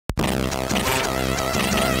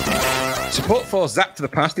Support for Zapped to the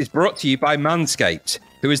Past is brought to you by Manscaped,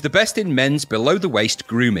 who is the best in men's below-the-waist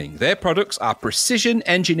grooming. Their products are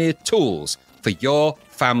precision-engineered tools for your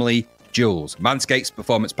family jewels. Manscaped's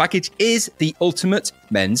Performance Package is the ultimate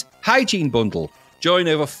men's hygiene bundle. Join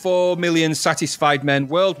over 4 million satisfied men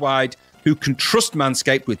worldwide who can trust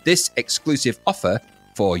Manscaped with this exclusive offer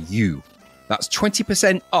for you. That's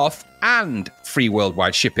 20% off and free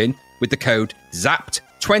worldwide shipping with the code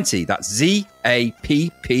ZAPPED20. That's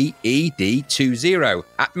ZAPPED20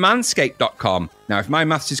 at manscaped.com. Now, if my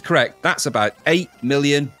maths is correct, that's about 8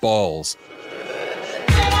 million balls.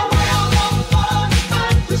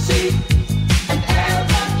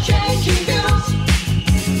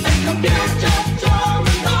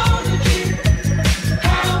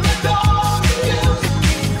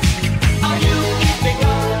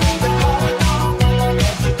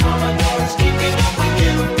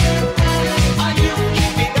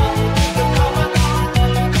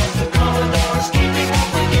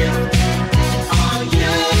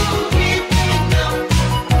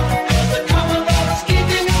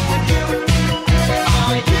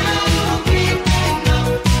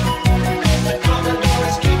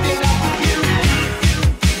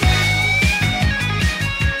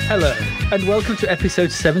 Hello, and welcome to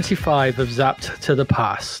episode 75 of Zapped to the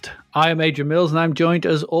Past. I am Adrian Mills, and I'm joined,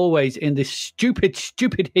 as always, in this stupid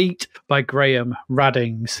heat by Graham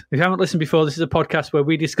Raddings. If you haven't listened before, this is a podcast where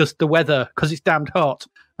we discuss the weather, because it's damned hot.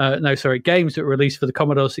 Games that were released for the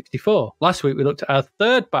Commodore 64. Last week, we looked at our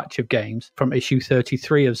third batch of games from issue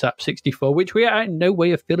 33 of Zap 64, which we are in no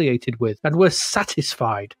way affiliated with, and were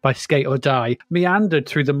satisfied by Skate or Die, meandered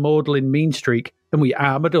through the maudlin mean streak, and we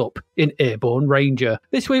armoured up in Airborne Ranger.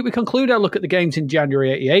 This week, we conclude our look at the games in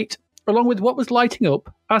January 88, along with what was lighting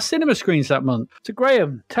up our cinema screens that month. So,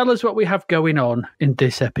 Graham, tell us what we have going on in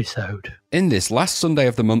this episode. In this last Sunday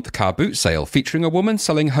of the month car boot sale, featuring a woman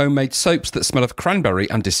selling homemade soaps that smell of cranberry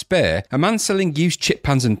and despair, a man selling used chip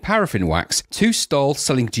pans and paraffin wax, two stalls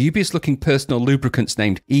selling dubious-looking personal lubricants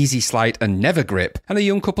named Easy Slide and Never Grip, and a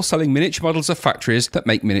young couple selling miniature models of factories that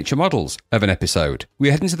make miniature models of an episode. We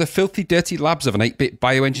head into the filthy, dirty labs of an 8-bit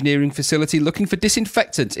bioengineering facility looking for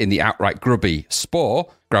disinfectant in the outright grubby Spore,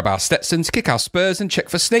 grab our Stetsons, kick our spurs, and check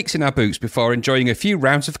for snakes in our boots before enjoying a few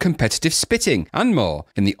rounds of competitive spitting, and more.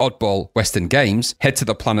 In the oddball Western Games, head to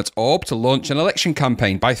the planet Orb to launch an election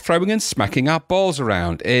campaign by throwing and smacking our balls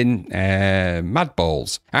around in,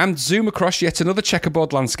 Madballs. And zoom across yet another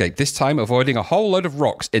checkerboard landscape, this time avoiding a whole load of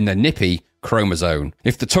rocks in the nippy Kromazone.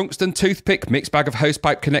 If the tungsten toothpick, mixed bag of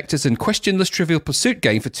hosepipe connectors and questionless Trivial Pursuit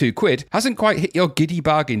game for £2 hasn't quite hit your giddy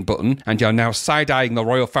bargain button and you're now side-eyeing the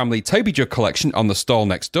Royal Family Toby Jug collection on the stall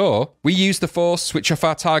next door, we use the Force, switch off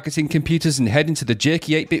our targeting computers and head into the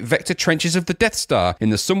jerky 8-bit vector trenches of the Death Star in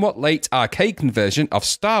the somewhat late arcade conversion of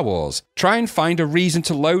Star Wars. Try and find a reason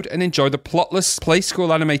to load and enjoy the plotless play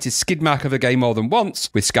school animated skid mark of a game more than once,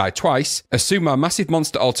 with Sky twice, assume our massive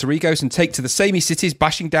monster alter egos and take to the samey cities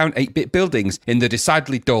bashing down 8-bit buildings in the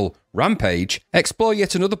decidedly dull Rampage, explore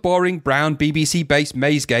yet another boring brown BBC-based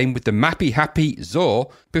maze game with the mappy-happy Xor,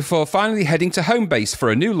 before finally heading to home base for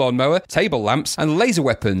a new lawnmower, table lamps, and laser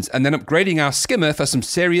weapons, and then upgrading our skimmer for some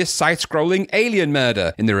serious side-scrolling alien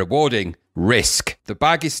murder in the rewarding R.I.S.K. The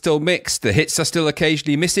bag is still mixed, the hits are still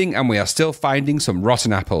occasionally missing, and we are still finding some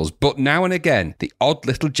rotten apples, but now and again, the odd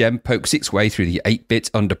little gem pokes its way through the 8-bit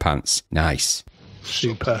underpants. Nice.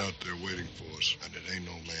 Super. Something out there waiting for us, and it ain't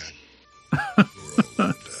no man.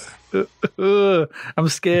 I'm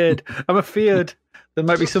scared. I'm afeared. There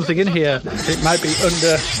might be something in here. It might be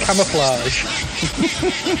under camouflage.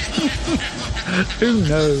 Who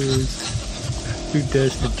knows? Who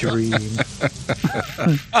dares to dream?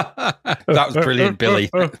 That was brilliant, Billy.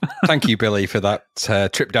 Thank you, Billy, for that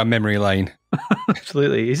trip down memory lane.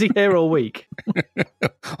 Absolutely. Is he here all week?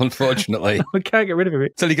 Unfortunately. We can't get rid of him.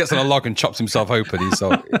 Until he gets on a log and chops himself open.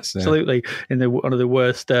 Absolutely. In one of the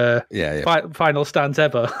worst final stands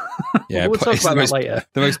ever. Yeah, we'll talk about that later.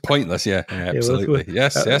 The most pointless, absolutely.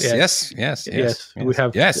 Yes. We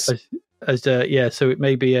have. Yes. So it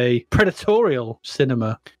may be a predatorial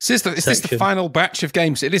cinema. Is this the final batch of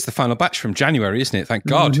games? It is the final batch from January, isn't it? Thank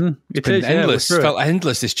God. Mm-hmm. It's been endless. It felt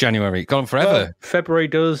endless this January. Gone forever. February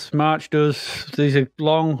does, March does. These are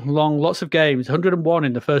long, lots of games. 101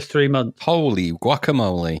 in the first 3 months. Holy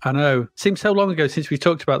guacamole. I know. Seems so long ago since we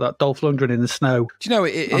talked about that Dolph Lundgren in the snow. Do you know,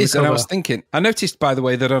 it is, and I was thinking, I noticed, by the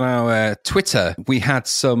way, that on our Twitter, we've had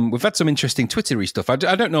some interesting Twittery stuff. I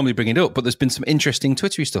don't normally bring it up, but there's been some interesting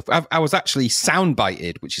Twittery stuff. I was was actually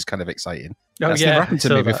soundbited, which is kind of exciting. Oh, That's yeah, never happened to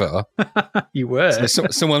saw me that. before. You were. So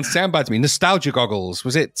someone soundbited me. Nostalgia Goggles.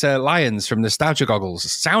 Was it Lions from Nostalgia Goggles?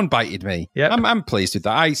 Soundbited me. Yep. I'm pleased with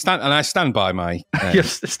that. I stand by my. You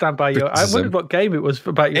stand by your. I wondered what game it was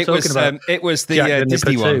about. You talking about? It was the Jack the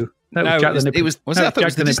Disney Nipper one. 2. No, it was Jack the Nipper. Was it? I thought it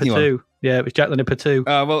was the Disney one. Yeah, it was Jack the Nipper 2.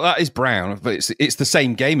 Well, that is brown, but it's the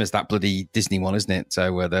same game as that bloody Disney one, isn't it?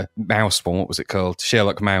 So the mouse one, what was it called?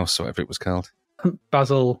 Sherlock Mouse, or whatever it was called.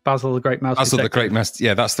 Basil the Great Mouse. Basil the Detective. Great Mouse.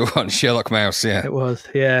 Yeah, that's the one. Sherlock Mouse. Yeah, It was.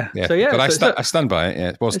 Yeah. yeah. So yeah, But I stand by it. Yeah,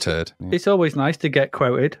 it was turd. Yeah. It's always nice to get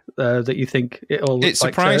quoted that you think it all. It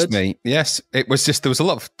surprised me. Yes, it was just there was a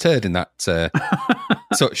lot of turd in that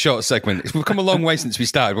sort of short segment. It's come a long way since we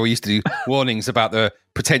started. Where we used to do warnings about the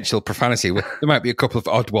potential profanity. There might be a couple of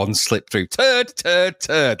odd ones slip through. Turd.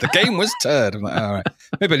 The game was turd. I'm like, all right,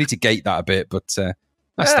 maybe I need to gate that a bit, but.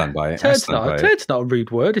 I stand by it. Turd's not a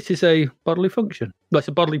rude word. It is a bodily function. Well, it's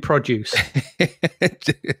a bodily produce.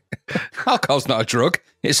 Alcohol's not a drug.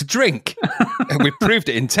 It's a drink. And we've proved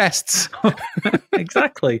it in tests.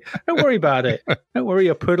 Exactly. Don't worry about it. Don't worry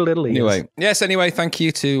your poor little ears. Anyway, thank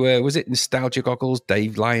you to, was it Nostalgia Goggles?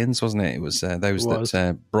 Dave Lyons, wasn't it? It was those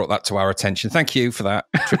that brought that to our attention. Thank you for that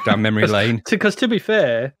trip down memory lane. Because to be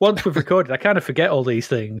fair, once we've recorded, I kind of forget all these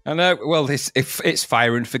things. I know. Well, it's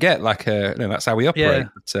fire and forget. Like, that's how we operate. Yeah.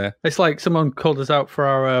 But, it's like someone called us out for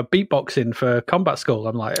our beatboxing for combat school.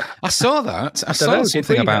 I'm like, I saw that. I saw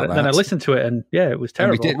something about that. Then I listened to it, and it was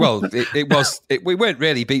terrible. And we did. Well, we weren't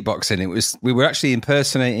really beatboxing. We were actually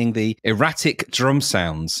impersonating the erratic drum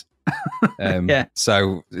sounds. Yeah.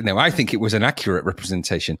 So, I think it was an accurate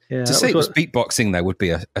representation. Yeah, to say it was beatboxing, though, would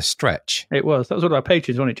be a stretch. It was. That was one of our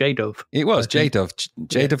patrons, wasn't it, J-Dove? It was. J-Dove.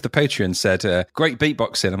 J-Dove, the patron, said, great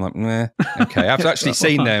beatboxing. I'm like, nah. Okay. I've actually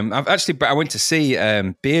seen them. I went to see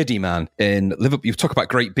Beardy Man in Liverpool. You talk about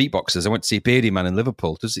great beatboxers. I went to see Beardy Man in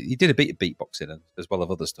Liverpool. He did a bit of beatboxing as well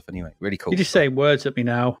of other stuff anyway. Really cool. You're just saying words at me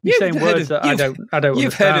now. You're saying words that I don't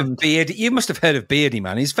You've understand. heard of Beardy. You must have heard of Beardy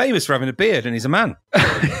Man. He's famous for having a beard and he's a man.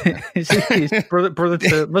 He's brother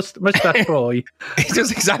to mustache boy. He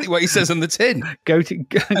does exactly what he says on the tin.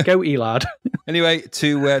 Goatee lad. Anyway,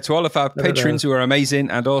 to all of our patrons who are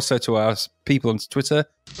amazing, and also to our people on Twitter,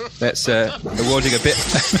 that's awarding a bit.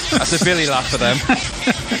 That's a Billy laugh for them.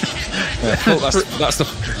 That's the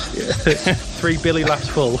 3 Billy laughs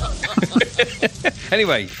full.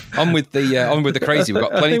 Anyway, on with the crazy. We've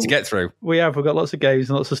got plenty to get through. We've got lots of games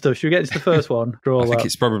and lots of stuff. Should we get into the first one? I think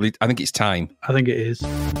it's time. I think it is.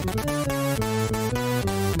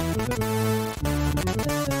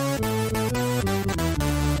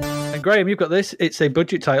 Graham, you've got this. It's a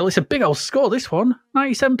budget title. It's a big old score, this one.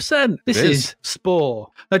 97%. This is Spore.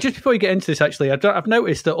 Now, just before you get into this, actually, I've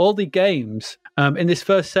noticed that all the games in this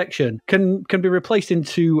first section can be replaced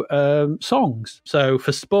into songs. So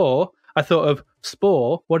for Spore, I thought of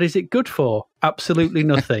Spore, what is it good for? Absolutely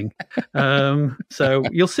nothing. So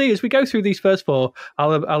you'll see as we go through these first four,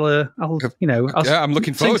 I'm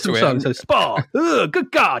looking forward to it. Songs. So Spore,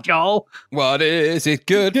 good God, y'all. What is it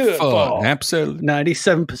good for? Absolutely.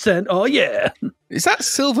 97%. Oh, yeah. Is that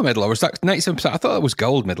silver medal or is that 97%? I thought that was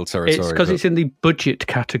gold medal territory. It's because it's in the budget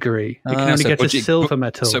category. You can only get a silver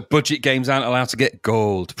medal. So budget games aren't allowed to get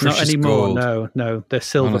gold. Not anymore. Gold. No, they're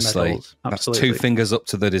silver medals. Absolutely. That's 2 fingers up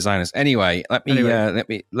to the designers. Anyway, let me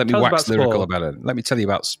wax lyrical about it. Let me tell you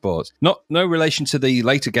about Sport. No relation to the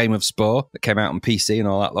later game of Spore that came out on PC and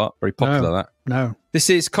all that lot. Very popular, No. This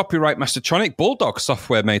is copyright Mastertronic. Bulldog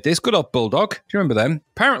Software made this. Good old Bulldog. Do you remember them?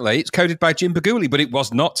 Apparently, it's coded by Jim Baguli, but it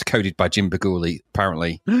was not coded by Jim Baguli,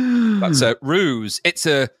 apparently. That's a ruse. It's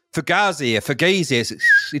a Fugazi, a Fugazi.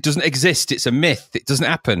 It doesn't exist. It's a myth. It doesn't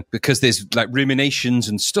happen because there's like ruminations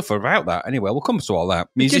and stuff about that. Anyway, we'll come to all that.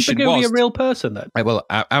 Musician Jim Baguli was a real person then? Well,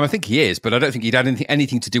 I think he is, but I don't think he'd had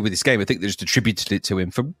anything to do with this game. I think they just attributed it to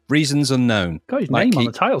him for reasons unknown. Got his name on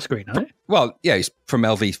the title screen, hasn't it? Well, yeah, he's from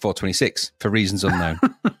LV 426 for reasons unknown.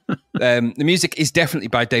 The music is definitely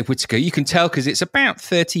by Dave Whittaker. You can tell because it's about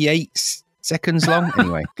 38 seconds long.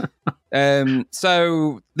 Anyway.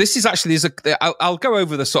 So this is actually, I'll go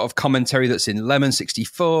over the sort of commentary that's in Lemon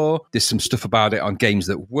 64. There's some stuff about it on games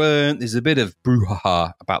that weren't. There's a bit of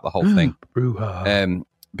brouhaha about the whole thing. Brouhaha.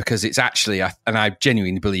 Because it's actually, and I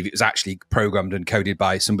genuinely believe it was actually programmed and coded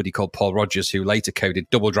by somebody called Paul Rogers, who later coded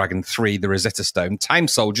Double Dragon 3, The Rosetta Stone, Time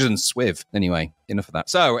Soldiers, and Swiv. Anyway, enough of that.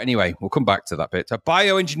 So anyway, we'll come back to that bit. A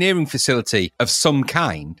bioengineering facility of some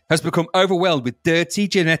kind has become overwhelmed with dirty,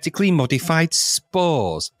 genetically modified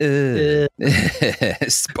spores.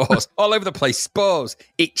 Spores. All over the place. Spores.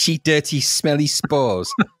 Itchy, dirty, smelly spores.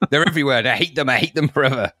 They're everywhere, and I hate them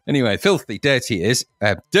forever. Anyway, filthy, dirty it is.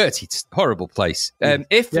 Dirty, horrible place.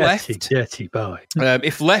 If dirty boy.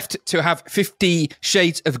 If left to have 50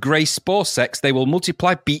 shades of grey spore sex, they will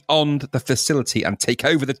multiply beyond the facility and take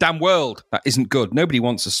over the damn world. That isn't good. Nobody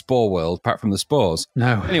wants a spore world apart from the spores.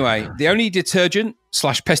 No. Anyway, the only detergent /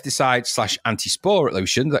 pesticide / anti-spore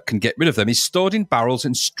lotion that can get rid of them is stored in barrels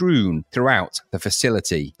and strewn throughout the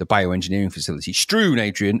facility, the bioengineering facility. Strewn,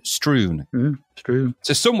 Adrian, strewn. Strewn.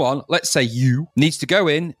 So someone, let's say you, needs to go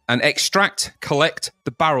in and collect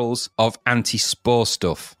the barrels of anti-spore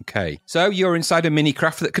stuff. Okay. So you're inside a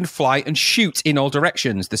mini-craft that can fly and shoot in all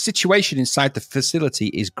directions. The situation inside the facility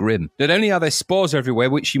is grim. Not only are there spores everywhere,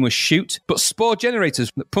 which you must shoot, but spore generators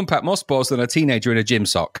that pump out more spores than a teenager in a gym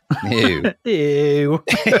sock. Ew. Ew.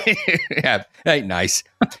 Yeah, ain't nice.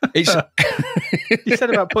 You said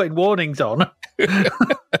about putting warnings on.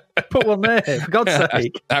 Put one there, for God's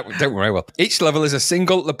sake. That don't worry. Well, each level is a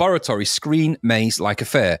single laboratory screen maze-like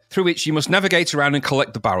affair through which you must navigate around and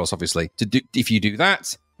collect the barrels, obviously. If you do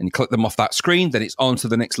that, and you collect them off that screen, then it's on to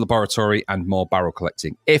the next laboratory and more barrel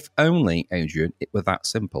collecting. If only, Adrian, it were that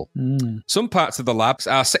simple. Some parts of the labs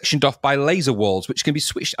are sectioned off by laser walls, which can be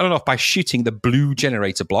switched on and off by shooting the blue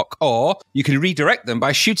generator block, or you can redirect them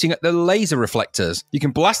by shooting at the laser reflectors. You can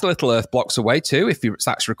blast little earth blocks away too, if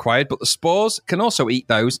that's required, but the spores can also eat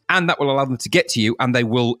those, and that will allow them to get to you, and they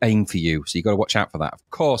will aim for you. So you've got to watch out for that. Of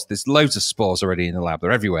course, there's loads of spores already in the lab.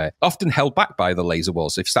 They're everywhere, often held back by the laser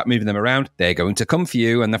walls. So if you start moving them around, they're going to come for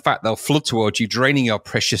you, and the fact they'll flood towards you, draining your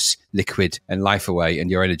precious liquid and life away and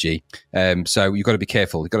your energy. So you've got to be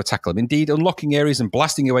careful. You've got to tackle them. Indeed, unlocking areas and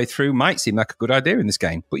blasting your way through might seem like a good idea in this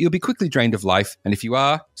game, but you'll be quickly drained of life. And if you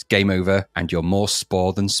are, it's game over and you're more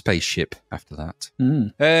spore than spaceship after that.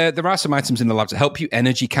 There are some items in the lab to help you.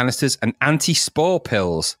 Energy canisters and anti-spore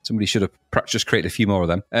pills. Somebody should have perhaps just created a few more of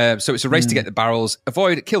them. So it's a race to get the barrels,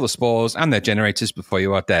 kill the spores and their generators before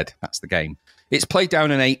you are dead. That's the game. It's played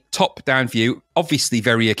down in a top-down view, obviously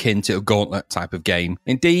very akin to a Gauntlet type of game.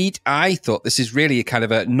 Indeed, I thought this is really a kind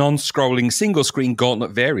of a non-scrolling single-screen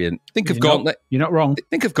Gauntlet variant. Think of Gauntlet. You're not wrong.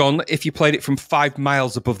 Think of Gauntlet if you played it from 5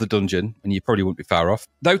 miles above the dungeon, and you probably wouldn't be far off.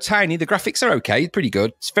 Though tiny, the graphics are okay, pretty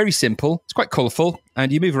good. It's very simple. It's quite colourful,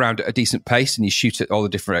 and you move around at a decent pace, and you shoot at all the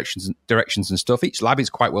different directions and stuff. Each lab is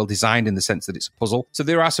quite well designed in the sense that it's a puzzle. So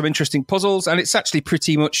there are some interesting puzzles, and it's actually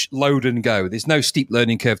pretty much load and go. There's no steep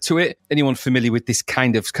learning curve to it. Anyone familiar with this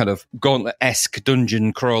kind of Gauntlet-esque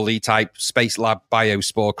dungeon crawly type space lab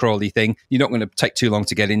biospore crawly thing, you're not going to take too long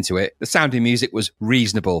to get into it. The sound and music was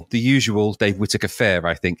reasonable. The usual Dave Whittaker fare,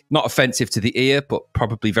 I think. Not offensive to the ear, but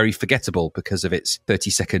probably very forgettable because of its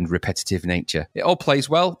 30-second repetitive nature. It all plays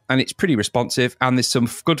well, and it's pretty responsive, and there's some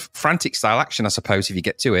good frantic style action, I suppose, if you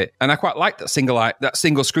get to it. And I quite like that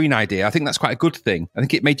single screen idea. I think that's quite a good thing. I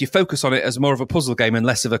think it made you focus on it as more of a puzzle game and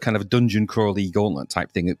less of a kind of dungeon crawly Gauntlet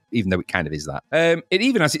type thing, even though it kind of is that. It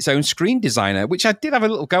even has its own screen designer, which I did have a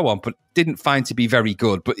little go on, but didn't find to be very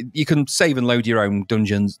good. But you can save and load your own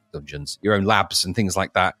dungeons, your own labs and things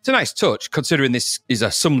like that. It's a nice touch, considering this is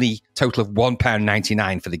a sumly total of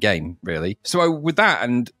 £1.99 for the game, really. So with that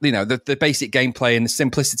and, the basic gameplay and the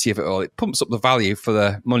simplicity of it all, it pumps up the value for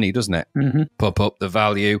the money, doesn't it? Pump up the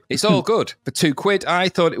value. It's all good. For £2, I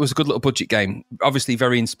thought it was a good little budget game. Obviously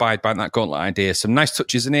very inspired by that Gauntlet idea. Some nice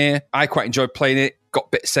touches in here. I quite enjoyed playing it. Got a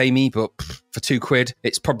bit samey, but for £2,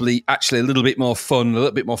 it's probably actually a little bit more fun, a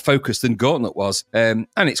little bit more focused than Gauntlet was. And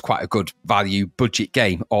it's quite a good value budget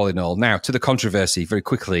game, all in all. Now, to the controversy, very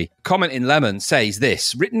quickly. Comment in Lemon says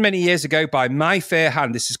this, written many years ago by my fair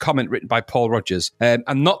hand. This is comment written by Paul Rogers. And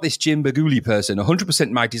not this Jim Baguli person.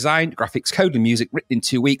 100% my design, graphics, code and music written in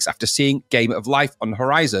 2 weeks after seeing Game of Life on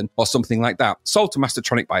Horizon or something like that. Sold to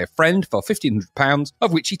Mastertronic by a friend for £1,500,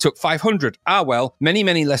 of which he took 500. Well,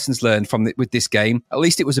 many lessons learned with this game. At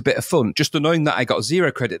least it was a bit of fun. Just annoying that I got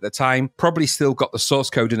 0 credit at the time. Probably still got the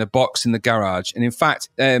source code in a box in the garage. And in fact,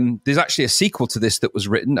 there's actually a sequel to this that was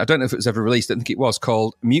written. I don't know if it was ever released. I think it was,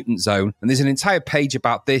 called Mutant Zone. And there's an entire page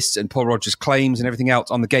about this and Paul Rogers' claims and everything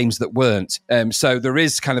else on the games that weren't. So there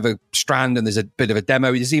is kind of a strand and there's a bit of a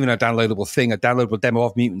demo. There's even a downloadable demo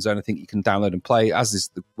of Mutant Zone I think you can download and play, as is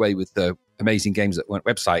the way with the amazing games that weren't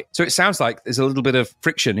website. So it sounds like there's a little bit of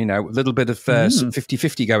friction, a little bit of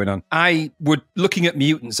 50-50 going on. I would, looking at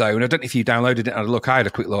Mutant Zone, I don't know if you downloaded it and had a look. I had a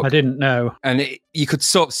quick look. I didn't know. And you could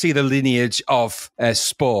sort of see the lineage of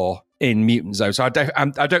Spore in Mutant Zone. So I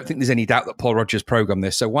don't think there's any doubt that Paul Rogers programmed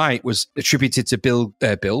this. So why it was attributed to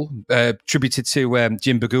attributed to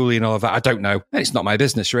Jim Baguli and all of that, I don't know. And it's not my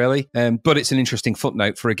business, really. But it's an interesting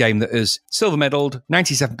footnote for a game that is silver medaled,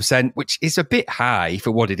 97%, which is a bit high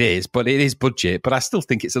for what it is, but it is budget. But I still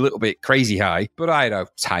think it's a little bit crazy high. But I don't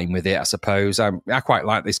have time with it, I suppose. I quite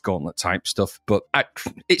like this gauntlet type stuff, but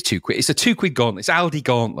it's £2. It's a £2 gauntlet. It's Aldi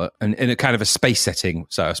gauntlet and in a kind of a space setting.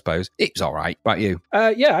 So I suppose it was all right. About you?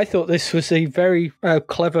 Yeah, I thought this was a very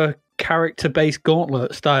clever character-based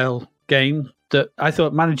gauntlet style game that I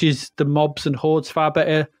thought manages the mobs and hordes far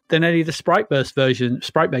better than any of the sprite-based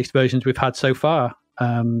versions we've had so far.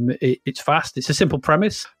 It's fast. It's a simple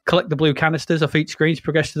premise. Collect the blue canisters off each screen to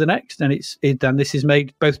progress to the next, and this is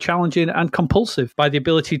made both challenging and compulsive by the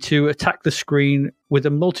ability to attack the screen with a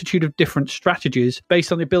multitude of different strategies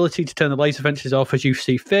based on the ability to turn the laser fences off as you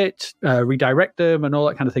see fit, redirect them, and all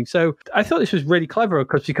that kind of thing. So I thought this was really clever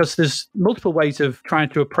because there's multiple ways of trying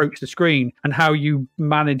to approach the screen and how you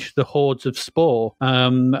manage the hordes of Spore,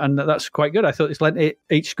 and that's quite good. I thought this lent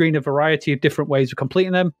each screen a variety of different ways of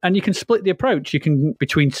completing them, and you can split the approach. You can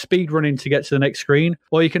between speed running to get to the next screen,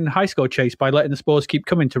 or you can high score chase by letting the spores keep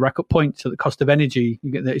coming to rack up points at the cost of energy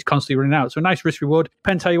that is constantly running out. So a nice risk reward,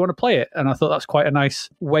 depends how you want to play it. And I thought that's quite a nice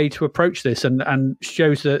way to approach this, and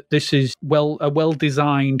shows that this is a well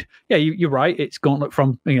designed. Yeah, you're right. It's gauntlet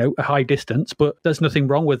from a high distance, but there's nothing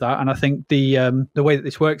wrong with that. And I think the way that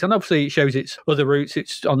this works, and obviously it shows its other routes.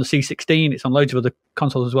 It's on the C16. It's on loads of other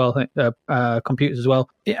consoles as well, computers as well.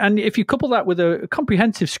 And if you couple that with a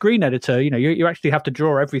comprehensive screen editor, you actually have to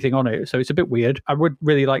draw everything on it. So it's a bit weird. I would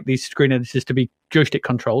really like these screen editors to be joystick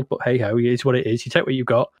controlled, but hey ho, it is what it is. You take what you've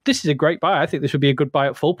got. This is a great buy. I think this would be a good buy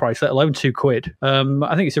at full price, let alone £2.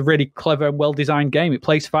 I think it's a really clever and well designed game. It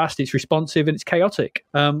plays fast, it's responsive, and it's chaotic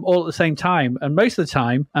all at the same time. And most of the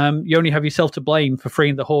time, you only have yourself to blame for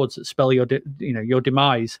freeing the hordes that spell your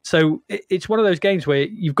demise. So it's one of those games where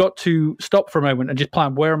you've got to stop for a moment and just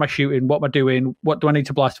plan, where am I shooting? What am I doing? What do I need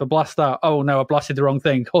to blast? If I blast that, oh no, I blasted the wrong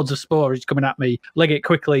thing. Hordes of Spore is coming at me. Leg it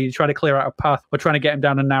quickly, try to clear out a path, or trying to get them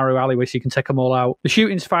down a narrow alleyway so you can take them all out. The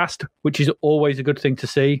shooting's fast, which is always a good thing to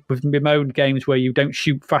see. We've bemoaned games where you don't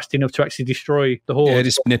shoot fast enough to actually destroy the horde. Yeah, it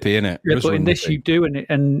is nippy, isn't it? Yeah, but in this you do,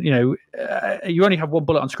 and you only have one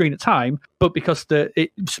bullet on screen at a time, but because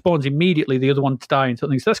it spawns immediately, the other one to die and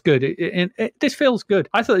something. So that's good. This feels good.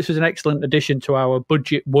 I thought this was an excellent addition to our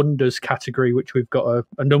budget wonders category, which we've got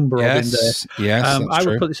a number of in there. Yes, I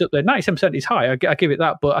would put this up there. 97% is high. I give it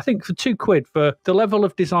that, but I think for £2 for the level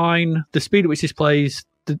of design, the speed at which this plays,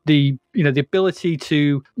 the ability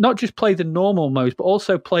to not just play the normal modes, but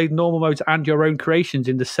also play normal modes and your own creations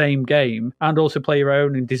in the same game, and also play your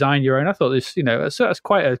own and design your own. I thought this, that's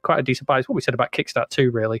quite a decent buy. It's what we said about Kickstart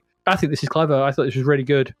too, really. I think this is clever. I thought this was really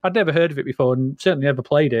good. I'd never heard of it before, and certainly never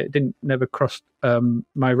played it. It never crossed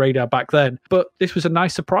my radar back then. But this was a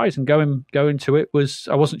nice surprise, and going to it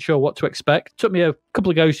I wasn't sure what to expect. It took me a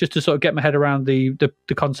couple of goes just to sort of get my head around the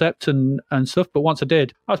concept and stuff. But once I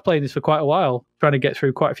did, I was playing this for quite a while, trying to get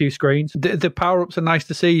through quite a few screens. The power-ups are nice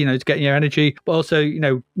to see, to get your energy, but also,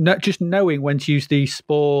 not just knowing when to use the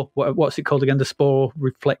Spore, what's it called again? The Spore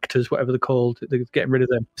reflectors, whatever they're called. They're getting rid of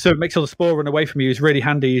them. So it makes all the Spore run away from you is really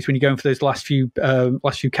handy, is when you're going for those last few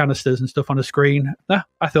canisters and stuff on the screen. Yeah,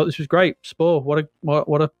 I thought this was great. Spore, what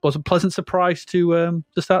was a pleasant surprise to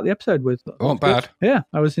start the episode with. Not bad. Yeah,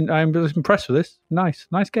 I was impressed with this. Nice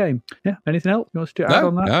game. Yeah. Anything else you want to add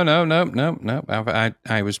on that? No.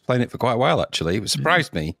 I was playing it for quite a while actually. It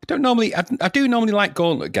surprised me. I do normally like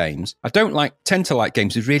gauntlet games. I don't tend to like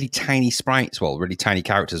games with really tiny sprites, really tiny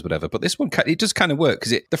characters, whatever. But this one, it does kind of work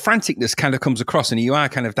because the franticness kind of comes across, and you are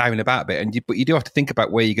kind of diving about a bit, but you do have to think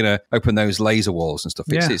about where you're going to open those laser walls and stuff.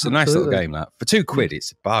 It's a nice little game that. For £2,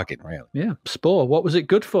 it's a bargain, really. Yeah. Spore, what was it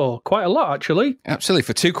good for? Quite a lot, actually. Absolutely.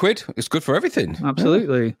 For £2, it's good for everything.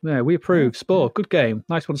 Absolutely. Yeah, we approve. Spore, good game.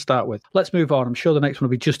 Nice one to start with. Let's move on. I'm sure the next one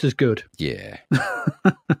will be just as good. Yeah.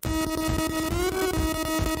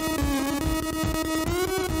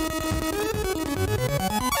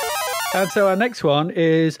 And so our next one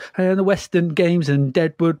is the Western Games and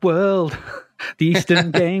Deadwood World. The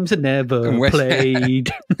Eastern Games are never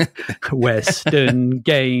played. Western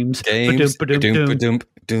Games.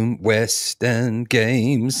 Western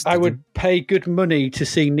Games. I would pay good money to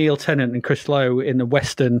see Neil Tennant and Chris Lowe in the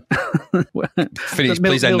Western.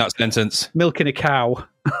 Please end that sentence. Milking a cow.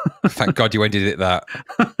 Thank God you ended it that.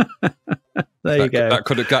 There you go. That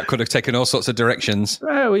could have taken all sorts of directions.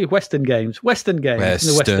 Oh, Western games. Western games. Yeah.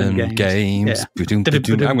 I'm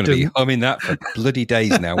going to be humming that for bloody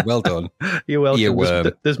days now. Well done. You're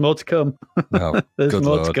welcome. There's more to come. Oh, There's good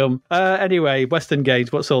more Lord. to come. Anyway, Western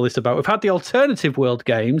games. What's all this about? We've had the alternative world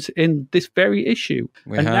games in this very issue.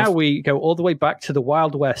 Now we go all the way back to the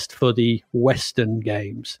Wild West for the Western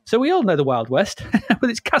games. So we all know the Wild West with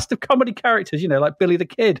its cast of comedy characters, like Billy the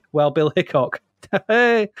Kid, Bill Hickok.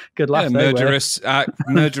 Good laugh. Murderous,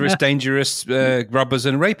 dangerous robbers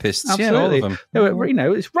and rapists. Absolutely. Yeah, all of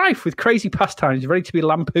them. It's rife with crazy pastimes ready to be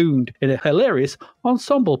lampooned in a hilarious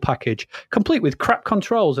ensemble package, complete with crap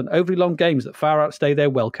controls and overly long games that far outstay their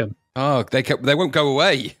welcome. Oh, they won't go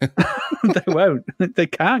away. They won't. They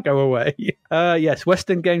can't go away. Yes,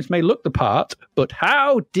 Western games may look the part, but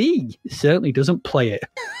how D certainly doesn't play it.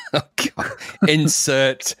 Oh, God.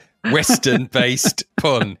 Insert Western-based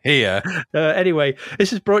pun here. Anyway,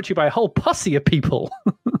 this is brought to you by a whole posse of people.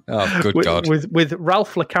 Oh, good God. With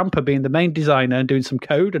Ralph LeCamper being the main designer and doing some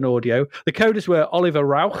code and audio. The coders were Oliver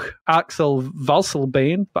Rauch, Axel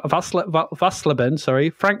Vassleben,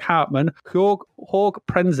 Frank Hartmann, Jorg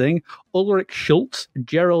Prenzing, Ulrich Schultz,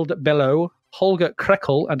 Gerald Bellow, Holger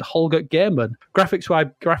Krekel and Holger Gehrman. Graphics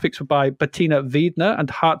were by Bettina Wiedner and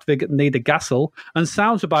Hartwig Niedergassel, and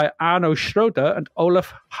sounds were by Arno Schroeder and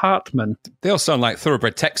Olaf Hartmann. They all sound like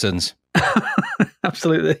thoroughbred Texans.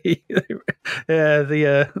 Absolutely. Yeah,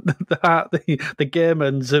 the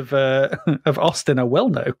Gehrmans of Austin are well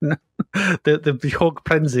known. the Hog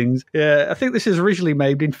Prenzings. Yeah, I think this is originally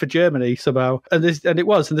made for Germany somehow, and it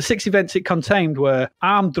was. And the 6 events it contained were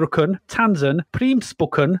Armdrücken, Tanzen,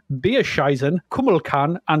 Primspucken, Bierscheisen,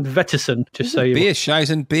 Kummelkan, and Wettesen. Just so you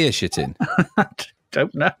Bierscheisen, beer shitting.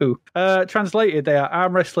 Don't know. Translated, they are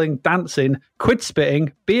arm wrestling, dancing, quid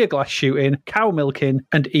spitting, beer glass shooting, cow milking,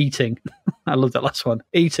 and eating. I love that last one.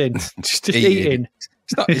 Eating. just eating.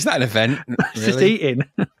 It's not an event. It's just eating.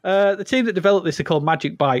 The team that developed this are called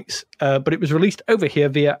Magic Bites, but it was released over here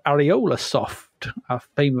via Areola Soft. Our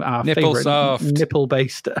favorite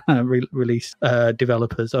nipple-based release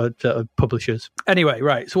developers or publishers. Anyway,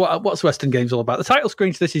 right. So what's Western games all about? The title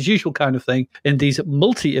screen to this is usual kind of thing in these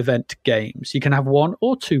multi-event games. You can have 1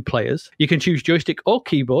 or 2 players. You can choose joystick or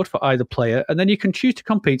keyboard for either player, and then you can choose to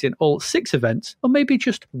compete in all 6 events, or maybe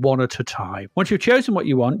just 1 at a time. Once you've chosen what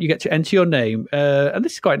you want, you get to enter your name, and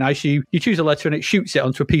this is quite nice. You choose a letter and it shoots it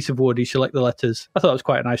onto a piece of wood. You select the letters. I thought it was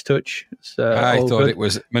quite a nice touch. I thought it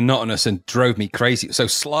was monotonous and drove me crazy. It was so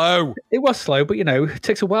slow. It was slow, but it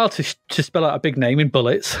takes a while to spell out a big name in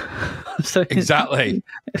bullets. So exactly.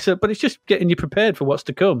 But it's just getting you prepared for what's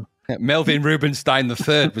to come. Melvin Rubenstein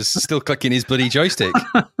III was still clicking his bloody joystick.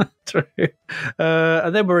 True.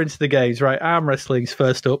 And then we're into the games, right? Arm wrestling's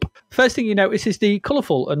first up. First thing you notice is the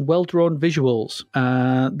colourful and well-drawn visuals.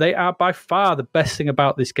 They are by far the best thing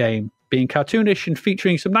about this game, being cartoonish and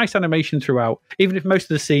featuring some nice animation throughout, even if most of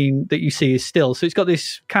the scene that you see is still. So it's got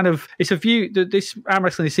this kind of, it's a view, this arm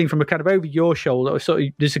wrestling is seen from a kind of over your shoulder. Sort of,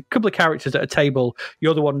 there's a couple of characters at a table.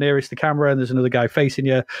 You're the one nearest the camera and there's another guy facing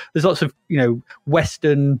you. There's lots of,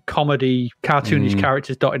 Western comedy, cartoonish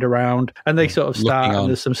characters dotted around, and they sort of start and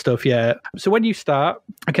there's some stuff, yeah. So when you start,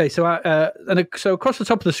 okay, so across the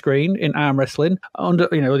top of the screen in arm wrestling, under,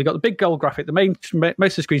 they've got the big gold graphic. Most of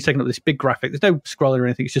the screen's taken up this big graphic. There's no scrolling or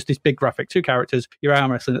anything. It's just this big graphic, 2 characters, you're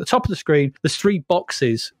arm wrestling. At the top of the screen, there's 3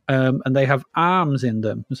 boxes, and they have arms in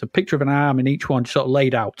them. There's a picture of an arm in each one, sort of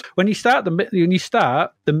laid out. When you start,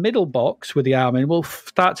 the middle box with the arm in will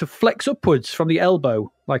start to flex upwards from the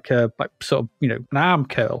elbow, like sort of an arm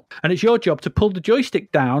curl, and it's your job to pull the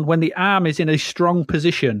joystick down when the arm is in a strong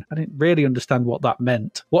position. I didn't really understand what that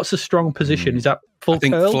meant. What's a strong position? Is that full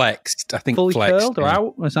curl? Flexed. I think fully flexed, curled or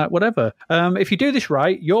out? Is that whatever? If you do this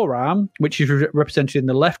right, your arm, which is represented in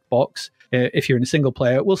the left box, if you're in a single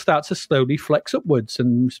player, will start to slowly flex upwards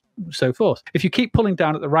and so forth. If you keep pulling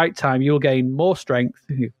down at the right time, you'll gain more strength.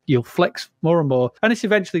 You'll flex more and more, and this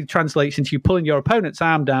eventually translates into you pulling your opponent's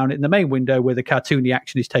arm down in the main window where the cartoony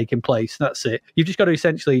action is taking place. That's it. You've just got to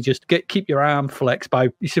essentially just keep your arm flexed by,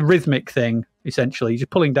 it's a rhythmic thing. Essentially,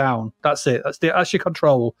 just pulling down. That's it. That's your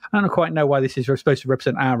control. I don't quite know why this is supposed to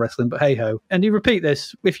represent arm wrestling, but hey ho. And you repeat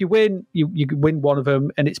this. If you win, you win one of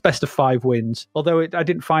them, and it's best of 5 wins. Although I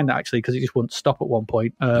didn't find that actually, because it just wouldn't stop at one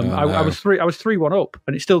point. I was 3-1 up,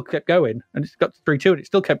 and it still kept going, and it's got 3-2, and it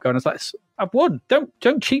still kept going. I was like, I've won.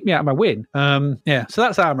 Don't cheat me out of my win. Yeah. So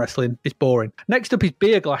that's arm wrestling. It's boring. Next up is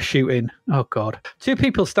beer glass shooting. Oh god. 2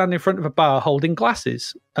 people stand in front of a bar holding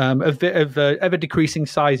glasses. of ever decreasing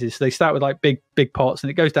sizes. So they start with like big pots, and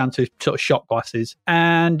it goes down to sort of shot glasses.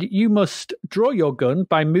 And you must draw your gun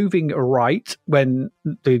by moving right when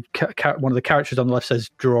the one of the characters on the left says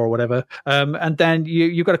draw or whatever. And then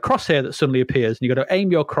you've got a crosshair that suddenly appears, and you've got to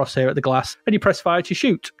aim your crosshair at the glass, and you press fire to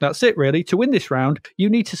shoot. That's it, really. To win this round, you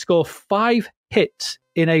need to score 5 hits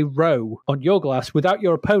in a row on your glass without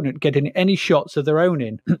your opponent getting any shots of their own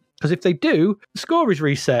in. Because if they do, the score is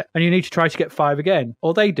reset and you need to try to get 5 again,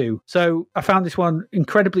 or they do. So I found this one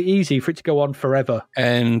incredibly easy for it to go on forever.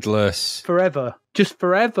 Endless. Forever. Just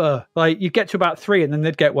forever. Like, you'd get to about 3 and then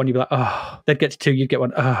they'd get one, you'd be like, oh. They'd get to 2, you'd get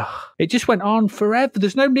one, oh. It just went on forever.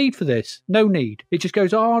 There's no need for this. No need. It just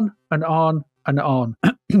goes on and on and on.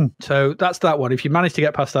 So that's that one. If you manage to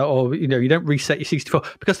get past that, or you don't reset your 64,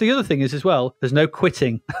 because the other thing is as well, there's no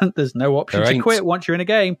quitting. There's no option to quit. Once you're in a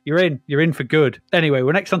game, you're in for good. Anyway,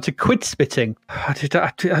 we're next on to quid spitting.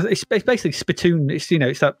 It's basically spittoon. It's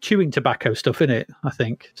that chewing tobacco stuff, isn't it? I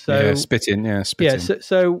think so. Yeah, spitting. Yeah.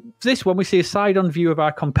 So for this one, we see a side-on view of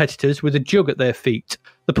our competitors with a jug at their feet.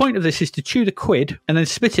 The point of this is to chew the quid and then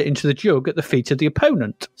spit it into the jug at the feet of the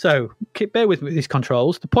opponent. So bear with me with these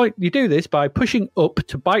controls. The point, you do this by pushing up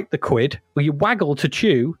to bite the quid, where you waggle to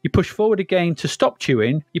chew, you push forward again to stop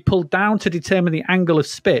chewing, you pull down to determine the angle of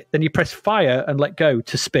spit, then you press fire and let go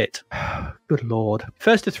to spit. Good Lord.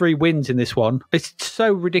 First to 3 wins in this one. It's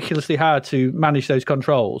so ridiculously hard to manage those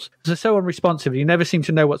controls. They're so unresponsive. You never seem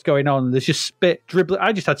to know what's going on. There's just spit dribbling.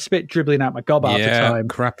 I just had spit dribbling out my gob half the time.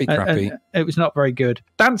 Crappy. And it was not very good.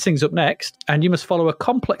 Dancing's up next, and you must follow a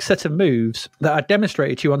complex set of moves that are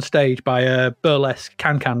demonstrated to you on stage by a burlesque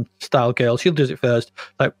can style girl. She does it first,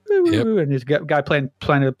 like, and there's a guy playing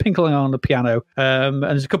a pinkling on the piano, and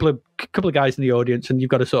there's a couple of guys in the audience, and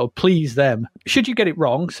you've got to sort of please them. Should you get it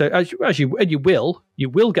wrong, so as you will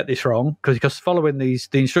get this wrong, because following the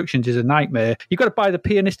instructions is a nightmare. You've got to buy the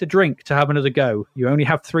pianist a drink to have another go. You only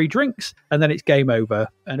have 3 drinks, and then it's game over.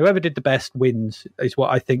 And whoever did the best wins, is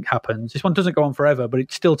what I think happens. This one doesn't go on forever, but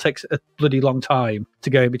it still takes a bloody long time to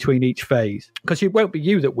go in between each phase. Because it won't be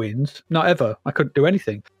you that wins. Not ever. I couldn't do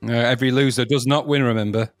anything. Every loser does not win,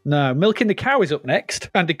 remember? No. Milking the cow is up next.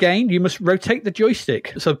 And again, you must rotate the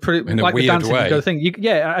joystick. So in like a weird way. Thing.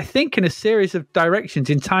 I think in a series of directions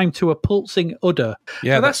in time to a pulsing udder.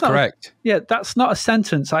 Yeah, that's correct. That's not a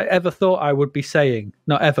sentence I ever thought I would be saying.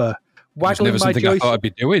 Not ever. Waggling my joystick. I thought I'd be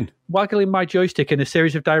doing. Waggling my joystick in a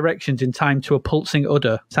series of directions in time to a pulsing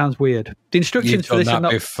udder. Sounds weird. The instructions for this are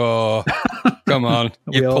not before. Come on,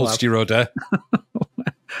 you pulsed your udder.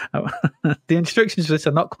 The instructions for this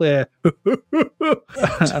are not clear.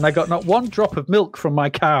 And I got not one drop of milk from my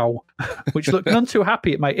cow, which looked none too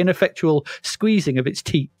happy at my ineffectual squeezing of its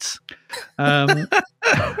teats.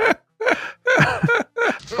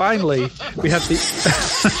 Finally, we have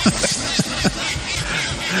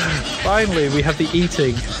the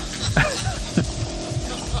eating.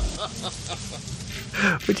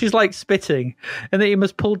 Which is like spitting, and then you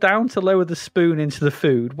must pull down to lower the spoon into the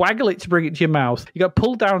food, waggle it to bring it to your mouth. You got to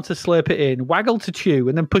pull down to slurp it in, waggle to chew,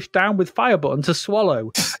 and then push down with fire button to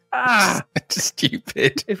swallow.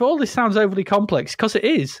 Stupid. If all this sounds overly complex, because it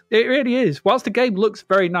is. It really is. Whilst the game looks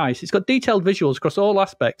very nice, it's got detailed visuals across all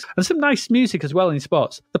aspects and some nice music as well in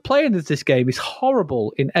spots. The playing of this game is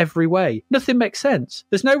horrible in every way. Nothing makes sense.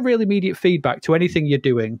 There's no real immediate feedback to anything you're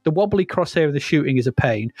doing. The wobbly crosshair of the shooting is a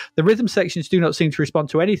pain. The rhythm sections do not seem to respond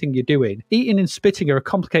to anything you're doing. Eating and spitting are a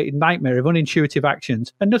complicated nightmare of unintuitive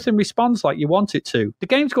actions, and nothing responds like you want it to. The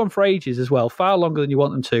game's gone for ages as well, far longer than you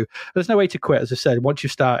want them to. There's no way to quit, as I said, once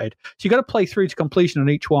you've started. So you've got to play through to completion on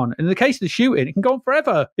each one. And in the case of the shooting, it can go on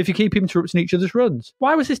forever if you keep interrupting each other's runs.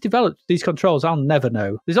 Why was this developed, these controls? I'll never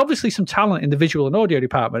know. There's obviously some talent in the visual and audio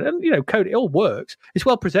department, and code, it all works. It's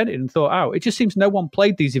well presented and thought out. It just seems no one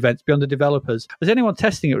played these events beyond the developers. As anyone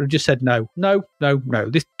testing it would have just said no,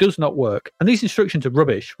 this does not work. And these instructions are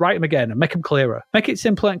rubbish. Write them again and make them clearer. Make it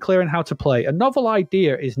simpler and clear in how to play. A novel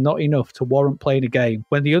idea is not enough to warrant playing a game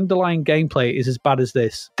when the underlying gameplay is as bad as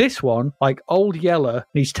this. This one, like Old Yeller,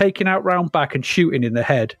 needs taking out round back and shooting in the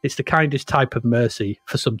head. It's the kindest type of mercy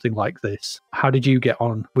for something like this. How did you get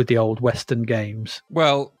on with the old Western games?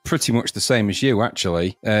 Well, pretty much the same as you,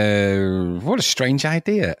 actually. What a strange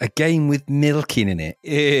idea. A game with milking in it.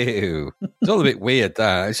 Ew. It's all a bit weird,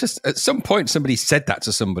 that. It's just, at some point, somebody said that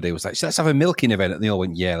to somebody. It was like, let's have a milking event. And they all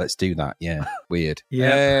went, yeah, let's do that. Yeah, weird.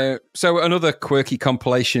 Yeah. So another quirky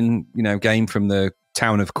compilation, game from the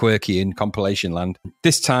town of Quirky in compilation land.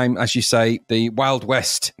 This time, as you say, the Wild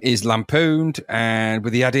West is lampooned, and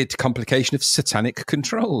with the added complication of satanic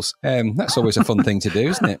controls. That's always a fun thing to do,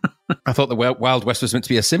 isn't it? I thought the Wild West was meant to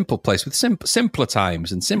be a simple place with simpler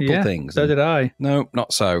times and simple things. So did I. No,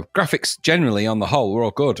 not so. Graphics generally, on the whole, were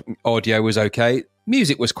all good. Audio was okay.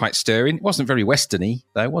 Music was quite stirring. It wasn't very westerny,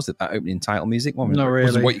 though, was it? That opening title music? Not really. It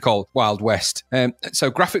wasn't what you call Wild West. So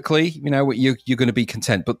graphically, you're going to be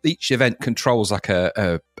content. But each event controls like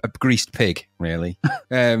a greased pig, really.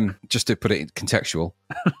 Just to put it contextual.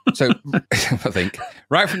 So I think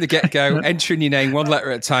right from the get-go, entering your name one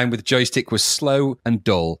letter at a time with the joystick was slow and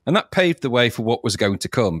dull. And that paved the way for what was going to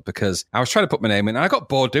come, because I was trying to put my name in and I got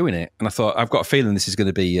bored doing it. And I thought, I've got a feeling this is going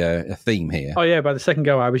to be a theme here. Oh, yeah. By the second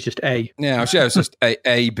go, I was just A. Yeah, I was just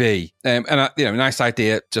A, B. And, nice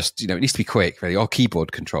idea. Just, it needs to be quick, really, or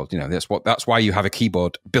keyboard controlled. That's why you have a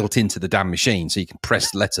keyboard built into the damn machine so you can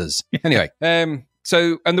press letters. Anyway,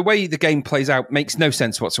 So, and the way the game plays out makes no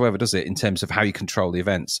sense whatsoever, does it, in terms of how you control the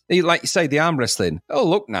events? Like you say, the arm wrestling,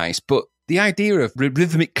 look nice, but the idea of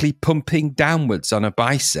rhythmically pumping downwards on a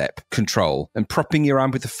bicep control and propping your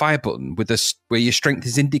arm with the fire button where your strength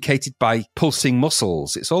is indicated by pulsing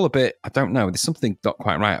muscles, it's all a bit, I don't know, there's something not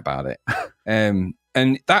quite right about it.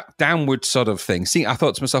 And that downward sort of thing. See, I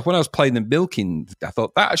thought to myself, when I was playing the milking, I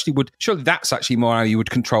thought surely that's actually more how you would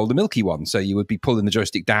control the milky one. So you would be pulling the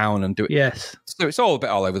joystick down and do it. Yes. So it's all a bit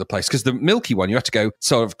all over the place, because the milky one, you have to go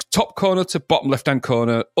sort of top corner to bottom left-hand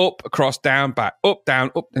corner, up, across, down, back, up,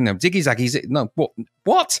 ziggy-zaggies. No,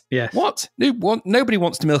 what? Yes. What? Nobody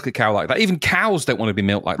wants to milk a cow like that. Even cows don't want to be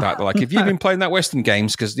milked like that. They're like, if you've been playing that Western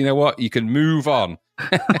games, because you know what? You can move on.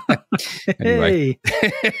 Anyway,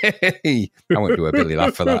 I won't do a Billy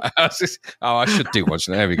laugh for that. I should do one.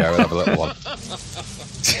 There we go. We'll have a little one.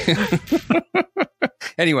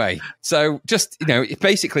 Anyway, so just,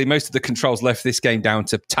 basically most of the controls left this game down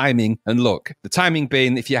to timing and luck. The timing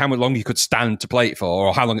being how long you could stand to play it for,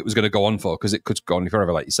 or how long it was going to go on for, because it could go on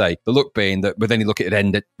forever, like you say. The luck being that with any luck it'd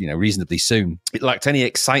end reasonably soon. It lacked any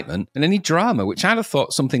excitement and any drama, which I'd have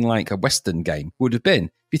thought something like a Western game would have been.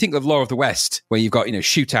 If you think of Law of the West, where you've got,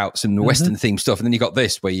 shootouts and Western themed stuff, and then you got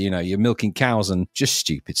this where, you're milking cows and just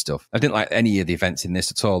stupid stuff. I didn't like any of the events in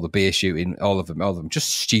this at all. The beer shooting, all of them,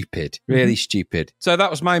 just stupid, really stupid. So that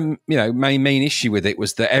was my main issue with it,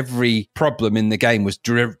 was that every problem in the game was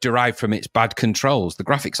derived from its bad controls. The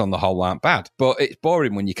graphics on the whole aren't bad, but it's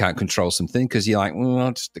boring when you can't control something, because you're like,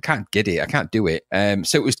 I can't get it. I can't do it.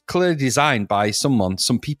 So it was clearly designed by some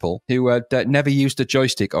people who had never used a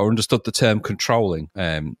joystick or understood the term controlling.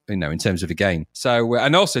 In terms of a game. So,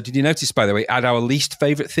 and also, did you notice, by the way, had our least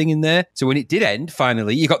favourite thing in there? So when it did end,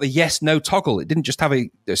 finally, you got the yes-no toggle. It didn't just have a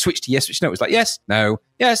switch to yes, switch no. It was like, yes, no,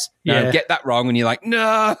 get that wrong. And you're like,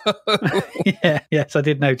 no. Yes, I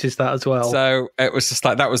did notice that as well. So it was just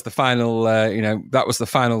like, that was the final, that was the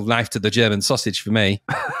final knife to the German sausage for me.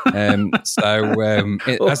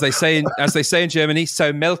 As they say in Germany,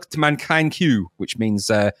 so milkt man kein Kuh, which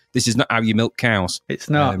means this is not how you milk cows. It's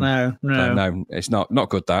not, no, it's not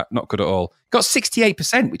good. Not good at all. Got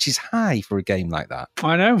 68%, which is high for a game like that.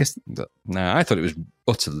 I know. I thought it was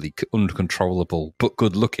utterly uncontrollable, but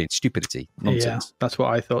good looking stupidity. Nonsense. Yeah, that's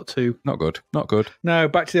what I thought too. Not good. No,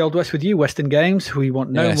 back to the Old West with you, Western games. We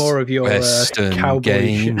want no more of your cowboy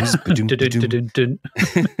games.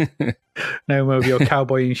 No more of your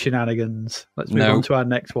cowboy shenanigans. Let's move on to our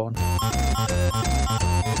next one.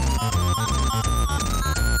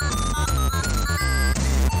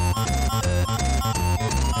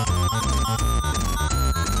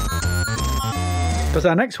 Because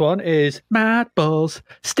our next one is Madballs,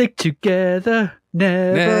 stick together,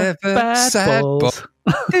 never bad balls.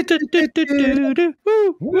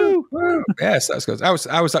 Yes, that's good. I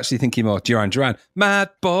was actually thinking more Duran.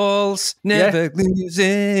 Madballs, never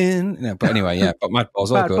losing. No, but anyway, but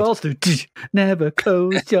Madballs all good. Madballs never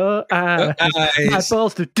close your eyes.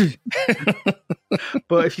 Madballs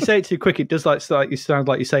But if you say it too quick, it does sound like you're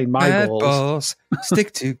saying my balls.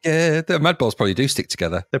 Stick together. Madballs probably do stick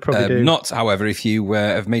together. They probably do. Not, however, if you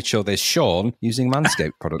have made sure there's Sean using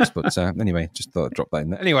Manscaped products. But anyway, just thought I'd drop that in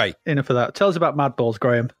there. Anyway. Enough of that. Tell us about Madballs,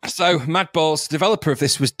 Graham. So Madballs, developer of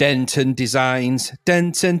this was Denton Designs.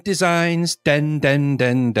 Denton Designs. Denton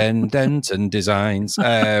Designs.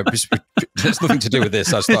 It's nothing to do with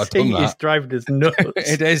this. I just thought I'd done that. It's driving us nuts.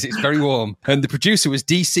 It is. It's very warm. And the producer was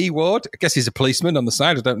DC Ward. I guess he's a policeman on the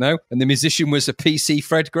side. I don't know. And the musician was a PC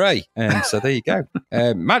Fred Gray. And so there you go.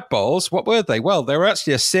 Madballs, what were they? Well, they were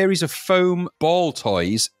actually a series of foam ball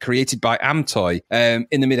toys created by Amtoy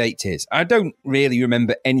in the mid-80s. I don't really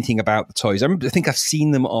remember anything about the toys. I think I've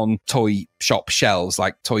seen them on toy shop shelves,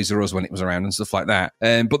 like Toys R Us when it was around and stuff like that.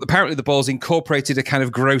 But apparently the balls incorporated a kind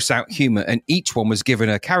of gross-out humour, and each one was given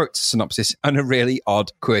a character synopsis and a really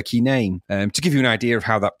odd, quirky name. To give you an idea of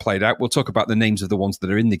how that played out, we'll talk about the names of the ones that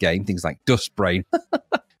are in the game, things like Dust Brain.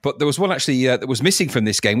 But there was one actually that was missing from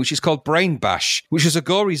this game, which is called Brain Bash, which was a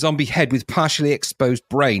gory zombie head with partially exposed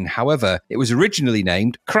brain. However, it was originally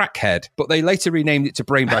named Crackhead, but they later renamed it to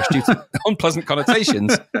Brain Bash due to unpleasant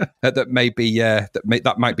connotations that might be a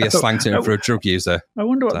slang term for a drug user. I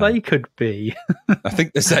wonder what they could be. I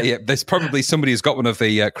think there's probably somebody who's got one of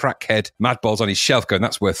the Crackhead Madballs on his shelf going,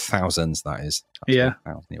 that's worth thousands, that is. Yeah.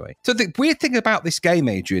 Anyway. So the weird thing about this game,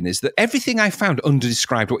 Adrian, is that everything I found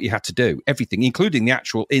under-described what you had to do. Everything, including the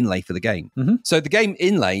actual inlay for the game. Mm-hmm. So the game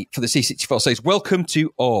inlay for the C64 says, welcome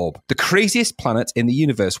to Orb, the craziest planet in the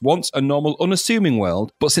universe. Once a normal, unassuming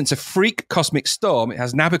world, but since a freak cosmic storm, it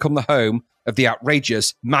has now become the home of the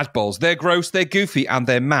outrageous Madballs. They're gross, they're goofy, and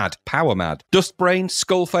they're mad. Power mad. Dustbrain,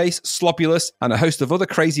 Skullface, Slobulus, and a host of other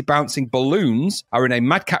crazy bouncing balloons are in a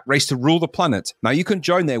madcap race to rule the planet. Now you can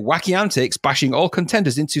join their wacky antics, bashing all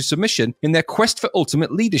contenders into submission in their quest for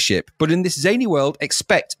ultimate leadership. But in this zany world,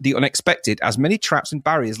 expect the unexpected, as many traps and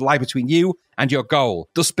barriers lie between you and your goal.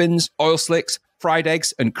 Dustbins, oil slicks, fried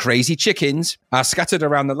eggs, and crazy chickens are scattered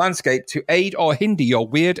around the landscape to aid or hinder your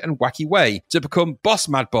weird and wacky way to become Boss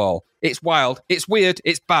Madball. It's wild, it's weird,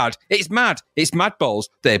 it's bad, it's mad, it's Madballs,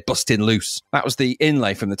 they're busting loose. That was the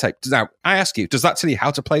inlay from the tape. Now, I ask you, does that tell you how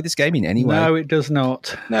to play this game in any way? No, it does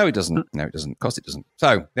not. No, it doesn't. No, it doesn't. Of course it doesn't.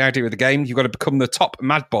 So, the idea of the game, you've got to become the top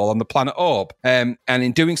Madball on the planet Orb. And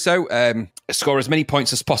in doing so, score as many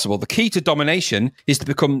points as possible. The key to domination is to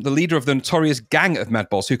become the leader of the notorious gang of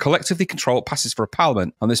Madballs who collectively control passes for a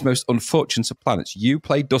parliament on this most unfortunate of planets. You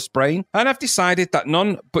play Dustbrain, and I've decided that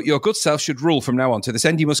none but your good self should rule from now on. To this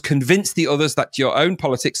end, you must convince the others that your own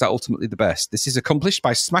politics are ultimately the best. This is accomplished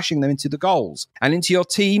by smashing them into the goals and into your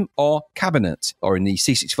team or cabinet, or in the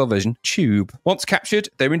C64 version, tube. Once captured,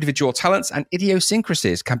 their individual talents and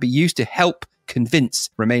idiosyncrasies can be used to help convince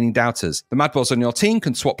remaining doubters. The Madballs on your team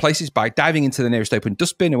can swap places by diving into the nearest open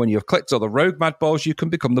dustbin, and when you have clicked all the rogue Madballs, you can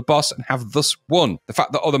become the boss and have thus won. The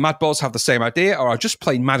fact that other Madballs have the same idea or are just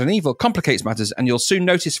plain mad and evil complicates matters, and you'll soon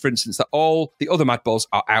notice, for instance, that all the other Madballs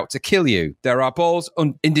are out to kill you. There are balls,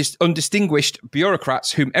 undistinguished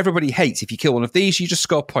bureaucrats whom everybody hates. If you kill one of these, you just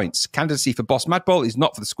score points. Candidacy for Boss Madball is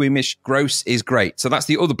not for the squeamish. Gross is great. So that's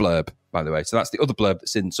the other blurb, by the way. So that's the other blurb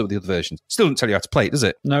that's in some of the other versions. Still doesn't tell you how to play it, does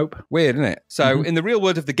it? Nope. Weird, isn't it? So in the real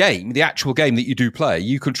world of the game, the actual game that you do play,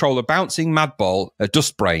 you control a bouncing Madball, a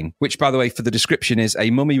Dustbrain, which, by the way, for the description is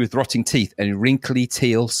a mummy with rotting teeth and wrinkly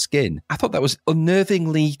teal skin. I thought that was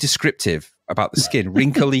unnervingly descriptive about the skin.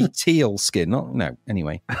 Wrinkly teal skin. No,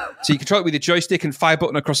 anyway. So you control it with your joystick and fire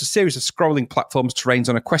button across a series of scrolling platforms, terrains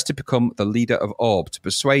on a quest to become the leader of Orb, to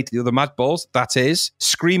persuade the other Madballs, that is,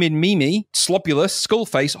 Screaming Mimi, Slobulus,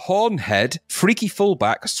 Skullface, Hornhead, Freaky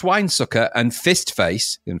Fullback, Swinesucker, and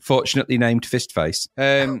Fistface, unfortunately named Fistface.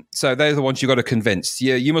 So they're the ones you've got to convince.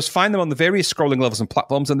 You must find them on the various scrolling levels and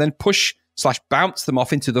platforms and then push/bounce them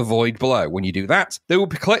off into the void below. When you do that, they will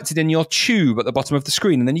be collected in your tube at the bottom of the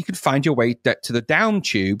screen, and then you can find your way to the down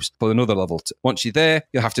tubes for another level. Once you're there,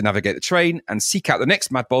 you'll have to navigate the terrain and seek out the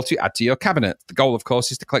next Madball to add to your cabinet. The goal, of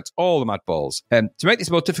course, is to collect all the Madballs. To make this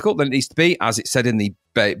more difficult than it needs to be, as it said in the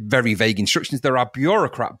very vague instructions, there are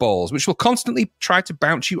bureaucrat balls which will constantly try to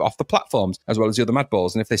bounce you off the platforms as well as the other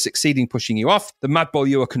Madballs, and if they succeed in pushing you off, the Madball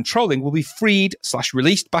you are controlling will be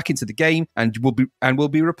freed/released back into the game and will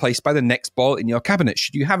be replaced by the next ball in your cabinet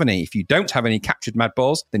should you have any. If you don't have any captured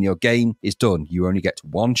Madballs, then your game is done. You only get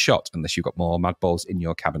one shot unless you've got more Madballs in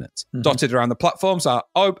your cabinet. Dotted around the platforms are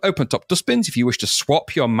open top dustbins. If you wish to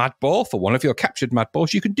swap your Madball for one of your captured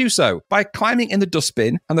Madballs, you can do so by climbing in the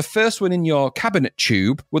dustbin, and the first one in your cabinet tube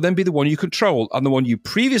will then be the one you control, and the one you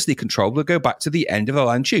previously controlled will go back to the end of the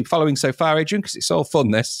land tube. Following so far, Adrian? Because it's all fun,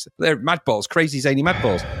 this. They're Madballs, crazy zany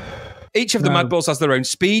Madballs. Each of the Madballs has their own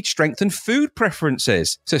speed, strength, and food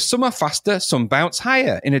preferences. So some are faster, some bounce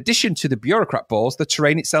higher. In addition to the bureaucrat balls, the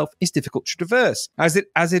terrain itself is difficult to traverse, as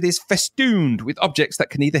it is festooned with objects that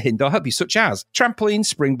can either hinder or help you, such as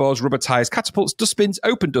trampolines, springboards, rubber tires, catapults, dustbins,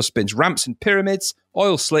 open dustbins, ramps and pyramids,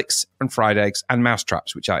 oil slicks and fried eggs, and mouse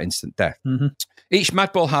traps, which are instant death. Each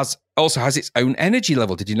Madball has also has its own energy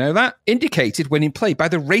level. Did you know that? Indicated when in play by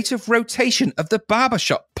the rate of rotation of the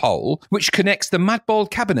barbershop pole, which connects the Madball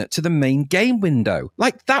cabinet to the main game window.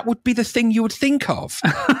 Like, that would be the thing you would think of.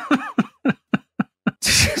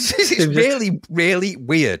 This is really, really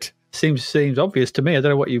weird. Seems obvious to me. I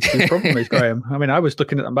don't know what your problem is, Graham. I mean, I was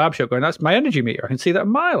looking at the barbershop going, that's my energy meter. I can see that a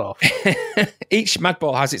mile off. Each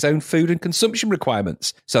Madball has its own food and consumption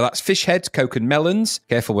requirements. So that's fish heads, Coke and melons.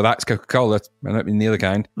 Careful with that, it's Coca-Cola. I don't mean the other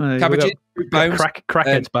kind. Cabbages, bones.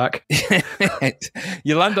 Crackheads back.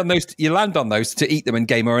 You land on those to eat them and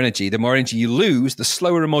gain more energy. The more energy you lose, the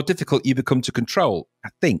slower and more difficult you become to control. I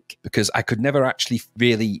think, because I could never actually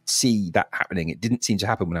really see that happening. It didn't seem to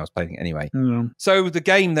happen when I was playing it anyway. So the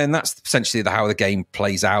game then, that's essentially how the game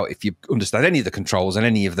plays out. If you understand any of the controls and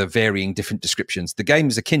any of the varying different descriptions, the game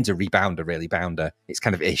is akin to Rebounder, really. Bounder. It's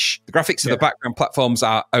kind of ish. The graphics of the background platforms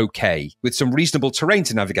are okay, with some reasonable terrain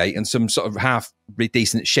to navigate and some sort of half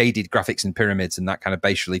decent shaded graphics and pyramids and that kind of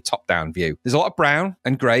basically top-down view. There's a lot of brown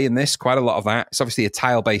and grey in this, quite a lot of that. It's obviously a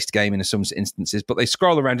tile-based game in some instances, but they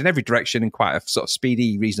scroll around in every direction in quite a sort of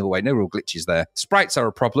speedy, reasonable way. No real glitches there. Sprites are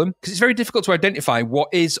a problem because it's very difficult to identify what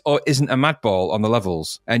is or isn't a Madball on the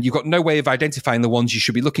levels, and you've got no way of identifying the ones you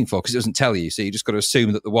should be looking for because it doesn't tell you, so you just got to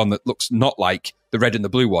assume that the one that looks not like the red and the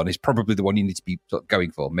blue one is probably the one you need to be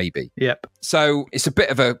going for, maybe. Yep. So it's a bit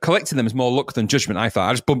of a, collecting them is more luck than judgment, I thought.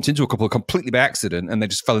 I just bumped into a couple completely by accident and they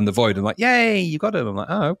just fell in the void and like, yay, you got them. I'm like,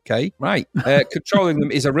 oh, okay, right. Controlling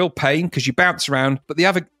them is a real pain because you bounce around, but the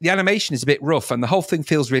animation is a bit rough and the whole thing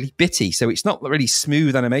feels really bitty, so it's not really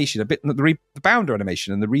smooth animation. A bit the Bounder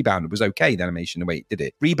animation and the Rebounder was okay, the animation, the way it did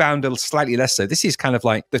it. Rebounder slightly less so. This is kind of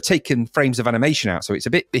like they've taken frames of animation out, so it's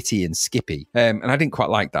a bit bitty and skippy. And I didn't quite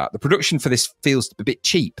like that. The production for this feels a bit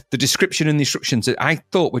cheap. The description and the instructions that I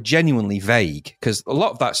thought were genuinely vague because a lot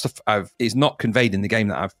of that stuff is not conveyed in the game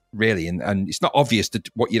that I've really, and it's not obvious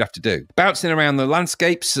what you'd have to do. Bouncing around the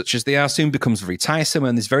landscapes, such as they are, soon becomes very tiresome,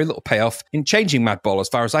 and there's very little payoff in changing Madball as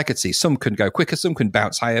far as I could see. Some can go quicker, some can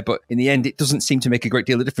bounce higher, but in the end, it doesn't seem to make a great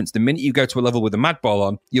deal of difference. The minute you go to a level with a Madball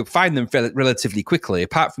on, you'll find them relatively quickly,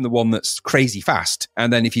 apart from the one that's crazy fast.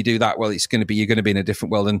 And then if you do that, well, you're going to be in a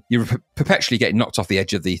different world, and you're perpetually getting knocked off the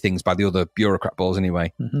edge of the things by the other bureaucrat balls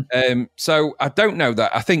anyway. So I don't know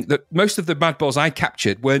that. I think that most of the Madballs I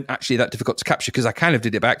captured weren't actually that difficult to capture because I kind of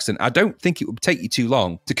did it by accident. I don't think it would take you too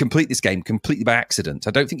long to complete this game completely by accident.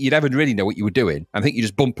 I don't think you'd ever really know what you were doing. I think you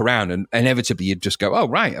just bump around and inevitably you'd just go, oh,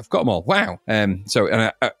 right, I've got them all. Wow.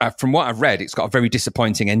 From what I've read, it's got a very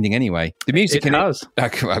disappointing ending anyway. The music it has.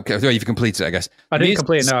 You've completed it, I guess. I didn't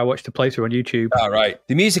complete it, no. I watched a playthrough on YouTube. Oh, right.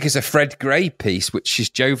 The music is a Fred Gray piece, which is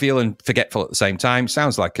jovial and forgetful at the same time.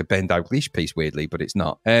 Sounds like a Ben Dalglish piece, weirdly, but it's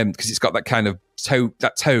not. Because it's got that kind of tone,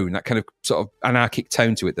 that kind of sort of anarchic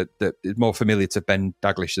tone to it that is more familiar to Ben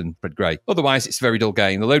Dalglish than Fred Gray. Otherwise, it's a very dull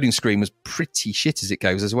game. The loading screen was pretty shit as it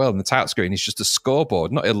goes as well, and the title screen is just a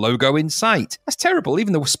scoreboard, not a logo in sight. That's terrible.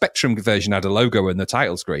 Even the Spectrum version had a logo in the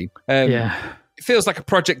title screen. It feels like a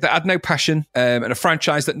project that had no passion and a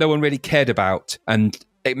franchise that no one really cared about, and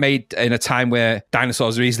it made in a time where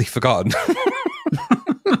dinosaurs are easily forgotten.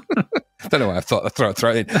 I don't know why I thought I'd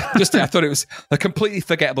throw it in. I thought it was a completely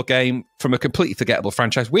forgettable game from a completely forgettable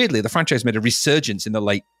franchise. Weirdly, the franchise made a resurgence in the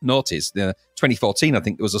late noughties. 2014, I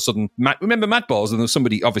think there was a sudden... Remember Madballs? And there was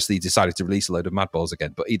somebody obviously decided to release a load of Madballs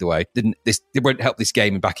again. But either way, it won't help this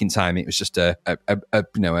game back in time. It was just a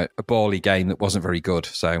bally game that wasn't very good.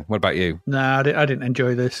 So what about you? No, I didn't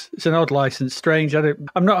enjoy this. It's an odd license, strange. I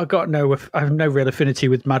have no real affinity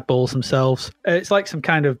with Madballs themselves. It's like a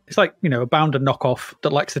Bounder knockoff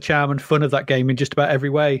that lacks the charm and fun of that game in just about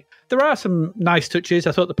every way. There are some nice touches.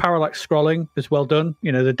 I thought the parallax scrolling was well done.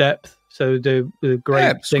 The depth. So the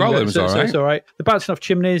great thing. Was all right. It's all right. The bouncing off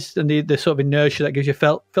chimneys and the sort of inertia that gives you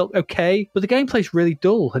felt okay. But the gameplay's really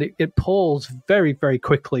dull and it palls very, very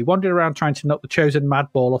quickly. Wandering around trying to knock the chosen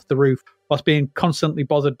Madball off the roof whilst being constantly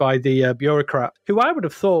bothered by the bureaucrat, who I would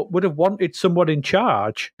have thought would have wanted someone in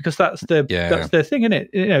charge, because that's their thing, isn't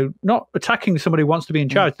it? Not attacking somebody who wants to be in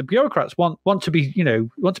charge. The bureaucrats want to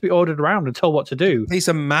be ordered around and told what to do. These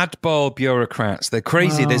are Madball bureaucrats. They're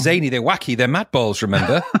crazy. They're zany. They're wacky. They're Madballs.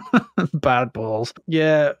 Remember? Bad balls.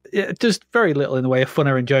 Yeah, just very little in the way of fun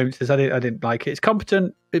or enjoyment. I didn't like it. It's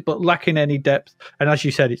competent, but lacking any depth. And as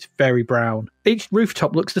you said, it's very brown. Each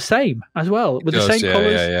rooftop looks the same as well, with the same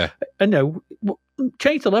colours. Yeah. And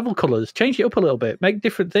change the level colours, change it up a little bit, make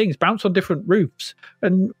different things, bounce on different roofs.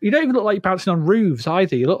 And you don't even look like you're bouncing on roofs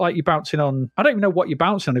either. You look like you're bouncing on... I don't even know what you're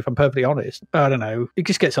bouncing on, if I'm perfectly honest. I don't know. It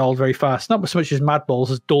just gets old very fast. Not so much as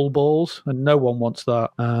Madballs as dull balls, and no one wants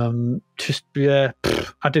that.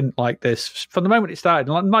 I didn't like this. From the moment it started,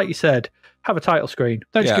 and like you said, have a title screen.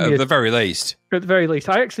 Don't just give me at the very least. At the very least,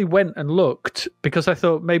 I actually went and looked because I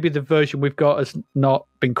thought maybe the version we've got has not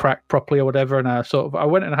been cracked properly or whatever. And I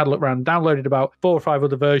went and had a look around, downloaded about 4 or 5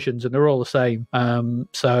 other versions, and they're all the same.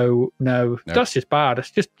 So no, that's just bad.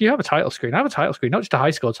 It's just you have a title screen. Have a title screen, not just a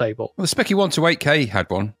high score table. Well, the Specky 1 to 8K had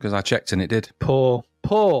one because I checked and it did. Poor.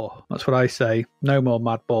 That's what I say. No more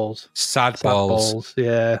Madballs. Sad balls.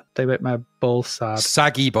 Yeah, they make my balls sad.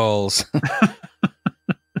 Saggy balls.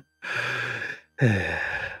 I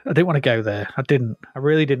didn't want to go there. I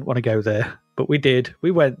really didn't want to go there. But we did. We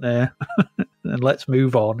went there. And let's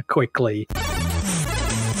move on quickly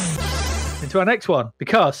into our next one.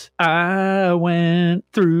 Because I went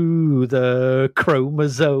through the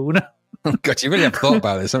Kromazone. Oh, God, you really have thought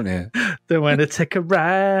about this, haven't you? Then when I take a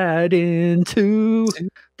ride into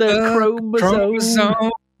the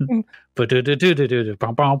Kromazone.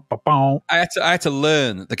 I had to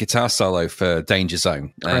learn the guitar solo for Danger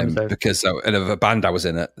Zone because of a band I was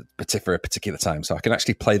in for a particular time, so I can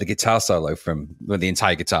actually play the guitar solo from the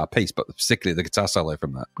entire guitar piece, but particularly the guitar solo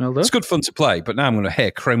from that. Well, it's good fun to play, but now I'm going to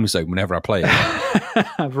hear Kromazone whenever I play it.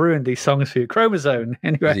 I've ruined these songs for you. Kromazone.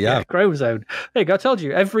 Anyway, yeah, Kromazone. There you go. I told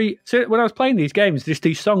you when I was playing these games, just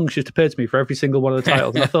these songs just appeared to me for every single one of the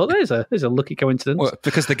titles, and I thought there's a lucky coincidence. Well,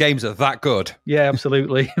 because the games are that good. Yeah,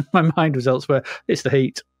 absolutely. My mind was elsewhere. It's the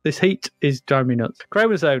heat. This heat is driving me nuts.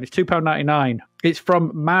 Kromazone is £2.99. It's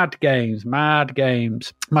from Mad Games.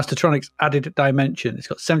 Mastertronics Added Dimension. It's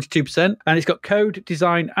got 72%, and it's got code,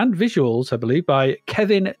 design, and visuals, I believe, by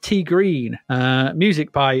Kevin T. Green.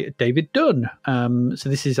 Music by David Dunn. So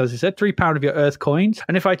this is, as I said, £3 of your Earth coins.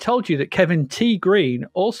 And if I told you that Kevin T. Green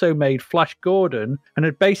also made Flash Gordon and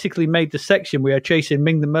had basically made the section where chasing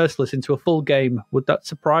Ming the Merciless into a full game, would that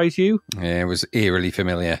surprise you? Yeah, it was eerily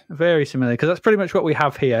familiar. Very familiar, because that's pretty much what we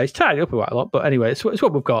have here. It's tied up quite a lot, but anyway, it's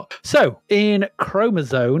what we've got. So, in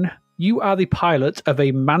Kromazone, you are the pilot of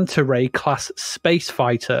a manta ray class space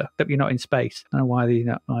fighter, except you're not in space. I don't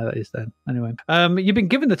know why that is then. Anyway, you've been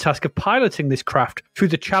given the task of piloting this craft through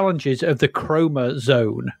the challenges of the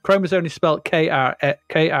Kromazone. Kromazone is spelled Kroma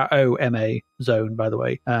zone, by the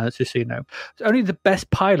way, just so you know. Only the best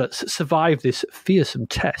pilots survive this fearsome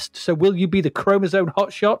test. So will you be the Kromazone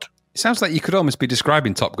hotshot? It sounds like you could almost be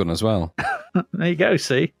describing Top Gun as well. There you go,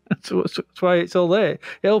 see? That's why it's all there.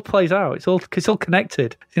 It all plays out. It's all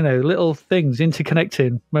connected. Little things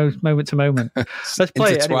interconnecting moment to moment. Let's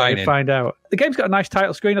play it anyway and find out. The game's got a nice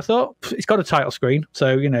title screen, I thought. It's got a title screen,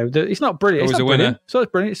 so, it's not brilliant. Always it's not a winner. Brilliant. So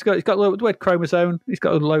it's brilliant. It's got the word Kromazone. It's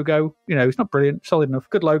got a logo. It's not brilliant. Solid enough.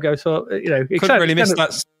 Good logo. So, couldn't really miss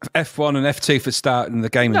that F1 and F2 for starting the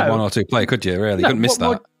game in 1 or 2 play, could you? Really? Couldn't miss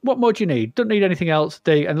that. What more do you need? Don't need anything else.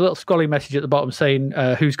 And a little scrolling message at the bottom saying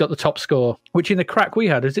who's got the top score, which in the crack we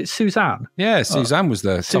had, is it Suzanne? Yeah, Suzanne was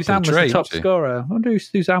the top scorer. I wonder who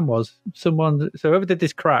Suzanne was. Someone, so whoever did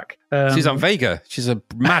this crack. Suzanne Vega. She's a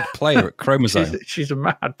mad player at Kromazone. she's a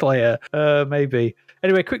mad player. Maybe.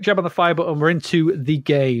 Anyway, quick jab on the fire button. We're into the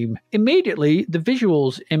game. Immediately, the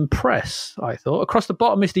visuals impress, I thought. Across the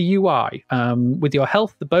bottom is the UI, with your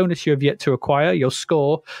health, the bonus you have yet to acquire, your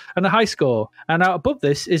score, and the high score. And now above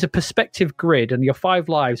this is a perspective grid, and your 5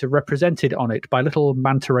 lives are represented on it by little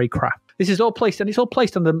manta ray craft. This is all placed, and it's all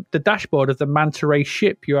placed on the dashboard of the manta ray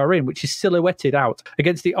ship you are in, which is silhouetted out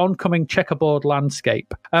against the oncoming checkerboard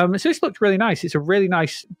landscape. So this looks really nice. It's a really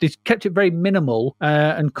nice. They've kept it very minimal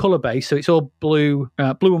and color based, so it's all blue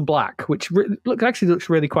and black, which actually looks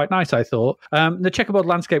really quite nice. I thought the checkerboard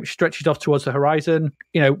landscape stretches off towards the horizon.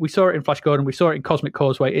 We saw it in Flash Gordon, we saw it in Cosmic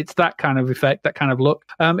Causeway. It's that kind of effect, that kind of look.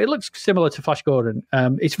 It looks similar to Flash Gordon.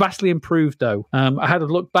 It's vastly improved though. I had a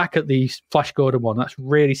look back at the Flash Gordon one. That's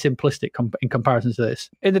really simplistic in comparison to this.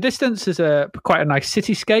 In the distance, there's quite a nice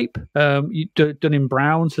cityscape done in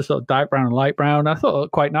brown, so sort of dark brown and light brown. I thought it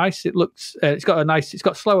looked quite nice. It looks, it's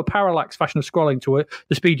got slower parallax fashion of scrolling to it,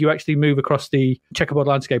 the speed you actually move across the checkerboard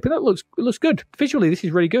landscape, and it looks good. Visually, this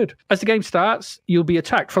is really good. As the game starts, you'll be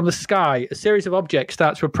attacked from the sky. A series of objects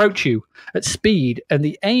start to approach you at speed, and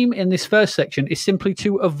the aim in this first section is simply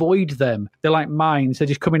to avoid them. They're like mines. They're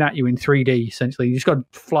just coming at you in 3D, essentially. You just got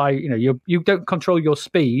to fly. You don't control your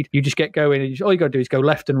speed. You just get going, and all you got to do is go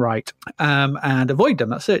left and right and avoid them.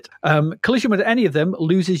 That's it. Collision with any of them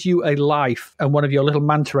loses you a life, and one of your little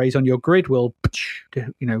manta rays on your grid will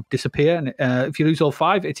disappear. And if you lose all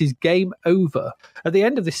 5, it is game over. At the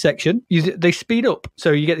end of this section, they speed up,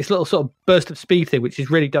 so you get this little sort of burst of speed thing, which is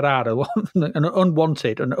really dead hard and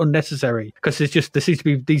unwanted and unnecessary, because there seems to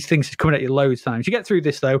be these things coming at you loads of times. You get through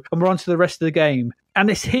this though, and we're on to the rest of the game. And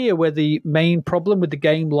it's here where the main problem with the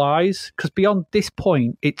game lies, because beyond this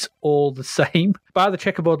point, it's all the same. Bar the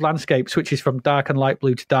checkerboard landscape switches from dark and light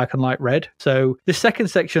blue to dark and light red. So the second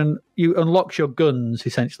section, you unlock your guns,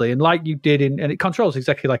 essentially. And like you did and it controls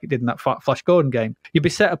exactly like it did in that Flash Gordon game. You'll be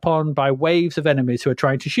set upon by waves of enemies who are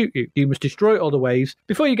trying to shoot you. You must destroy all the waves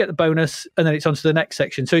before you get the bonus, and then it's on to the next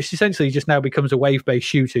section. So it's essentially just now becomes a wave-based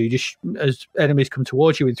shooter. You just, as enemies come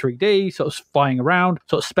towards you in 3D, sort of flying around,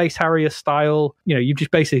 sort of Space Harrier style, you've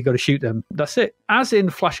just basically got to shoot them. That's it. As in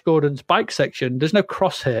Flash Gordon's bike section, there's no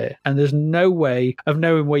crosshair, and there's no way of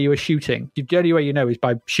knowing where you are shooting. The only way you know is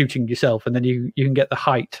by shooting yourself, and then you can get the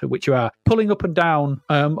height at which you are. Pulling up and down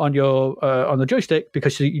on the joystick,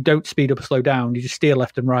 because you don't speed up or slow down, you just steer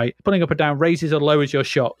left and right. Pulling up and down raises or lowers your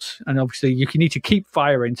shots, and obviously you need to keep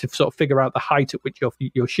firing to sort of figure out the height at which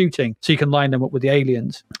you're shooting, so you can line them up with the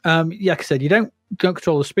aliens. Like I said, you don't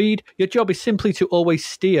control the speed. Your job is simply to always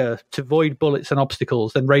steer to avoid bullets and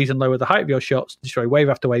obstacles, then raise and lower the height of your shots, destroy wave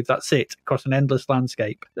after wave. That's it, across an endless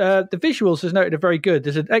landscape. The visuals, as noted, are very good.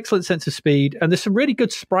 There's an excellent sense of speed, and there's some really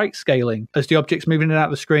good sprite scaling as the objects move in and out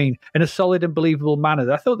of the screen in a solid and believable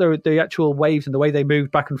manner. I thought the actual waves and the way they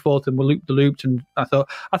moved back and forth and were looped, and I thought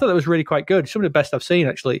that was really quite good. Some of the best I've seen,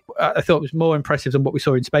 actually. I thought it was more impressive than what we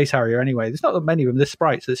saw in Space Harrier anyway. There's not that many of them. There's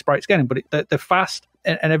sprite scaling, but they're fast,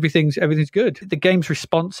 and everything's good. The game's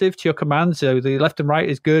responsive to your commands, so the left and right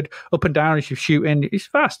is good. Up and down as you're shooting, it's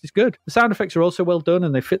fast, it's good. The sound effects are also well done,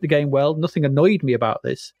 and they fit the game well. Nothing annoyed me about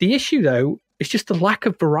this. The issue, though, it's just the lack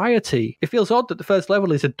of variety. It feels odd that the first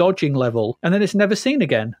level is a dodging level, and then it's never seen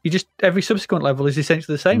again. Every subsequent level is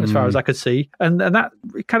essentially the same as far as I could see, and that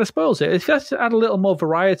it kind of spoils it. If you had to add a little more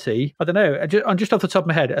variety, I don't know. Just off the top of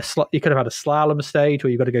my head, you could have had a slalom stage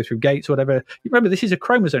where you've got to go through gates or whatever. Remember, this is a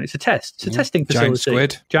Kromazone. It's a test. It's a testing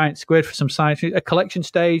facility. Giant squid for some science. A collection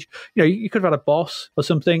stage. You could have had a boss or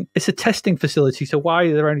something. It's a testing facility. So why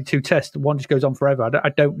are there only 2 tests? One just goes on forever. I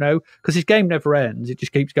don't know, because this game never ends. It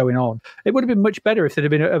just keeps going on. It would have been much better if there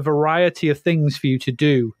had been a variety of things for you to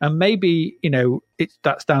do, and maybe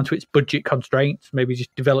that's down to its budget constraints. Maybe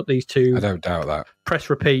just develop these 2. I don't doubt that. Press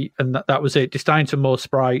repeat, and that was it. Design some more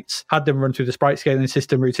sprites, had them run through the sprite scaling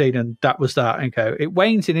system routine, and that was that. Okay, it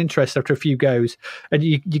wanes in interest after a few goes, and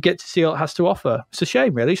you get to see all it has to offer. It's a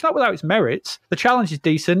shame, really. It's not without its merits. The challenge is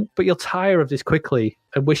decent, but you'll tire of this quickly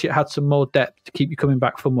and wish it had some more depth to keep you coming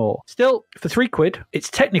back for more. Still, for £3, it's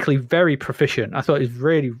technically very proficient. I thought it was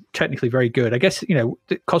really technically very good. I guess, the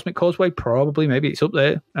Cosmic Causeway, probably, maybe it's up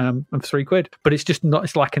there and for £3, but it's just not,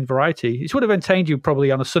 it's lacking variety. It would have entertained you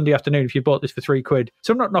probably on a Sunday afternoon if you bought this for £3.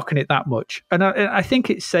 So I'm not knocking it that much. And I think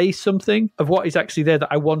it says something of what is actually there,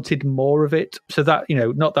 that I wanted more of it. So that,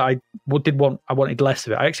 not that I wanted less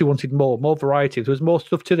of it. I actually wanted more variety. If there was more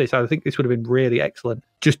stuff to this, I think this would have been really excellent.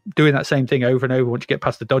 Just doing that same thing over and over once you get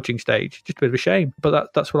past the dodging stage, just a bit of a shame.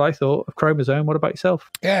 But that's what I thought of Kromazone. What about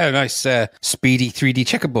yourself? Yeah, nice speedy 3D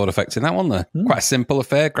checkerboard effect in that one there. Quite a simple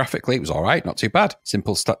affair. Graphically, it was all right, not too bad.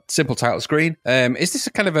 Simple title screen. Is this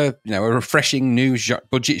a kind of a refreshing new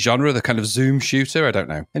budget genre, the kind of zoom shooter? I don't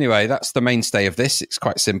know. Anyway, that's the mainstay of this. It's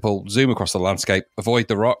quite simple. Zoom across the landscape, avoid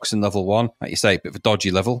the rocks in level 1. Like you say, a bit of a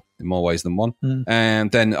dodgy level in more ways than one.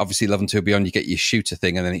 And then obviously level 2 beyond, you get your shooter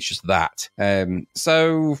thing, and then it's just that.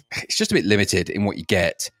 So it's just a bit limited in what you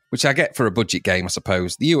get, which I get for a budget game, I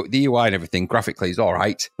suppose. The UI and everything graphically is all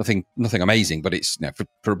right. Nothing amazing, but it's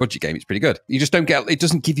for a budget game, it's pretty good. You just don't get, it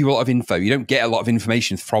doesn't give you a lot of info. You don't get a lot of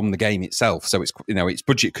information from the game itself. So it's its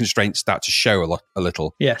budget constraints start to show a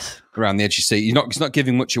little. Yes. Around the edge, you see, it's not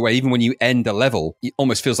giving much away. Even when you end a level, it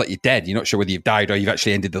almost feels like you're dead. You're not sure whether you've died or you've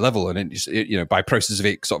actually ended the level. And it by process of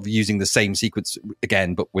it, sort of using the same sequence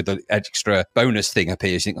again, but with an extra bonus thing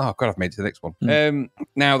appears. You think, oh God, I've made it to the next one.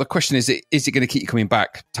 Now the question is it going to keep you coming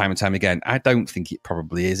back time and time again? I don't think it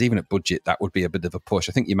probably is. Even at budget, that would be a bit of a push.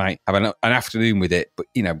 I think you might have an afternoon with it, but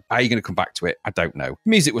are you going to come back to it? I don't know.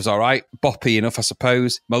 Music was all right, boppy enough, I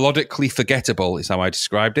suppose. Melodically forgettable is how I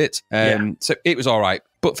described it. So it was all right.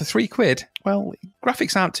 But for £3, well,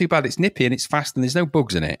 graphics aren't too bad. It's nippy and it's fast and there's no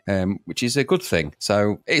bugs in it, which is a good thing.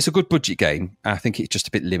 So it's a good budget game. I think it's just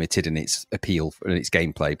a bit limited in its appeal and its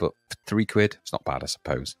gameplay. But for £3, it's not bad, I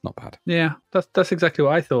suppose. Not bad. Yeah, that's exactly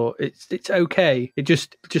what I thought. It's okay. It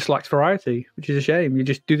just lacks variety, which is a shame. You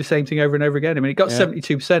just do the same thing over and over again. I mean, it got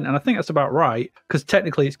 72%, and I think that's about right, because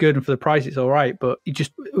technically it's good and for the price it's all right. But you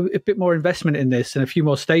just a bit more investment in this and a few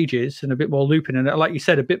more stages and a bit more looping, and like you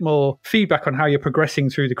said, a bit more feedback on how you're progressing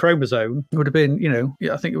through the Kromazone, It would have been,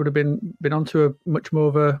 I think it would have been onto a much more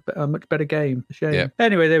of a much better game. Shame. Yeah.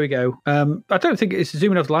 Anyway, there we go. I don't think it's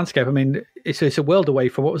zooming off the landscape. I mean, it's a world away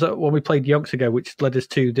from what was that one we played yonks ago, which led us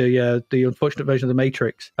to the unfortunate version of the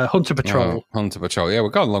Matrix, Hunter Patrol. Oh, Hunter Patrol. Yeah,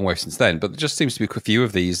 we've gone a long way since then, but there just seems to be a few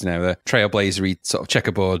of these now. The trailblazery sort of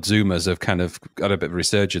checkerboard zoomers have kind of got a bit of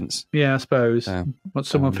resurgence. Yeah, I suppose. Once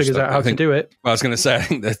someone figures out how to do it. Well, I was going to say, I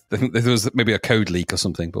think there was maybe a code leak or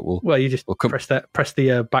something, but you just press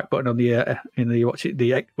the back button on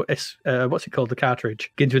what's it called, the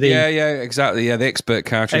cartridge. Begins with yeah, exactly. Yeah, the expert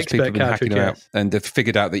cartridge. People have been hacking them out, and they've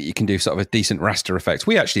figured out that you can do sort of a decent raster effect.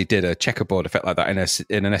 We actually did a checkerboard effect like that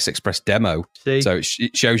in an S-Express demo. See? So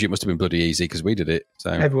it shows you it must have been bloody easy because we did it.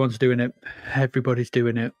 So everyone's doing it. Everybody's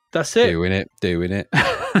doing it. That's it. Doing it.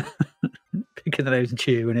 Picking the nose and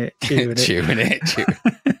chewing it.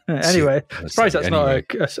 Anyway, I'm surprised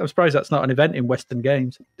that's not an event in Western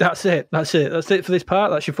games. That's it for this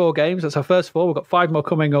part. That's your 4 games. That's our first 4. We've got 5 more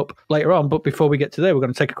coming up later on. But before we get to there, we're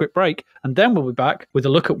going to take a quick break, and then we'll be back with a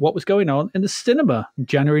look at what was going on in the cinema in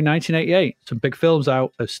January 1988. Some big films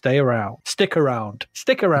out, so stick around.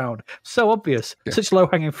 So obvious, such low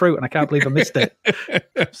hanging fruit, and I can't believe I missed it.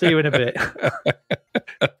 See you in a bit.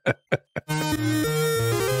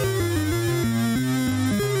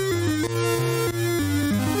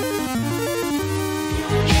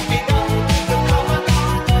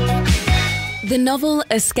 The novel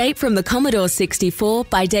Escape from the Commodore 64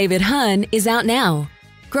 by David Hearn is out now.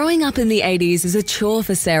 Growing up in the 80s is a chore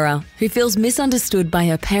for Sarah, who feels misunderstood by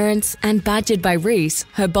her parents and badgered by Reese,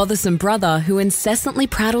 her bothersome brother who incessantly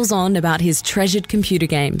prattles on about his treasured computer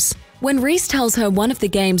games. When Reese tells her one of the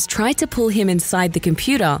games tried to pull him inside the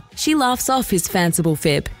computer, she laughs off his fanciful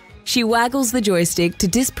fib. She waggles the joystick to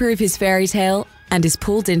disprove his fairy tale and is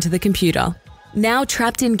pulled into the computer. Now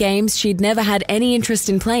trapped in games she'd never had any interest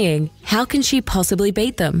in playing, how can she possibly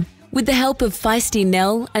beat them? With the help of feisty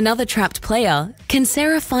Nell, another trapped player, can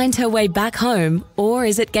Sarah find her way back home, or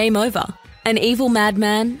is it game over? An evil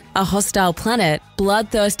madman, a hostile planet,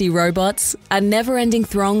 bloodthirsty robots, a never-ending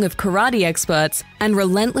throng of karate experts, and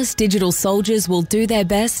relentless digital soldiers will do their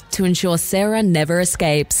best to ensure Sarah never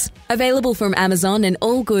escapes. Available from Amazon and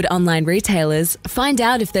all good online retailers, find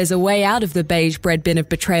out if there's a way out of the beige bread bin of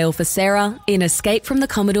betrayal for Sarah in Escape from the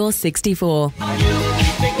Commodore 64.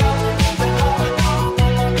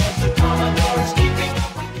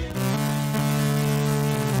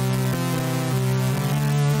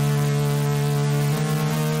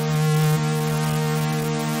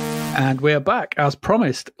 And we're back, as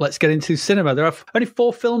promised. Let's get into cinema. There are only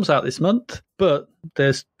 4 films out this month, but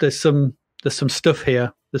there's some stuff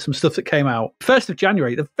here. There's some stuff that came out. 1st of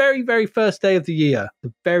January, the very, very first day of the year,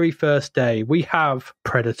 the very first day, we have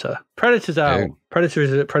Predator. Predator's out. Oh.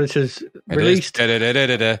 Predator's released. Yeah,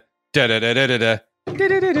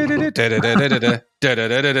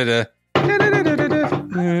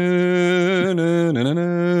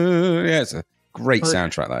 it's a great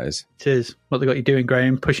soundtrack, that is. It is. What they got you doing,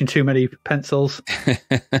 Graham? Pushing too many pencils,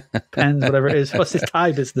 pens, whatever it is. What's this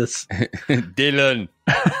tie business? Dylan.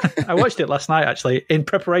 I watched it last night, actually, in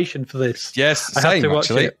preparation for this. Yes, I had to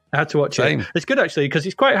watch it. It's good, actually, because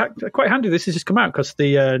it's quite handy. This has just come out because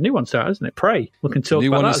the new one's out, isn't it? Prey. We can talk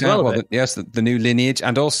about that as well. Yes, the new lineage.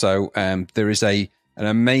 And also, there is an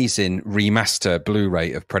amazing remaster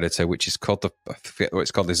Blu-ray of Predator, which is called I forget what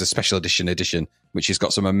it's called. There's a special edition, which has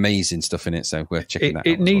got some amazing stuff in it. So we're checking that out.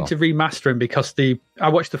 It needs a remastering because I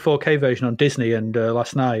watched the 4K version on Disney and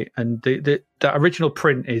last night, and the original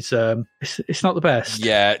print is it's not the best.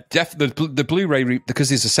 Yeah, definitely the Blu-ray because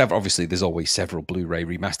there's always several Blu-ray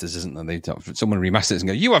remasters, isn't there? Someone remasters it and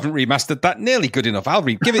go, "You haven't remastered that nearly good enough.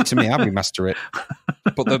 Give it to me. I'll remaster it."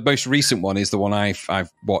 But the most recent one is the one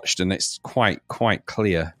I've watched, and it's quite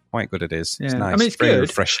clear. Quite good it is. It's nice. I mean, it's very good.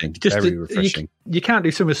 Refreshing. Just very refreshing. You can't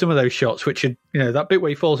do some of those shots, which are, that bit where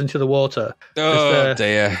he falls into the water. Oh,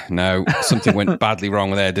 dear. No, something went badly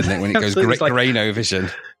wrong there, didn't it? When it goes Grano vision.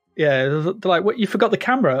 Yeah, they're like, what? You forgot the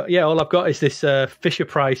camera. Yeah, all I've got is this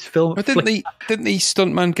Fisher-Price film. But didn't the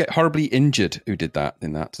stuntman get horribly injured who did that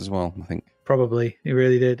in that as well, I think? Probably. He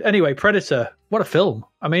really did. Anyway, Predator. What a film.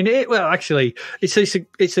 I mean, actually, it's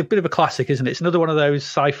a bit of a classic, isn't it? It's another one of those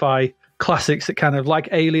sci-fi classics that kind of like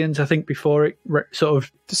Aliens, I think, before it sort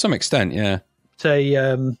of... To some extent, yeah. Say,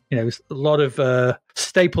 there's a lot of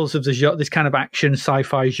staples of this kind of action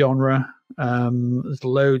sci-fi genre. There's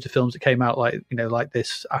loads of films that came out like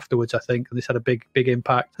this afterwards, I think, and this had a big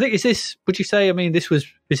impact. I think, would you say, I mean, is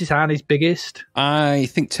this Arnie's biggest? I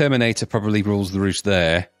think Terminator probably rules the roost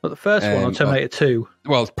there. But the first one, or Terminator 2?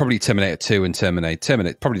 Well, probably Terminator 2 and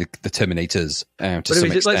Terminator, probably the Terminators to some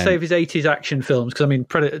extent. Let's say of his 80s action films, because I mean,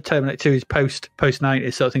 Terminator 2 is post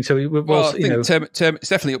 90s sort of thing. So I think it's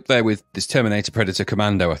definitely up there with this Terminator, Predator,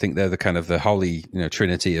 Commando. I think they're the kind of the holy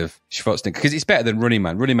trinity of Schwarzenegger, because it's better than Running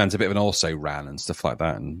Man. Running Man's a bit of an also-ran and stuff like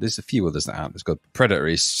that, and there's a few others that aren't as good. Predator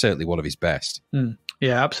is certainly one of his best.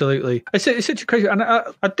 Yeah, absolutely. It's such a crazy, and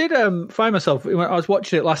I did find myself when I was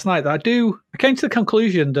watching it last night that I came to the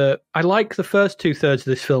conclusion that I like the first 2/3 of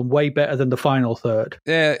this film way better than the final third.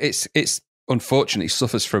 Yeah, it's unfortunately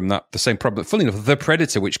suffers from the same problem. Funnily enough, The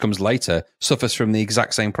Predator, which comes later, suffers from the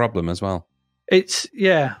exact same problem as well.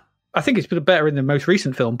 I think it's been better in the most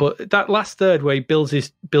recent film, but that last third where he builds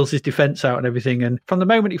his defense out and everything, and from the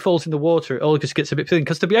moment he falls in the water, it all just gets a bit thin.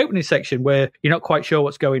 Because to the opening section where you're not quite sure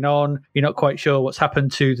what's going on, you're not quite sure what's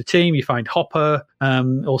happened to the team, you find Hopper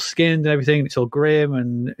all skinned and everything, it's all grim,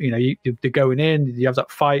 and they're going in. You have that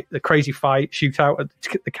fight, the crazy fight, shootout at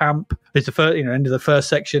the camp. There's the first, end of the first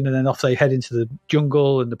section, and then off they head into the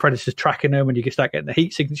jungle, and the Predator's tracking them, and you can start getting the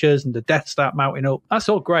heat signatures, and the deaths start mounting up. That's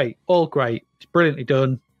all great, It's brilliantly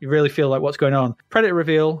done. You really feel like what's going on. Predator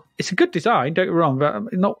reveal. It's a good design, don't get me wrong, but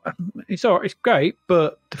it's great,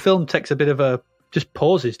 but the film takes a bit of just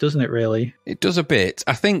pauses, doesn't it, really? It does a bit.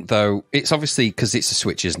 I think, though, it's obviously because it's a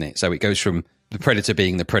switch, isn't it? So it goes from the Predator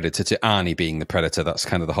being the Predator to Arnie being the Predator. That's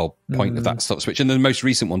kind of the whole point of that sort of switch. And the most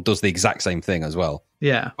recent one does the exact same thing as well.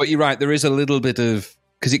 Yeah. But you're right, there is a little bit of...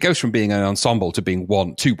 Because it goes from being an ensemble to being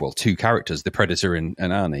two characters, the Predator and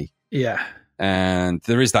Arnie. Yeah. And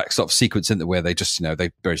there is that sort of sequence in there where they just,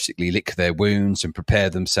 they basically lick their wounds and prepare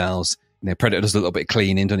themselves. Predator does a little bit of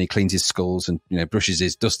cleaning, he cleans his skulls and,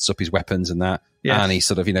 dusts up his weapons and that. Yes. And he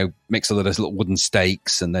sort of, makes all of those little wooden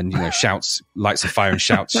stakes and then, shouts, lights a fire and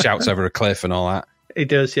shouts over a cliff and all that. He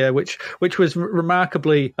does, yeah, which was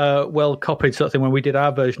remarkably well copied sort of thing when we did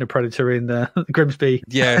our version of Predator in the Grimsby,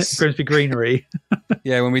 Grimsby Greenery.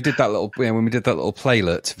 Yeah, when we did that little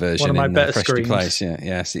playlet version, one of my better Freshly screens. Place,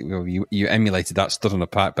 yes, you emulated that, stood on a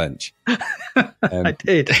park bench. I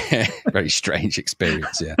did. Very strange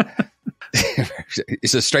experience, yeah.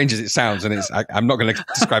 It's as strange as it sounds, and I'm not going to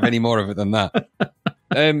describe any more of it than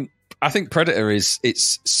that. I think Predator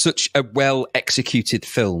it's such a well-executed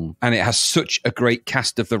film, and it has such a great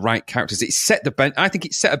cast of the right characters. I think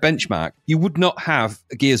it set a benchmark. You would not have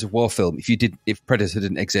a Gears of War film if Predator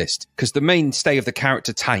didn't exist, because the mainstay of the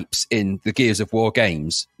character types in the Gears of War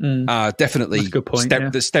games are definitely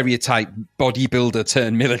the stereotype bodybuilder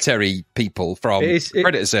turned military people from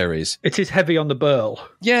Predator series. It is heavy on the burl.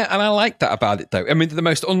 Yeah, and I like that about it, though. I mean, they're the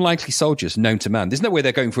most unlikely soldiers known to man. There's no way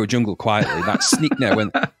they're going through a jungle quietly. That's sneak now,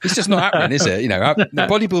 and it's just not happening, is it? The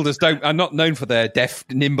bodybuilders are not known for their deft,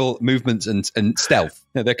 nimble movements and stealth.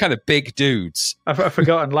 They're kind of big dudes. I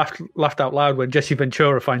forgot and laughed out loud when Jesse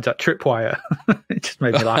Ventura finds that tripwire. It just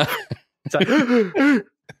made me laugh. It's like...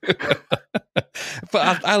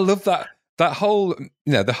 But I love that whole,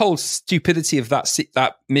 the whole stupidity of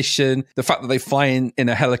that mission, the fact that they fly in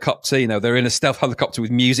a helicopter, they're in a stealth helicopter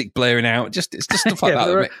with music blaring out. It's just stuff like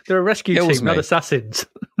that. They're a rescue team, not assassins.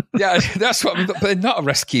 Yeah, that's what. But they're not a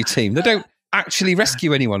rescue team. They don't actually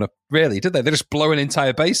rescue anyone, really, do they? They just blow an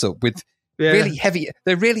entire base up with really heavy.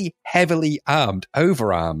 They're really heavily armed,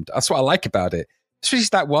 overarmed. That's what I like about it. Especially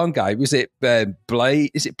that one guy. Was it Blaine?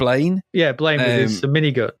 Is it Blaine? Yeah, Blaine with his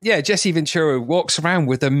minigun. Yeah, Jesse Ventura walks around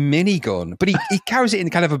with a minigun, but he carries it in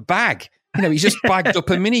kind of a bag. He's just bagged up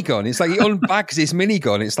a minigun. It's like he unbags his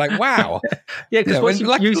minigun. It's like, wow. Yeah, because what's he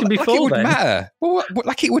using before it would matter. Well,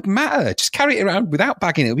 like it would matter. Just carry it around without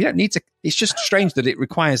bagging it. We don't need to. It's just strange that it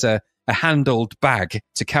requires a handled bag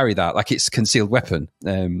to carry that, like it's a concealed weapon.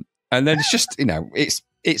 And then it's just,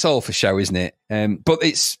 it's all for show, isn't it? But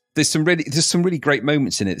there's some really great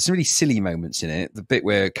moments in it. There's some really silly moments in it. The bit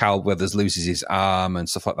where Carl Weathers loses his arm and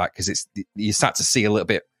stuff like that, because you start to see a little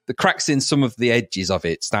bit. The cracks in some of the edges of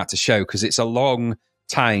it start to show, because it's a long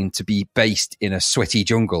time to be based in a sweaty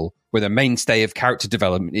jungle where the mainstay of character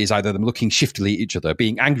development is either them looking shiftily at each other,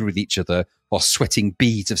 being angry with each other, or sweating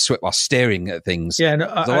beads of sweat while staring at things. Yeah,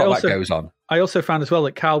 a lot of that goes on. I also found as well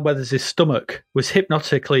that Carl Weathers' stomach was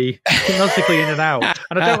hypnotically in and out,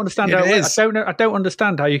 and I don't understand I don't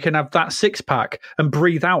understand how you can have that 6-pack and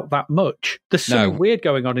breathe out that much. There's something weird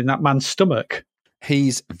going on in that man's stomach.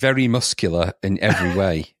 He's very muscular in every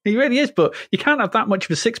way. He really is, but you can't have that much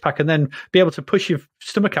of a six-pack and then be able to push your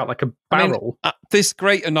stomach out like a barrel. There's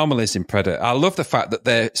great anomalies in Predator. I love the fact that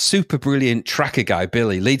their super brilliant tracker guy,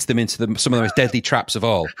 Billy, leads them into some of the most deadly traps of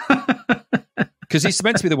all. Because he's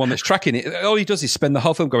meant to be the one that's tracking it. All he does is spend the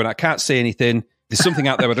whole film going, I can't see anything. There's something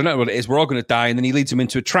out there, I don't know what it is. We're all going to die. And then he leads them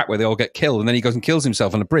into a trap where they all get killed. And then he goes and kills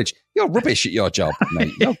himself on a bridge. You're rubbish at your job,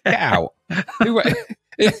 mate. Get out.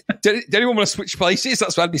 Did anyone want to switch places?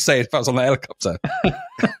 That's what I'd be saying if I was on the helicopter.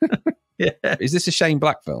 Yeah. Is this a Shane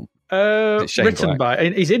Black film? Written by...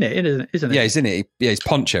 He's in it, isn't he? Yeah, he's in it. Yeah, he's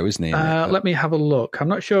Poncho, isn't he? Let me have a look. I'm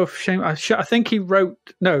not sure if Shane... I think he wrote...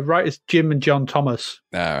 No, writers Jim and John Thomas.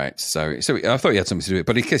 All right. So I thought he had something to do with it,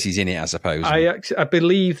 but because he's in it, I suppose. I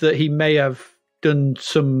believe that he may have done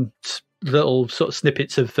some little sort of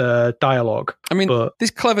snippets of dialogue. I mean, there's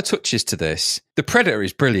clever touches to this. The Predator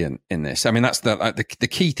is brilliant in this. I mean, that's the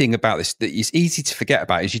key thing about this that is easy to forget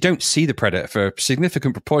about is you don't see the Predator for a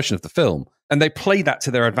significant proportion of the film. And they play that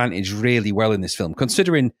to their advantage really well in this film.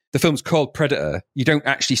 Considering the film's called Predator, you don't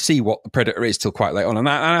actually see what the Predator is till quite late on. And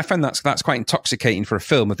I find that's quite intoxicating for a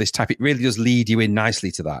film of this type. It really does lead you in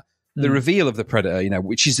nicely to that. The reveal of the Predator,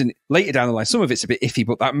 which is later down the line, some of it's a bit iffy,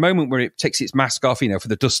 but that moment where it takes its mask off, for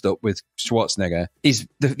the dust up with Schwarzenegger, is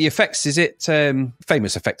the effects, is it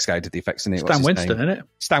famous effects guy did the effects in it? Stan Winston, isn't it?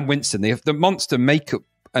 Stan Winston. The monster makeup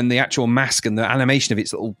and the actual mask and the animation of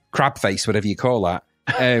its little crab face, whatever you call that.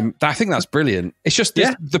 I think that's brilliant. It's just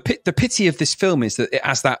the pity of this film is that it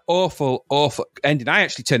has that awful ending. I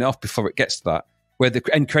actually turn it off before it gets to that, where the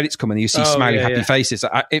end credits come and you see smiley, happy faces.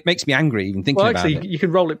 It makes me angry even thinking about it. You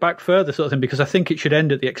can roll it back further, sort of thing, because I think it should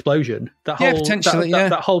end at the explosion. That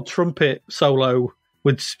whole trumpet solo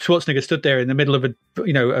with Schwarzenegger stood there in the middle of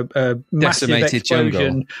a massive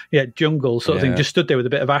explosion, jungle sort of thing, just stood there with a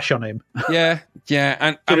bit of ash on him. And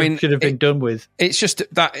should have been done with. It's just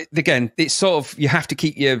that again, it's sort of you have to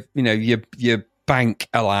keep your bank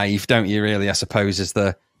alive, don't you? Really, I suppose is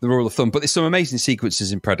the rule of thumb. But there's some amazing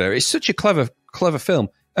sequences in Predator. It's such a clever film,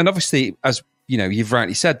 and obviously, as you've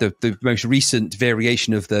rightly said, the most recent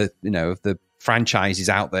variation of the franchise is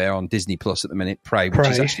out there on Disney Plus at the minute, Prey, which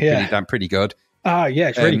is actually pretty good.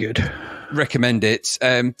 It's really good. Recommend it.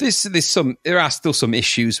 There are still some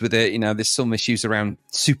issues with it. There's some issues around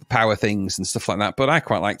superpower things and stuff like that. But I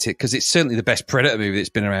quite liked it because it's certainly the best Predator movie that's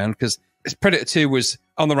been around. Because Predator 2 was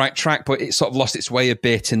on the right track, but it sort of lost its way a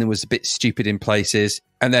bit and it was a bit stupid in places.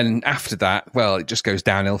 And then after that, well, it just goes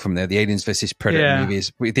downhill from there. The Aliens vs. Predator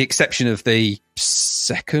movies, with the exception of the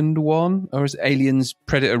second one, or is it Aliens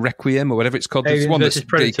Predator Requiem or whatever it's called? Aliens vs.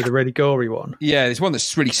 Predator, the really gory one. Yeah, there's one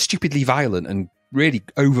that's really stupidly violent and really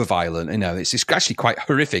over violent. It's actually quite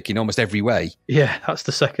horrific in almost every way. Yeah, that's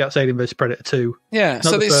the second. That's Alien vs. Predator 2. Yeah,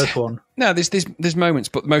 not the first one. No, there's moments,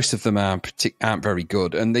 but most of them aren't very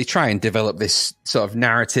good, and they try and develop this sort of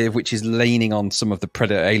narrative, which is leaning on some of the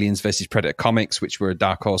Predator Aliens vs. Predator comics, which were a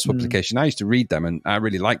Dark Horse publication. I used to read them, and I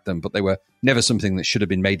really liked them, but they were never something that should have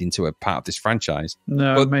been made into a part of this franchise.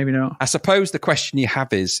 No, but maybe not. I suppose the question you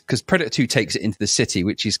have is, because Predator 2 takes it into the city,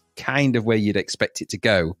 which is kind of where you'd expect it to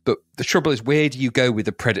go, but the trouble is, where do you go with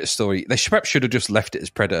the Predator story? They perhaps should have just left it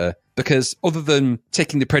as Predator, because other than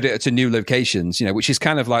taking the Predator to new locations, which is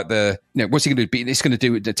kind of like what's he going to do? It's going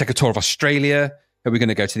to take a tour of Australia. Are we going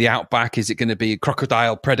to go to the outback? Is it going to be a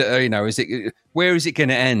crocodile Predator? Where is it going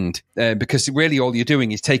to end? Because really all you're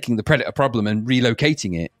doing is taking the Predator problem and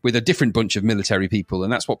relocating it with a different bunch of military people.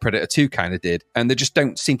 And that's what Predator 2 kind of did. And they just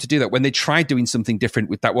don't seem to do that. When they tried doing something different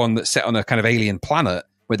with that one that's set on a kind of alien planet,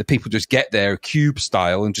 where the people just get there cube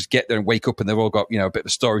style and just get there and wake up and they've all got, a bit of a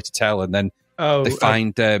story to tell. And then they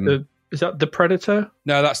find... is that The Predator?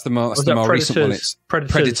 No, that's the more recent one. It's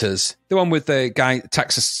Predators. The one with the guy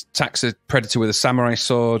attacks a predator with a samurai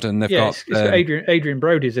sword, and they've got... It's got Adrian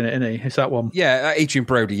Brody's in it, isn't he? Is that one? Yeah, Adrian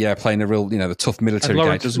Brody, playing a real, the tough military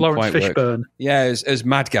guy. Doesn't Lawrence quite Fishburne. Work. Yeah, as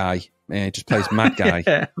Mad Guy. Yeah, it just plays Mad Guy.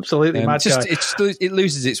 Yeah, absolutely Mad Guy. It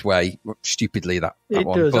loses its way, stupidly, that it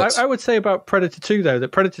one. Does. But... I would say about Predator 2, though, that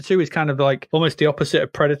Predator 2 is kind of like almost the opposite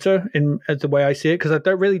of Predator in the way I see it, because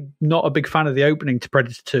I'm not a big fan of the opening to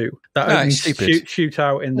Predator 2. That opening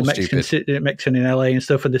shootout in the Mexican in LA and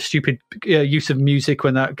stuff, and the stupid use of music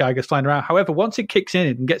when that guy goes flying around. However, once it kicks in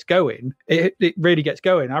and gets going, it really gets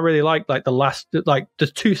going. I really like the last, the last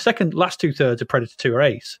 2/3 of Predator 2 are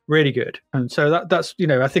ace. Really good. And so that's,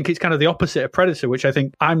 I think it's kind of the opposite of Predator, which I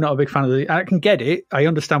think I'm not a big fan of. I can get it. I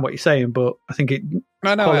understand what you're saying, but I think it...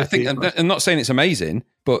 I think I'm not saying it's amazing,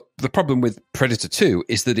 but the problem with Predator 2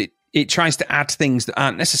 is that it tries to add things that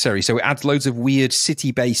aren't necessary. So it adds loads of weird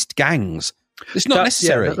city-based gangs. It's not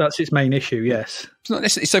necessary. Yeah, that's its main issue, yes. It's not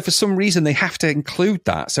necessary. So for some reason, they have to include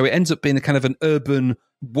that. So it ends up being a kind of an urban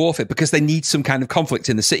warfare because they need some kind of conflict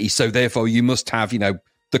in the city. So therefore, you must have,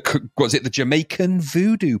 the Jamaican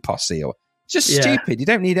voodoo posse? Or it's just stupid. You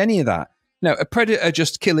don't need any of that. No, a predator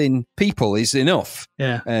just killing people is enough.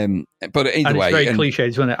 Yeah. But either way. It's very cliche,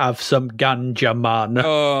 isn't it? Have some ganja, man.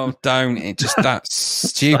 Oh, don't. It just that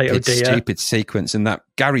stupid sequence. And that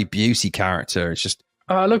Gary Busey character is just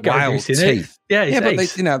I love Gary Busey. Teeth. Yeah, but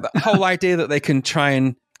the whole idea that they can try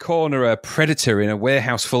and corner a predator in a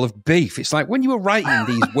warehouse full of beef. It's like, when you were writing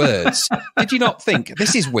these words, did you not think,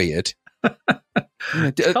 this is weird?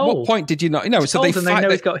 At what point did you not? So they know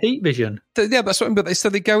he's got heat vision. Yeah, that's what I mean. But so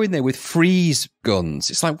they go in there with freeze guns.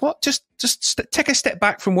 It's like, what? Just take a step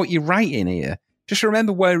back from what you're writing here. Just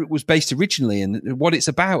remember where it was based originally and what it's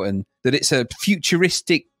about, and that it's a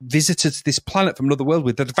futuristic visitor to this planet from another world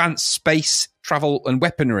with advanced space travel and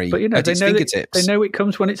weaponry at its fingertips. They know it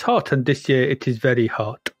comes when it's hot, and this year it is very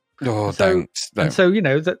hot. Oh, don't. And so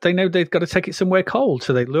that they know they've got to take it somewhere cold,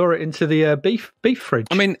 so they lure it into the beef fridge.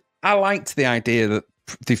 I mean, I liked the idea that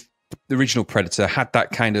the original Predator had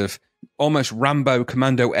that kind of almost Rambo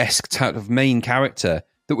Commando-esque type of main character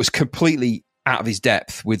that was completely out of his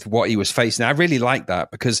depth with what he was facing. I really like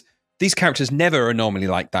that because these characters never are normally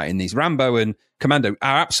like that in these. Rambo and Commando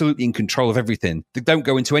are absolutely in control of everything. They don't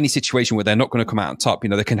go into any situation where they're not going to come out on top.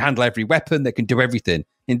 They can handle every weapon. They can do everything.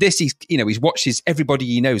 In this, he's watches everybody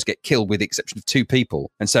he knows get killed with the exception of 2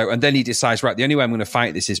 people. And then he decides, right, the only way I'm going to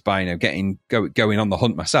fight this is by, going on the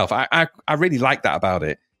hunt myself. I really like that about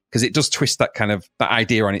it because it does twist that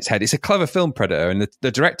idea on its head. It's a clever film, Predator, and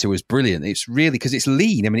the director was brilliant. It's really, because it's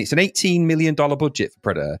lean. I mean, it's an $18 million budget for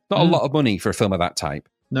Predator. Not a lot of money for a film of that type.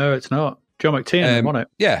 No, it's not. John McTiernan won it.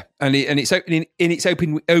 Yeah, and it's opening in its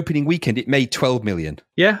opening weekend. It made $12 million.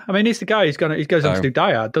 Yeah, I mean, he's the guy. He goes on to do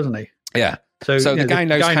Die Hard, doesn't he? Yeah. So the guy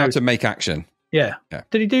knows how to make action. Yeah.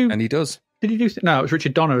 Did he do? And he does. Did he do? No, it was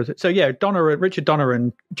Richard Donner. Was it? So yeah, Richard Donner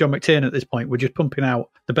and John McTiernan at this point were just pumping out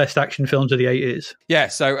the best action films of the 80s. Yeah,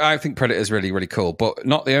 so I think Predator is really, really cool, but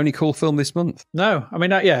not the only cool film this month. No, I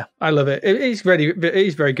mean, I love it. It is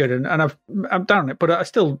very good, and I'm down on it, but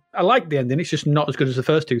I like the ending. It's just not as good as the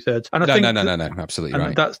first 2/3. And I think no, absolutely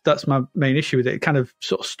right. That's my main issue with it. It kind of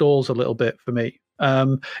sort of stalls a little bit for me.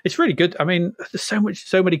 It's really good. I mean, there's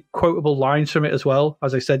so many quotable lines from it as well.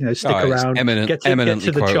 As I said, stick around, get to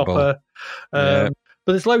the quotable. Chopper.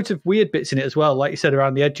 But there's loads of weird bits in it as well, like you said,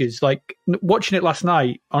 around the edges. Like watching it last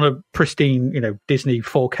night on a pristine, Disney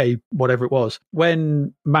 4K, whatever it was,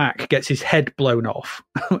 when Mac gets his head blown off,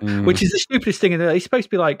 which is the stupidest thing in there. He's supposed to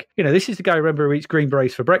be like, this is the guy, remember, who eats green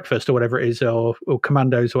berets for breakfast or whatever it is, or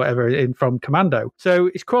Commandos or whatever from Commando. So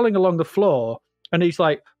he's crawling along the floor. And he's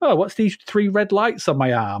like, oh, what's these 3 red lights on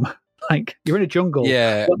my arm? Like, you're in a jungle.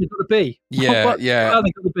 Yeah. What are they going to be? Yeah, what are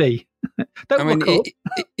they going to be?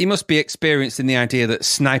 He must be experienced in the idea that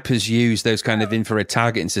snipers use those kind of infrared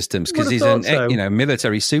targeting systems because he's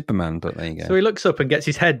military Superman. But there you go. So he looks up and gets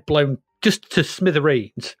his head blown just to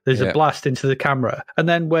smithereens. There's a blast into the camera. And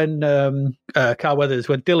then when Carl Weathers,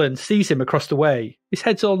 when Dylan sees him across the way, his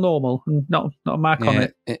head's all normal and not a mark on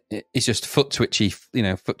it. It's just foot twitching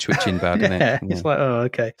bad, isn't it? Yeah, it's like, oh,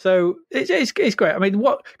 okay. So it's great. I mean,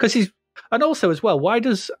 and also as well, why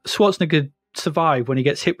does Schwarzenegger survive when he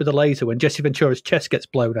gets hit with a laser when Jesse Ventura's chest gets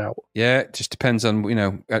blown out? Yeah, it just depends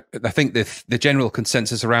on, I think the general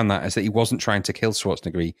consensus around that is that he wasn't trying to kill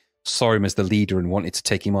Schwarzenegger. He saw him as the leader and wanted to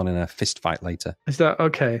take him on in a fist fight later. Is that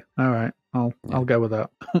okay? All right. I'll go with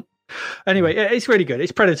that. Anyway, it's really good.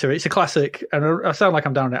 It's Predator. It's a classic, and I sound like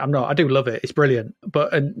I'm down on it. I'm not. I do love it. It's brilliant.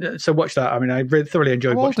 So watch that. I mean, I really thoroughly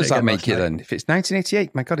enjoyed watching it. What does that make you then? If it's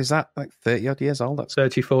 1988, my God, is that like 30 odd years old? That's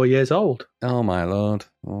 34 years old. Oh my Lord!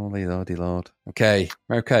 Holy Lordy Lord! Okay.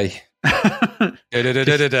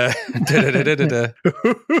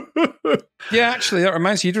 Yeah, actually, that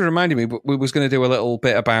reminds you. You reminded me. We was going to do a little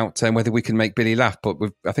bit about whether we can make Billy laugh, but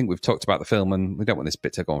I think we've talked about the film, and we don't want this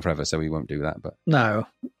bit to go on forever, so we won't do that. But no,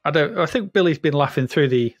 I don't. I think Billy's been laughing through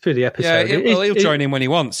the episode. Yeah, he'll join in when he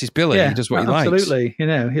wants. He's Billy. Yeah, he does what he likes. Absolutely.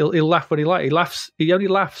 He'll laugh when he likes. He only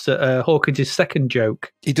laughs at Hawkins' second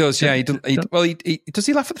joke. He does. Yeah. Does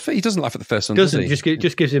he laugh at the? He doesn't laugh at the first one. Does he?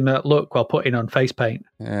 Just gives him that look while putting on face paint.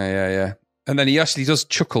 Yeah. And then he actually does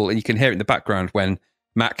chuckle, and you can hear it in the background when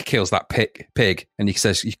Mac kills that pig, and he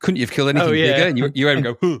says, "Couldn't you have killed anything bigger?" And you hear him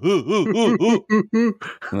go in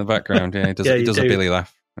the background. Yeah, he does a Billy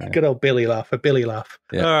laugh. Yeah. Good old Billy laugh, a Billy laugh.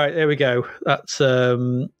 Yeah. All right, there we go. That's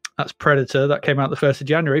Predator. That came out the 1st of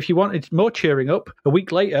January. If you wanted more cheering up, a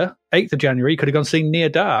week later, 8th of January, you could have gone see Near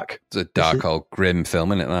Dark. It's a dark old grim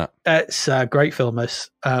film, isn't it, that? It's a great film.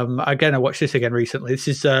 Again, I watched this again recently. This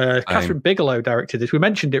is Catherine Bigelow directed this. We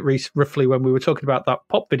mentioned it roughly when we were talking about that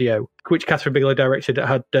pop video, which Catherine Bigelow directed. It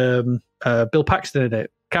had Bill Paxton in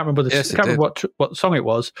it. Can't remember what song it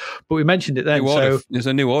was, but we mentioned it then. There's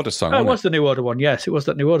a New Order song. Oh, it was the New Order one. Yes, it was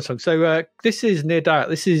that New Order song. So this is Near Dark.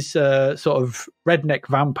 This is sort of redneck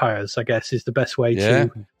vampires, I guess, is the best way to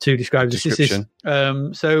describe this. There's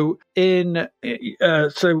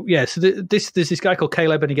this guy called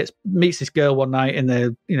Caleb, and he meets this girl one night in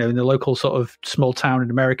the local sort of small town in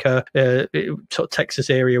America, sort of Texas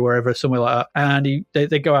area, wherever, somewhere like that. And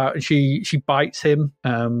they go out, and she bites him,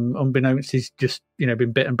 unbeknownst he's just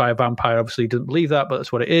been bitten by a vampire. Obviously, he doesn't believe that, but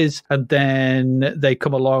that's what it is. And then they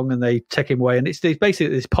come along and they take him away, and it's basically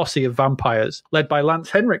this posse of vampires led by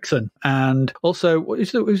Lance Henriksen, and also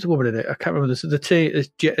who's the woman in it? I can't remember this.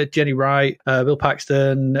 Jenny Wright, Bill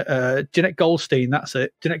Paxton, Jeanette Goldstein. That's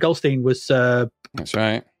it. Jeanette Goldstein was. That's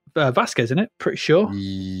right. Vasquez, isn't it? Pretty sure.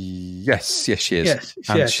 Yes, she is. Yes,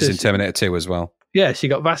 and she's in Terminator 2 as well. Yes, you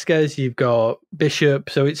got Vasquez, you've got Bishop,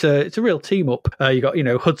 so it's a real team up. You got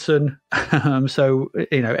Hudson, so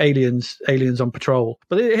aliens on patrol.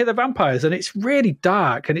 But they're vampires, and it's really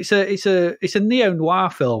dark, and it's a neo noir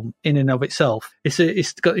film in and of itself. It's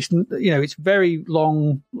very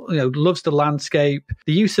long, loves the landscape,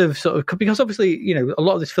 the use of sort of, because obviously a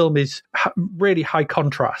lot of this film is really high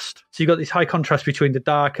contrast. So you got this high contrast between the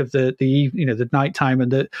dark of the nighttime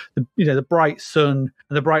and the bright sun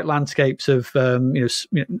and the bright landscapes of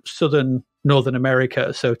southern Northern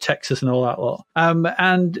America, so Texas and all that lot.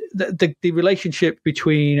 And the relationship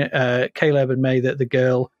between Caleb and May, the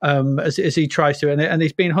girl, as he tries to, and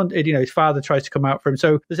he's being hunted. His father tries to come out for him.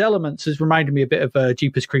 So there's elements that's reminded me a bit of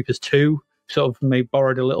Jeepers Creepers 2. Sort of maybe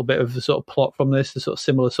borrowed a little bit of the sort of plot from this, the sort of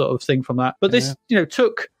similar sort of thing from that. But this,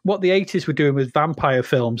 took what the 80s were doing with vampire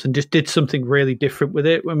films and just did something really different with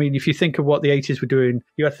it. I mean, if you think of what the 80s were doing,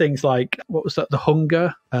 you had things like, what was that, The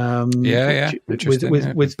Hunger?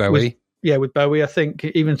 With Bowie. With Bowie, I think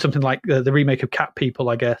even something like the remake of Cat People,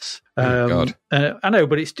 I guess. God. I know,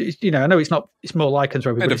 but it's I know it's not. It's more Lycans.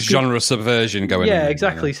 A bit of genre subversion going. Yeah,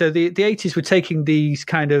 exactly. So the 80s were taking these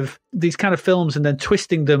kind of films and then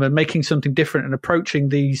twisting them and making something different and approaching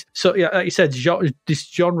these. So like you said, this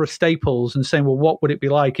genre staples and saying, well, what would it be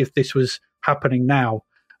like if this was happening now?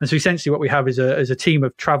 And so essentially what we have is a team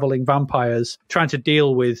of traveling vampires trying to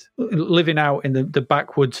deal with living out in the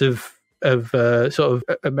backwoods of sort of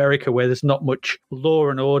America, where there's not much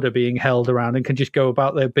law and order being held around and can just go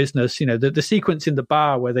about their business. The sequence in the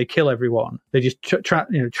bar where they kill everyone, they just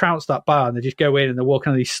trounce that bar and they just go in and they're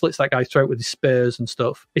walking and he slits that guy's throat with his spears and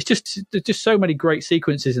stuff. There's just so many great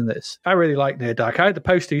sequences in this. I really like Near Dark. I had the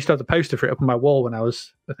poster, used to have the poster for it up on my wall when I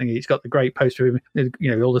think it's got the great poster of him,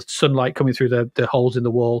 all the sunlight coming through the holes in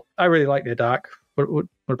the wall. I really like Near Dark. What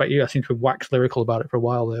about you? I seem to have waxed lyrical about it for a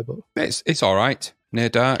while there, but it's all right. Near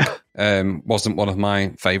Dark wasn't one of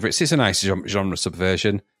my favourites. It's a nice genre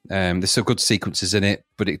subversion. There's some good sequences in it,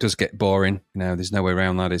 but it does get boring. There's no way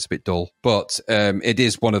around that. It's a bit dull. But it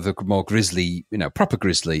is one of the more grisly, proper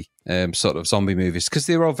grisly sort of zombie movies, because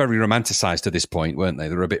they were all very romanticised to this point, weren't they?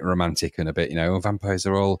 They were a bit romantic and a bit, vampires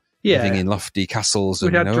are all living in lofty castles.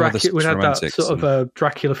 And, we had that sort of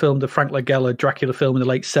Dracula film, the Frank Langella Dracula film in the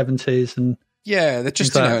late 70s, and yeah, they're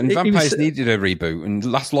just, and vampires needed a reboot, and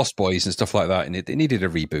Lost Boys and stuff like that, and it needed a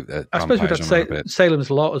reboot. I suppose we'd have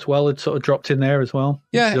Salem's Lot as well. It sort of dropped in there as well.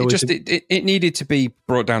 Yeah, it needed to be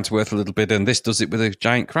brought down to earth a little bit, and this does it with a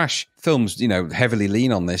giant crash. Films, heavily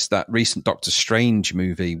lean on this. That recent Doctor Strange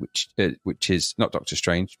movie, which is not Doctor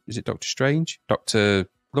Strange. Is it Doctor Strange? The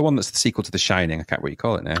one that's the sequel to The Shining. I can't remember what you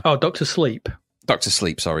call it now. Oh, Doctor Sleep. Doctor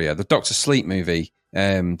Sleep, sorry, yeah. The Doctor Sleep movie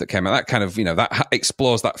that came out, that kind of, that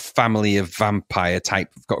explores that family of vampire type,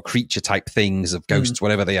 got creature type things, of ghosts,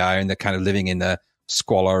 whatever they are, and they're kind of living in the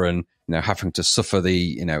squalor and, having to suffer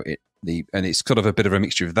and it's sort of a bit of a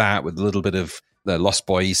mixture of that with a little bit of the Lost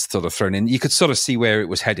Boys sort of thrown in. You could sort of see where it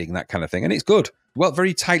was heading, that kind of thing. And it's good. Well,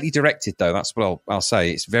 very tightly directed, though. That's what I'll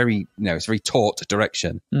say. It's very, it's very taut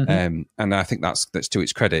direction. And I think that's to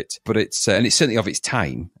its credit. But it's certainly of its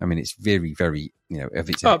time. I mean, it's very, very, of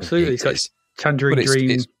its... Oh, absolutely. It's Tangerine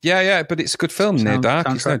Dream. But it's a good film, Near Dark.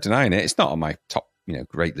 There's no denying it. It's not on my top,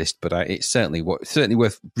 great list, but it's certainly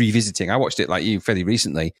worth revisiting. I watched it like you fairly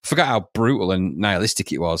recently. Forgot how brutal and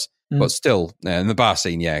nihilistic it was. but still, and the bar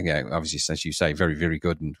scene, obviously, as you say, very, very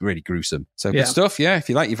good and really gruesome. So good stuff, if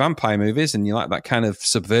you like your vampire movies and you like that kind of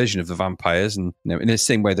subversion of the vampires, and in the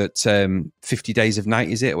same way that 50 Days of Night,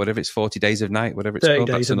 is it? Or whatever, it's 40 Days of Night, whatever it's called.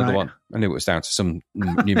 That's another one. I knew it was down to some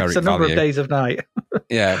numeric it's a number value. Of days of night.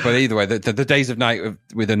 Yeah, but either way, the Days of Night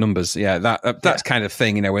with the numbers, that's kind of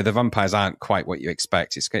thing, where the vampires aren't quite what you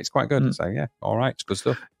expect. It's quite good. So all right, it's good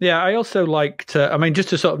stuff. Yeah, I also liked. Just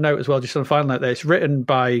to sort of note as well, just on a final note, there, it's written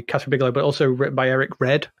by Catherine Bigelow, but also written by Eric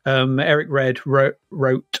Red. Eric Red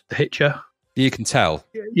wrote The Hitcher. You can tell.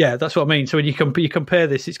 Yeah, that's what I mean. So when you compare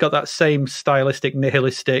this, it's got that same stylistic,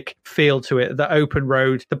 nihilistic feel to it. The open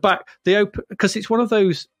road, because it's one of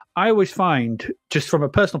those. I always find, just from a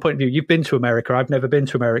personal point of view, you've been to America, I've never been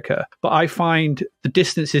to America, but I find the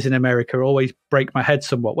distances in America always break my head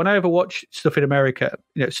somewhat. When I ever watch stuff in America,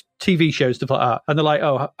 TV shows, stuff like that, and they're like,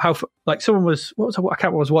 oh, someone was, I can't remember, I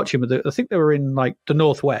was watching, but I think they were in like the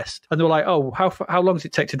Northwest, and they were like, oh, how long does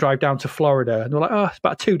it take to drive down to Florida? And they're like, oh, it's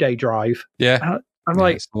about a 2-day drive. Yeah. I'm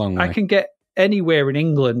like, it's a long way. I can get anywhere in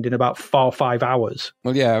England in about 4 or 5 hours.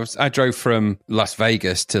 Well, yeah, I drove from Las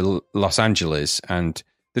Vegas to Los Angeles, and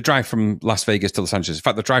the drive from Las Vegas to Los Angeles, in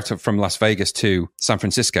fact, the drive from Las Vegas to San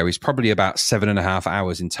Francisco is probably about 7.5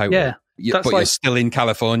 hours in total. Yeah. You're still in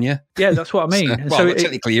California. Yeah, that's what I mean.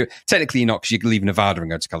 Technically you're not, because you leave Nevada and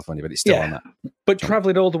go to California, but it's still on that. But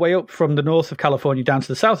traveling all the way up from the north of California down to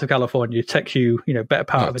the south of California takes you, better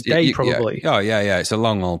part of a day probably. Yeah. Oh, yeah. It's a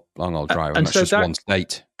long old drive, and that's just one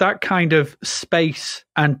state. That kind of space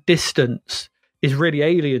and distance is really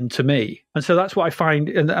alien to me. And so that's what I find,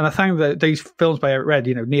 and I think that these films by Eric Red,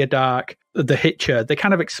 Near Dark, The Hitcher, they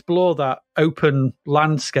kind of explore that open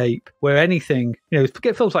landscape where anything,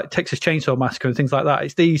 forget films like Texas Chainsaw Massacre and things like that.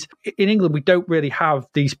 It's these, in England, we don't really have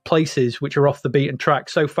these places which are off the beaten track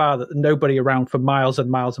so far that nobody around for miles and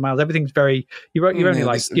miles and miles. Everything's very, you're only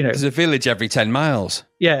there's a village every 10 miles.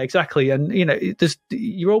 Yeah, exactly. And,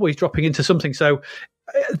 you're always dropping into something. So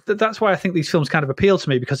that's why I think these films kind of appeal to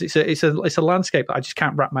me, because it's a landscape that I just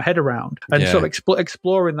can't wrap my head around, and sort of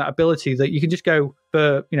exploring that ability that you can just go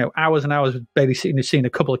for hours and hours with barely seeing a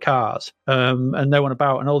couple of cars and no one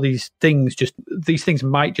about, and all these things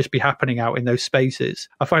might just be happening out in those spaces.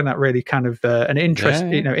 I find that really kind of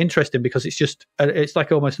interesting, because it's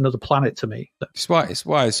like almost another planet to me. It's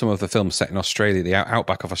why some of the films set in Australia, the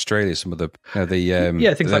outback of Australia, some of the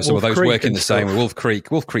things like some Wolf of those Creek work in the same way.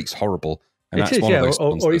 stuff. Wolf Creek's horrible. And it that's is, one of those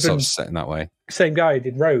ones or that's even sort of set in that way. Same guy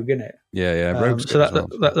did Rogue, isn't it? Yeah. Rogue's so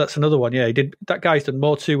that's another one. Yeah, he did. That guy's done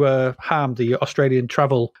more to harm the Australian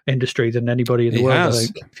travel industry than anybody in the world. I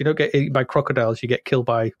think. If you don't get eaten by crocodiles, you get killed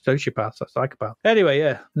by sociopaths or psychopaths.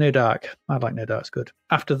 Anyway, Near Dark. I like Near Dark. It's good.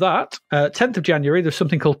 After that, 10th of January, there's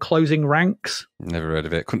something called Closing Ranks. Never heard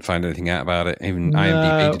of it. Couldn't find anything out about it. Even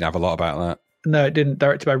IMDb didn't have a lot about that. No, it didn't.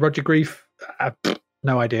 Directed by Roger Grief.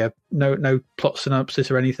 No idea. No plot synopsis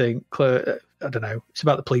or anything. I don't know. It's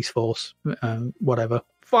about the police force. Whatever.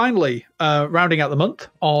 Finally, rounding out the month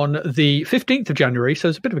on the 15th of January, so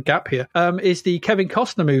there's a bit of a gap here, is the Kevin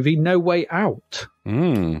Costner movie No Way Out.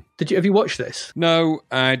 Have you watched this? No,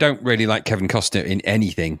 I don't really like Kevin Costner in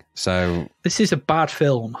anything. So this is a bad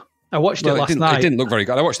film. I watched it last night. It didn't look very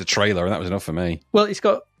good. I watched the trailer and that was enough for me. Well, it's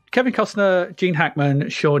got Kevin Costner, Gene Hackman,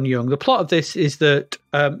 Sean Young. The plot of this is that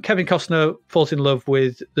Kevin Costner falls in love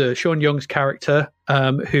with Sean Young's character,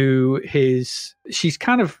 she's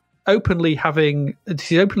kind of openly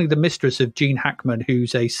the mistress of Gene Hackman,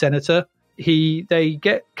 who's a senator. They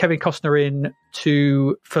get Kevin Costner in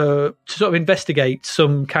to sort of investigate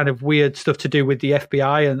some kind of weird stuff to do with the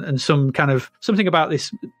FBI and something about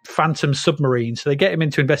this phantom submarine. So they get him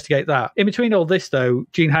in to investigate that. In between all this, though,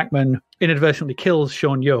 Gene Hackman inadvertently kills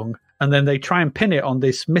Sean Young, and then they try and pin it on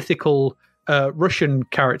this mythical Russian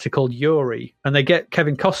character called Yuri, and they get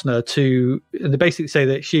Kevin Costner and they basically say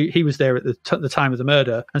that he was there at the time of the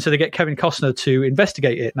murder, and so they get Kevin Costner to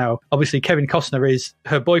investigate it. Now, obviously, Kevin Costner is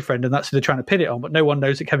her boyfriend, and that's who they're trying to pin it on, but no one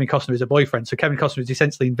knows that Kevin Costner is a boyfriend, so Kevin Costner is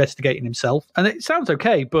essentially investigating himself. And it sounds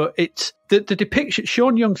okay, but it's the depiction.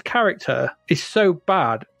 Sean Young's character is so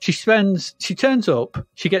bad. She turns up,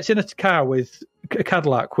 she gets in a car with a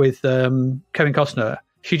Cadillac with Kevin Costner.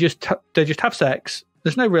 They just have sex.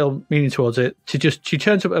 There's no real meaning towards it. She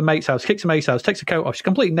turns up at a mate's house, kicks a mate's house, takes her coat off. She's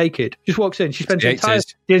completely naked. Just walks in. She spends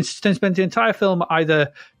the entire film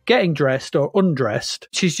either getting dressed or undressed.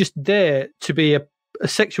 She's just there to be a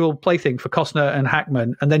sexual plaything for Costner and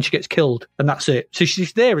Hackman, and then she gets killed, and that's it. So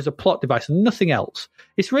she's there as a plot device and nothing else.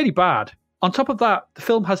 It's really bad. On top of that, the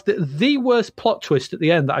film has the worst plot twist at the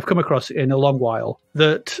end that I've come across in a long while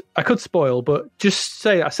that I could spoil, but just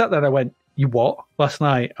say I sat there and I went, "You what?" last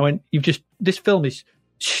night. I went, this film is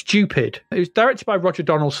stupid. It was directed by Roger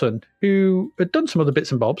Donaldson, who had done some other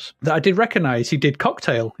bits and bobs that I did recognise. He did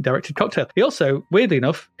Cocktail. He directed Cocktail. He also, weirdly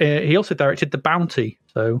enough, he also directed The Bounty.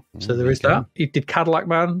 So there is that. He did Cadillac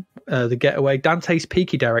Man, The Getaway. Dante's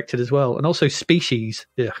Peak he directed as well, and also Species.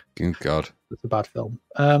 Yeah. Good God. It's a bad film.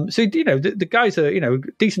 So, the guy's a,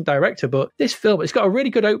 decent director, but this film, it's got a really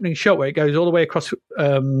good opening shot where it goes all the way across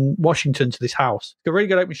Washington to this house. It's got a really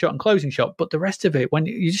good opening shot and closing shot, but the rest of it, when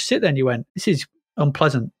you just sit there and you went, this is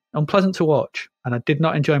unpleasant to watch. And I did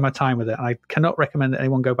not enjoy my time with it. And I cannot recommend that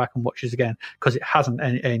anyone go back and watch this again because it hasn't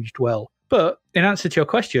aged well. But in answer to your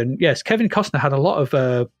question, yes, Kevin Costner had a lot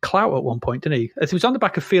of clout at one point, didn't he? It was on the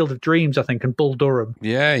back of Field of Dreams, I think, and Bull Durham.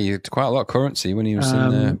 Yeah, he had quite a lot of currency when he was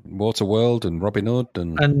in Waterworld and Robin Hood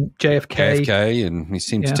and JFK. JFK, and he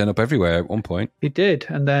seemed to turn up everywhere at one point. He did,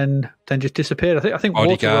 and then just disappeared. I think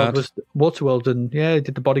Bodyguard. Waterworld, and he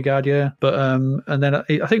did the Bodyguard, But and then I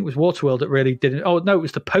think it was Waterworld that really didn't. Oh no, it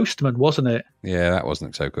was The Postman, wasn't it? Yeah, that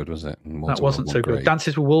wasn't so good, was it? That wasn't so good.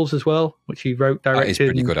 Dances with Wolves as well, which he wrote, directed. That is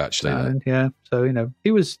pretty good, actually. So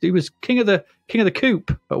he was king of the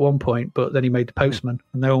coop at one point, but then he made The Postman,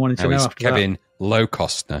 and no one wanted to know after Kevin Low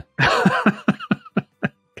Costner.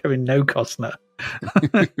 Kevin No Costner.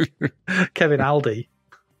 Kevin Aldi.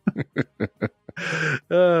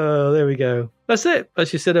 Oh, there we go. That's it.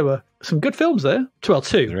 As you said, there were some good films there. Well,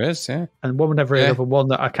 two. There is, yeah. And one would never heard of, and one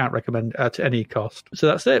that I can't recommend at any cost. So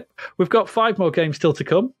that's it. We've got 5 more games still to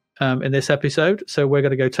come in this episode. So we're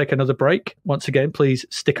going to go take another break. Once again, please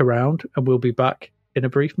stick around, and we'll be back in a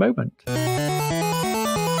brief moment.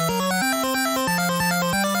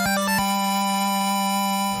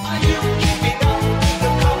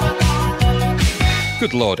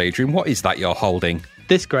 Good Lord, Adrian, what is that you're holding?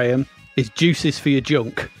 This, Graham, is juices for your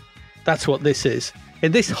junk. That's what this is.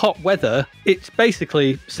 In this hot weather, it's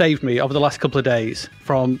basically saved me over the last couple of days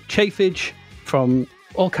from chafage, from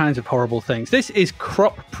all kinds of horrible things. This is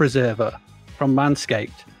crop preserver from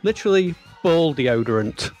Manscaped. Literally ball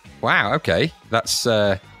deodorant. Wow, okay. That's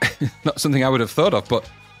not something I would have thought of, but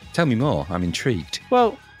tell me more. I'm intrigued.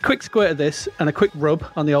 Well, quick squirt of this and a quick rub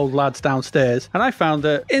on the old lads downstairs, and I found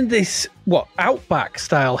that in this outback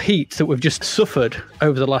style heat that we've just suffered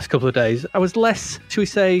over the last couple of days, I was less, shall we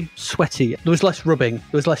say, sweaty. There was less rubbing, there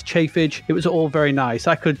was less chafage. It was all very nice.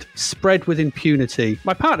 I could spread with impunity.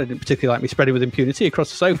 My partner didn't particularly like me spreading with impunity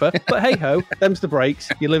across the sofa, but hey ho, them's the breaks.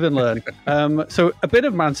 You live and learn. So a bit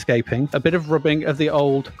of manscaping, a bit of rubbing of the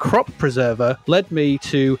old crop preserver led me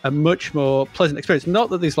to a much more pleasant experience.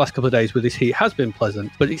 Not that these last couple of days with this heat has been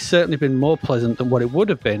pleasant, but it's certainly been more pleasant than what it would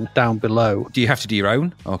have been down below. Do you have to do your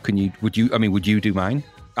own, or would you do mine?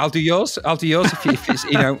 I'll do yours if it's,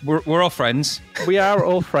 we're all friends. We are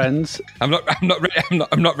all friends. I'm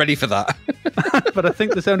not ready for that. But I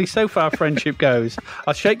think there's only so far friendship goes.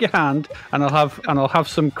 I'll shake your hand and I'll have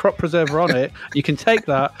some crop preserver on it. You can take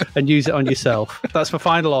that and use it on yourself. That's my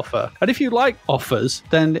final offer. And if you like offers,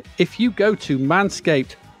 then if you go to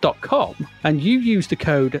manscaped.com and you use the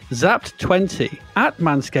code ZAPPED20 at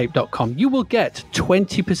manscaped.com, you will get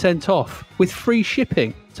 20% off with free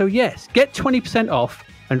shipping. So yes, get 20% off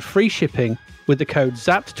and free shipping with the code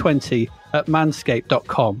ZAPPED20 at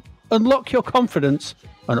manscaped.com. Unlock your confidence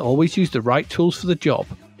and always use the right tools for the job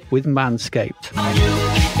with Manscaped. Are you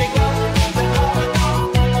keeping up with the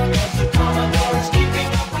Commodore? Yes, the Commodore is keeping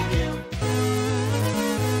up with you.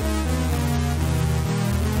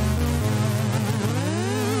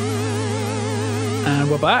 And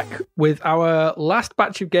we're back with our last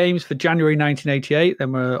batch of games for January 1988.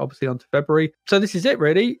 Then we're obviously on to February. So this is it,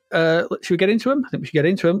 really. Should we get into them? I think we should get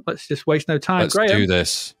into them. Let's just waste no time. Let's Graham, do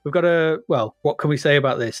this. We've got what can we say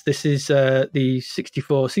about this? This is the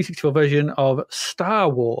C64 version of Star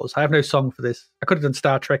Wars. I have no song for this. I could have done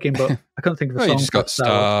Star Trekking, but I couldn't think of a song. You just got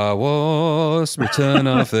Star Wars, Return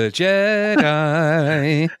of the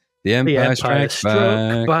Jedi, The Empire Strikes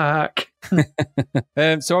Back.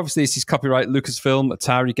 So obviously this is copyright Lucasfilm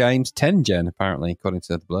Atari Games 10 gen, apparently, according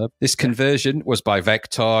to the blurb. This conversion was by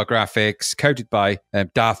Vector Graphics, coded by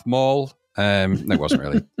Darth Maul. No, it wasn't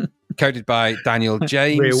really. Coded by Daniel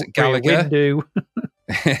James Gallagher.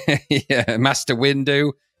 Yeah, Master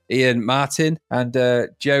Windu, Ian Martin, and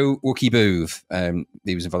Joe Wookie Booth.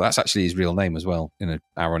 He was involved. That's actually his real name as well, in an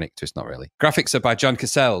ironic twist, not really. Graphics are by John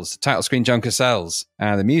Cassells, title screen John Cassells,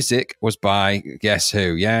 and the music was by, guess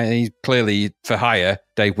who? Yeah, he's clearly for hire.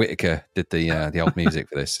 Dave Whittaker did the old music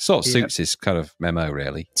for this. Sort of suits his kind of memo,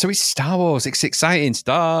 really. So it's Star Wars. It's exciting.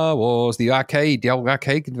 Star Wars, the old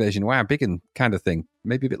arcade conversion. Wow, big and kind of thing.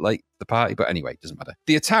 Maybe a bit late the party, but anyway, it doesn't matter.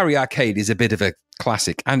 The Atari Arcade is a bit of a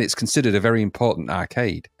classic, and it's considered a very important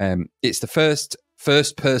arcade. It's the first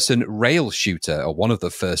first-person rail shooter, or one of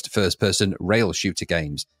the first-person rail shooter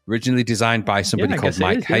games, originally designed by somebody I called guess it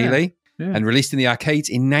Mike is, yeah. Haley. Yeah. And released in the arcades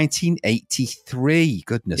in 1983.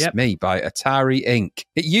 Goodness Yep. me, by Atari Inc.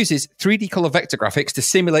 It uses 3D color vector graphics to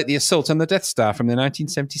simulate the assault on the Death Star from the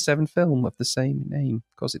 1977 film of the same name.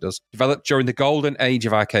 Of course it does. Developed during the golden age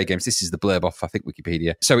of arcade games. This is the blurb off, I think,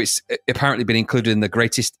 Wikipedia. So it's apparently been included in the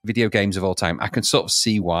greatest video games of all time. I can sort of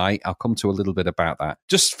see why. I'll come to a little bit about that.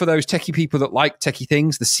 Just for those techie people that like techie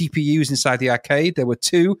things, the CPUs inside the arcade, there were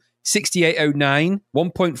two 6809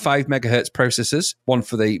 1.5 megahertz processors, one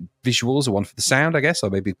for the visuals or one for the sound, I guess,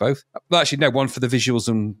 or maybe both. Well, actually, no, one for the visuals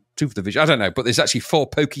and two for the visuals. I don't know, but there's actually 4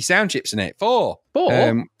 Pokey sound chips in it. Four,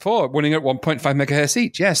 running at 1.5 megahertz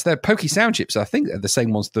each. Yes, they're Pokey sound chips. I think they're the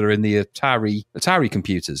same ones that are in the Atari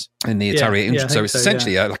computers, in the Atari 800. So it's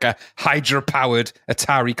essentially like a Hydra-powered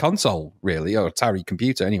Atari console, really, or Atari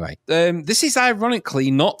computer, anyway. This is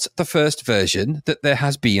ironically not the first version that there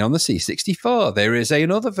has been on the C64. There is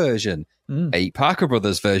another version. A Parker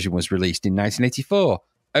Brothers version was released in 1984.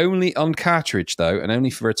 Only on cartridge, though, and only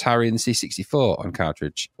for Atari and the C64 on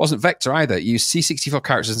cartridge. Wasn't Vector either. It used C64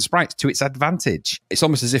 characters and sprites to its advantage. It's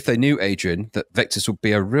almost as if they knew, Adrian, that Vectors would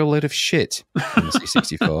be a real load of shit on the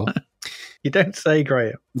C64. You don't say,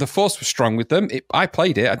 Graham. The force was strong with them. I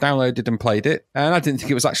played it. I downloaded and played it. And I didn't think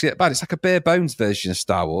it was actually that bad. It's like a bare bones version of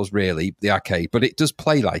Star Wars, really, the arcade. But it does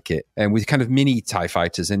play like it. And with kind of mini TIE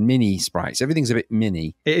fighters and mini sprites. Everything's a bit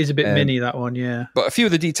mini. It is a bit mini, that one, yeah. But a few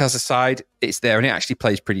of the details aside, it's there. And it actually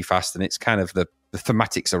plays pretty fast. And it's kind of the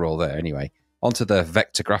thematics are all there anyway. Onto the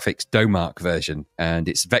Vector Graphics Domark version. And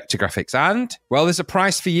it's Vector Graphics. And, well, there's a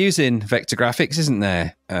price for using Vector Graphics, isn't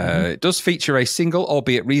there? It does feature a single,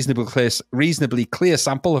 albeit reasonably clear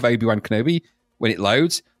sample of Obi-Wan Kenobi. When it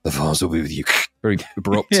loads, the Force will be with you. Very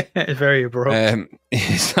abrupt. Yeah, it's very abrupt.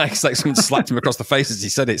 It's like someone slapped him across the face as he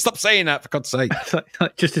said it. Stop saying that, for God's sake.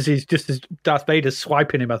 just as Darth Vader's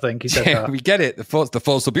swiping him, I think he said that. We get it. The Force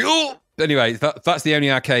will be... Oh! Anyway, that's the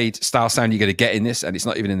only arcade-style sound you're going to get in this, and it's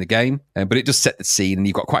not even in the game. But it does set the scene, and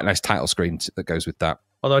you've got quite a nice title screen that goes with that.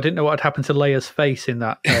 Although I didn't know what had happened to Leia's face in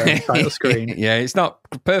that title screen. Yeah, it's not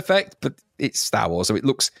perfect, but it's Star Wars, so it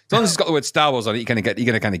looks... As long as it's got the word Star Wars on it, you're going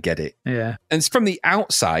to kind of get it. Yeah. And from the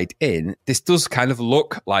outside in, this does kind of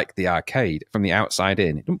look like the arcade from the outside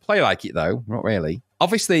in. It doesn't play like it, though. Not really.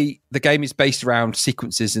 Obviously, the game is based around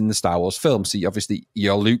sequences in the Star Wars film. So obviously,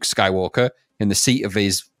 you're Luke Skywalker in the seat of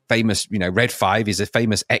his famous, Red 5 is a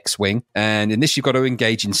famous X-Wing. And in this, you've got to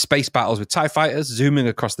engage in space battles with TIE fighters, zooming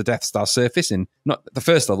across the Death Star surface in not the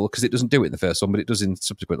first level, because it doesn't do it in the first one, but it does in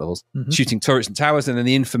subsequent levels. Shooting turrets and towers, and then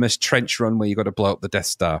the infamous trench run where you've got to blow up the Death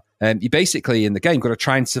Star. You basically, in the game, got to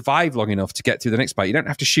try and survive long enough to get through the next part. You don't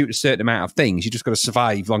have to shoot a certain amount of things. You just got to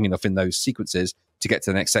survive long enough in those sequences to get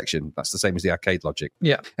to the next section. That's the same as the arcade logic.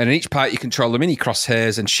 Yeah. And in each part, you control the mini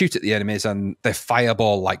crosshairs and shoot at the enemies, and they're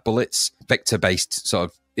fireball-like bullets, vector-based sort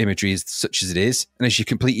of imagery is such as it is. And as you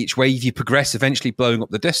complete each wave, you progress, eventually blowing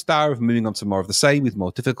up the Death Star, moving on to more of the same with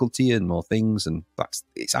more difficulty and more things. And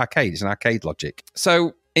it's arcade. It's an arcade logic.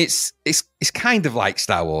 So it's kind of like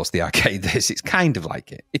Star Wars, the arcade. It's kind of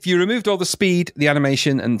like it. If you removed all the speed, the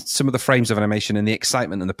animation, and some of the frames of animation and the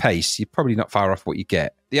excitement and the pace, you're probably not far off what you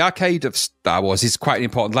get. The arcade of Star Wars is quite an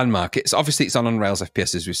important landmark. It's on rails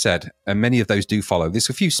FPS, as we've said, and many of those do follow. There's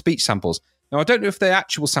a few speech samples. Now, I don't know if they're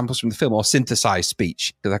actual samples from the film or synthesized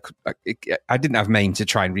speech, because I didn't have main to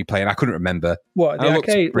try and replay, and I couldn't remember. What, the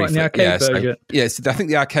arcade version? Yes, I think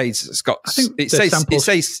the arcade's got... It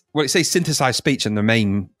says synthesized speech in the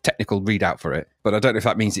main technical readout for it, but I don't know if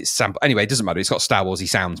that means it's sample. Anyway, it doesn't matter. It's got Star Warsy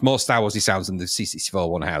sounds, more Star Warsy sounds than the C64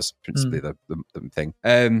 one has, principally the thing.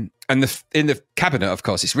 And in the cabinet, of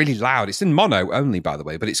course, it's really loud. It's in mono only, by the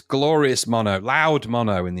way, but it's glorious mono, loud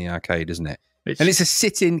mono in the arcade, isn't it? And it's a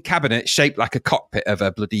sit-in cabinet shaped like a cockpit of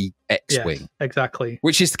a bloody X-Wing. Yes, exactly.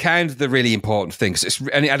 Which is kind of the really important thing.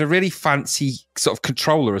 And it had a really fancy sort of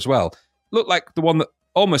controller as well. Looked like the one that,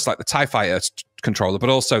 almost like the TIE Fighter controller, but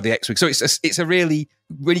also the X-Wing. So it's a really,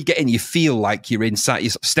 really getting you feel like you're inside,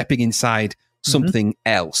 you're stepping inside something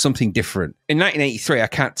else, something different. In 1983, I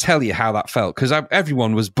can't tell you how that felt, because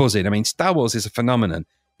everyone was buzzing. I mean, Star Wars is a phenomenon.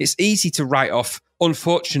 It's easy to write off,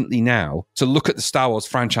 unfortunately now, to look at the Star Wars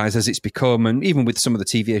franchise as it's become, and even with some of the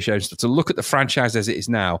TV shows, to look at the franchise as it is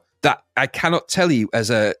now, that I cannot tell you as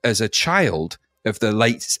a child of the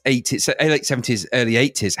late 70s, early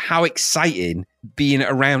 80s, how exciting being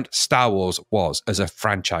around Star Wars was as a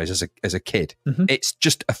franchise, as a kid. It's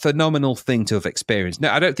just a phenomenal thing to have experienced.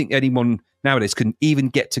 Now, I don't think anyone nowadays can even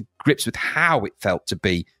get to grips with how it felt to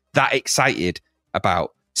be that excited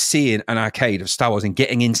about seeing an arcade of Star Wars and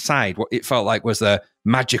getting inside what it felt like was the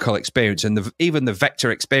magical experience. And even the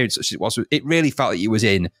Vector experience, such as it was, it really felt like you was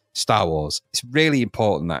in Star Wars. It's really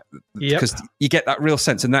important that because you get that real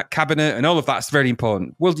sense, and that cabinet and all of that's very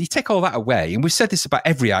important. Well, you take all that away, and we've said this about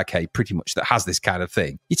every arcade pretty much that has this kind of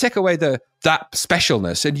thing. You take away that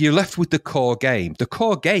specialness, and you're left with the core game. The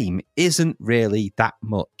core game isn't really that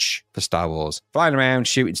much for Star Wars. Flying around,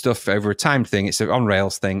 shooting stuff over a timed thing. It's an on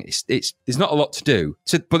rails thing. It's there's not a lot to do.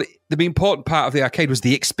 But the important part of the arcade was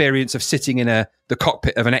the experience of sitting in the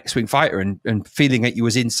cockpit of an X-wing fighter and feeling that you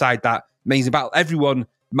was inside that amazing battle. Everyone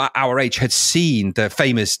our age had seen the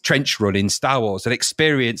famous trench run in Star Wars, and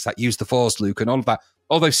experienced that use the Force, Luke, and all of that.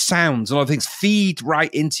 All those sounds and all the things feed right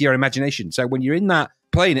into your imagination. So when you're in that,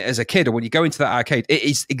 playing it as a kid, or when you go into that arcade, it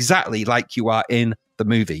is exactly like you are in the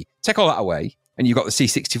movie. Take all that away, and you've got the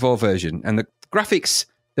C64 version, and the graphics,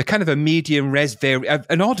 they're kind of a medium res,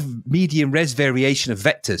 an odd medium res variation of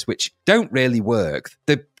vectors, which don't really work.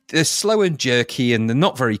 They're slow and jerky, and they're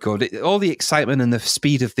not very good. All the excitement and the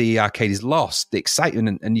speed of the arcade is lost. The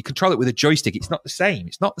excitement, and you control it with a joystick. It's not the same.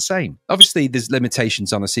 It's not the same. Obviously, there's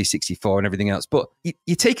limitations on a C64 and everything else, but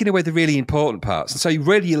you're taking away the really important parts. And so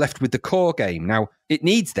you're left with the core game. Now, it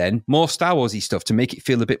needs then more Star Warsy stuff to make it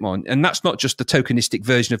feel a bit more. And that's not just the tokenistic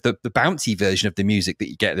version of the bouncy version of the music that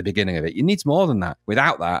you get at the beginning of it. It needs more than that.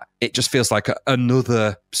 Without that, it just feels like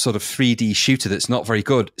another sort of 3D shooter that's not very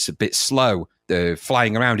good. It's a bit slow. The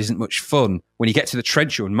flying around isn't much fun. When you get to the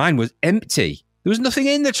trench run, mine was empty. There was nothing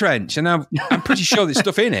in the trench, and I'm pretty sure there's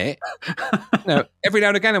stuff in it. Every now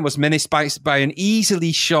and again, I was menaced by an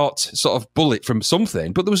easily shot sort of bullet from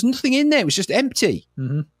something, but there was nothing in there. It was just empty.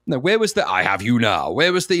 Mm-hmm. Where was the "I have you now"?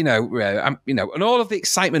 Where was the and all of the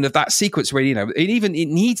excitement of that sequence where it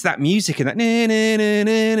needs that music and that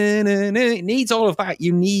it needs all of that.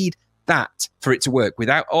 You need that for it to work.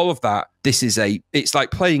 Without all of that, it's like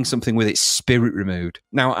playing something with its spirit removed.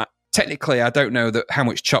 Now, technically, I don't know how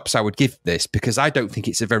much chops I would give this, because I don't think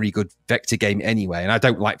it's a very good vector game anyway, and I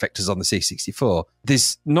don't like vectors on the C64.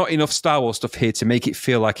 There's not enough Star Wars stuff here to make it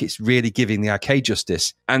feel like it's really giving the arcade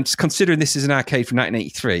justice. And considering this is an arcade from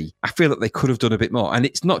 1983, I feel that they could have done a bit more. And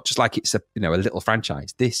it's not just like it's a little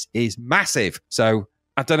franchise. This is massive. So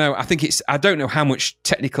I don't know. I don't know how much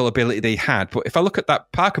technical ability they had, but if I look at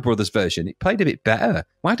that Parker Brothers version, it played a bit better.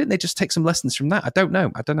 Why didn't they just take some lessons from that? I don't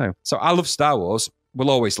know. So I love Star Wars. Will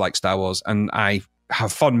always like Star Wars, and I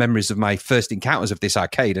have fond memories of my first encounters of this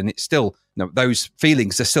arcade, and it's still, those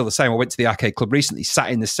feelings are still the same. I went to the arcade club recently, sat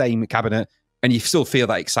in the same cabinet, and you still feel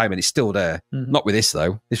that excitement. It's still there. Mm-hmm. Not with this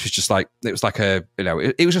though. This was just like, it was like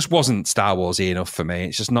it just wasn't Star Warsy enough for me.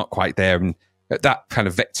 It's just not quite there, and at that kind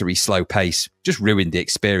of vectory slow pace just ruined the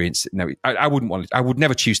experience. I would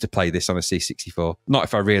never choose to play this on a C64. Not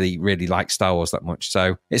if I really, really like Star Wars that much.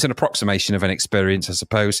 So it's an approximation of an experience, I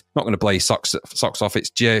suppose. Not going to blow your socks off. It's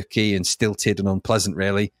jerky and stilted and unpleasant,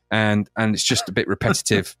 really. And it's just a bit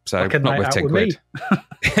repetitive. So like not worth 10 quid.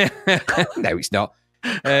 No, it's not.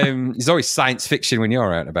 There's always science fiction when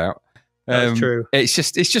you're out and about. That's true. It's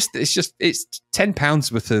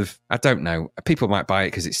 £10 worth of, I don't know. People might buy it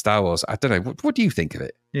because it's Star Wars. I don't know. What do you think of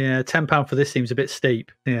it? Yeah, £10 for this seems a bit steep.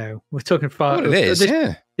 We're talking What it is,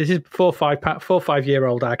 This is 4 or 5 year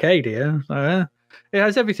old arcade here. So, it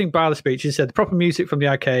has everything bar the speech. You said the proper music from the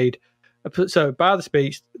arcade. So bar the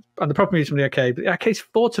speech and the proper music from the arcade. But the arcade's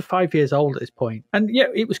 4 to 5 years old at this point. And yeah,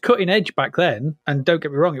 it was cutting edge back then. And don't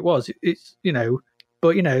get me wrong, it was.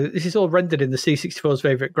 But, this is all rendered in the C64's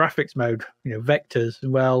favourite graphics mode, vectors.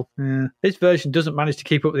 And, this version doesn't manage to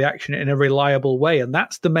keep up with the action in a reliable way. And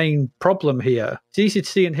that's the main problem here. It's easy to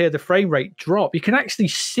see and hear the frame rate drop. You can actually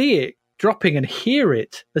see it dropping and hear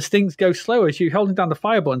it as things go slower. As you're holding down the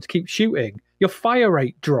fire button to keep shooting, your fire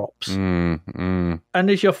rate drops. And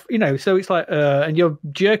as you're, so it's like, and you're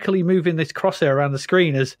jerkily moving this crosshair around the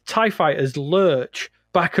screen as TIE fighters lurch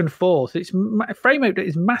back and forth. Its frame rate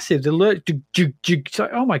is massive. The lurch, it's like,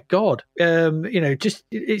 oh my god.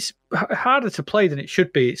 It's harder to play than it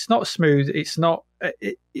should be. It's not smooth. It's not.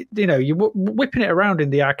 You're whipping it around in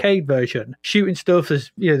the arcade version, shooting stuff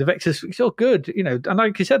as the vectors. It's all good. And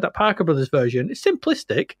like you said, that Parker Brothers version, it's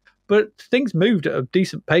simplistic, but things moved at a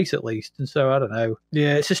decent pace at least. And so I don't know.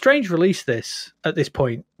 Yeah, it's a strange release. This at this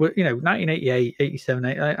point, 1988,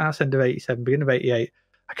 87, arse end of 87, beginning of 88.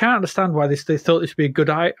 I can't understand why they thought this would be a good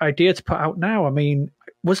idea to put out now. I mean,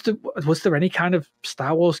 was there any kind of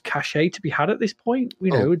Star Wars cachet to be had at this point?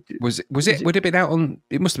 Would it have been out on?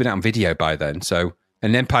 It must have been out on video by then. So,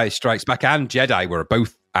 and Empire Strikes Back and Jedi were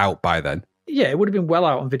both out by then. Yeah, it would have been well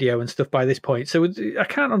out on video and stuff by this point. So I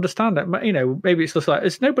can't understand that. Maybe it's just like,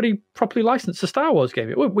 has nobody properly licensed a Star Wars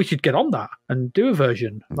game? We should get on that and do a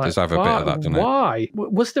version. It does have a bit of that, doesn't it? Why?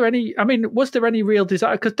 Was there any real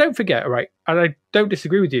desire? Because don't forget, right, and I don't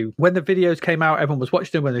disagree with you. When the videos came out, everyone was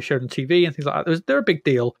watching them when they showed on TV and things like that. They're a big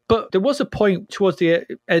deal. But there was a point towards the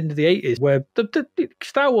end of the 80s where the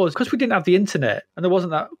Star Wars, because we didn't have the internet and there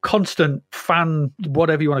wasn't that constant fan,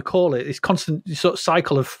 whatever you want to call it, this constant sort of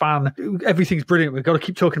cycle of fan, everything's brilliant, we've got to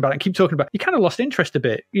keep talking about it and keep talking about it. You kind of lost interest a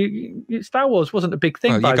bit. Star Wars wasn't a big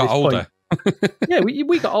thing by this point. Yeah,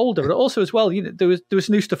 we got older, but also as well, there was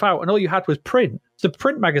new stuff out, and all you had was print. So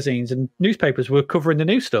print magazines and newspapers were covering the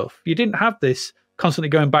new stuff. You didn't have this constantly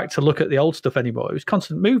going back to look at the old stuff anymore. It was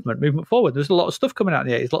constant movement forward. There's a lot of stuff coming out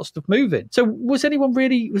in the 80s, lots of stuff moving. So was there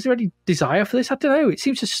any desire for this? I don't know. It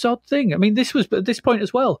seems a sod thing. I mean, this was at this point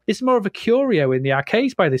as well. It's more of a curio in the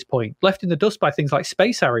arcades by this point, left in the dust by things like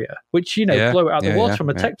Space Harrier, which, blow it out the water from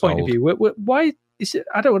a tech point of view. Why?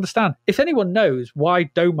 I don't understand. If anyone knows why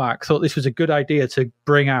Domark thought this was a good idea to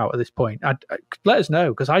bring out at this point, let us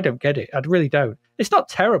know, because I don't get it. I really don't. It's not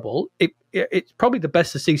terrible. It's probably the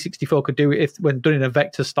best the C64 could do when done in a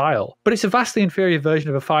vector style, but it's a vastly inferior version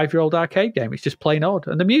of a 5-year-old arcade game. It's just plain odd.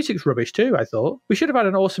 And the music's rubbish too, I thought. We should have had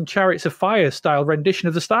an awesome Chariots of Fire style rendition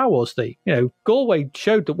of the Star Wars theme. Galway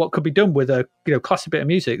showed that what could be done with a classic bit of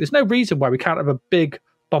music. There's no reason why we can't have a big,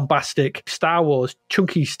 bombastic Star Wars,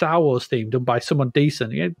 chunky Star Wars theme done by someone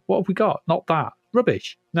decent. What have we got? Not that.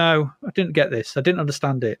 Rubbish. No, I didn't get this. I didn't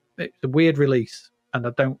understand it. It's a weird release, and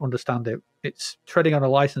I don't understand it. It's treading on a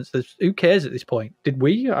license. Who cares at this point? Did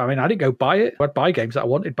we? I mean, I didn't go buy it. I'd buy games that I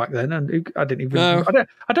wanted back then, and I didn't even. No.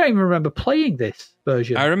 I don't even remember playing this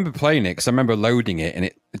version. I remember playing it because I remember loading it, and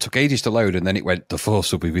it took ages to load, and then it went, "The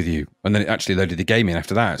Force will be with you," and then it actually loaded the game in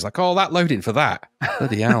after that. It's like, oh, that loading for that.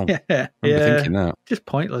 Bloody hell! I remember thinking that. Just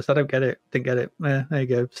pointless. I don't get it. Didn't get it. Yeah, there you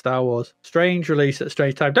go. Star Wars. Strange release at a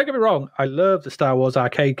strange time. Don't get me wrong. I love the Star Wars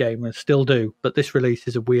arcade game and still do, but this release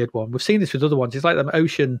is a weird one. We've seen this with other ones. It's like them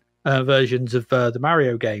ocean versions of the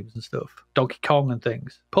Mario games and stuff, Donkey Kong and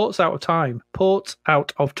things. Ports out of time. Out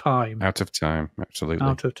of time, absolutely.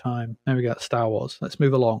 Out of time. There we go. Star Wars. Let's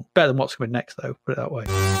move along. Better than what's coming next, though. Put it that way.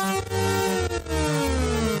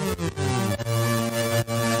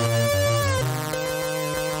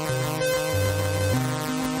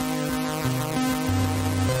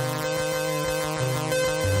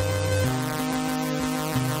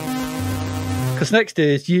 Because next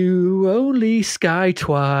is You Only Sky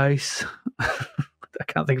Twice. I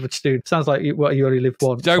can't think of it, dude. Sounds like you only live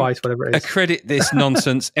once, twice, whatever it is. Accredit this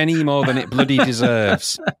nonsense any more than it bloody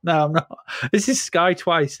deserves. No, I'm not. This is Sky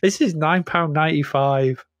Twice. This is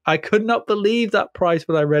 £9.95. I could not believe that price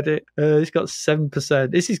when I read it. It's got 7%.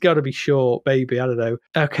 This has got to be short, maybe. I don't know.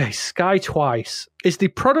 Okay, Sky Twice is the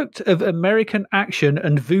product of American Action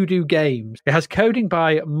and Voodoo Games. It has coding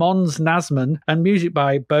by Mons Nasman and music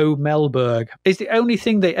by Bo Melberg. It's the only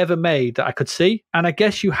thing they ever made that I could see, and I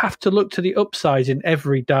guess you have to look to the upsides in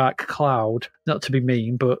every dark cloud. Not to be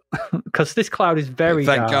mean, but because this cloud is very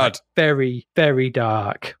dark. Thank God. Very, very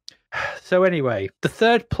dark. So anyway, the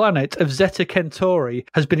third planet of Zeta Centauri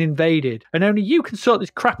has been invaded, and only you can sort this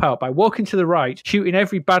crap out by walking to the right, shooting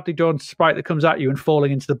every badly drawn sprite that comes at you, and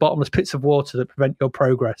falling into the bottomless pits of water that prevent your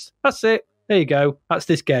progress. That's it. There you go. That's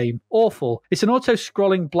this game. Awful. It's an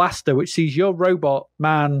auto-scrolling blaster which sees your robot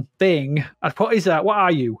man thing. What is that? What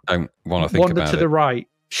are you? I don't want to think about it. Wander to the right.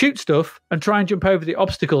 Shoot stuff and try and jump over the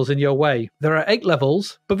obstacles in your way. There are 8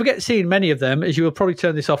 levels, but forget seeing many of them, as you will probably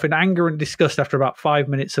turn this off in anger and disgust after about 5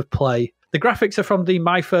 minutes of play. The graphics are from the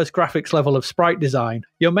My First Graphics level of sprite design.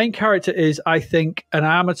 Your main character is, I think, an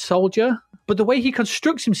armoured soldier, but the way he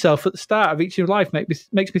constructs himself at the start of each new life makes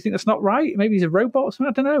me think that's not right. Maybe he's a robot or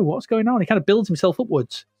something. I don't know what's going on. He kind of builds himself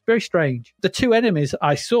upwards. Very strange. The 2 enemies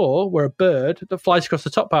I saw were a bird that flies across the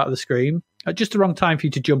top part of the screen at just the wrong time for you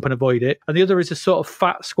to jump and avoid it, and the other is a sort of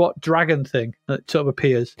fat, squat dragon thing that sort of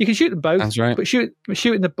appears. You can shoot them both, that's right. But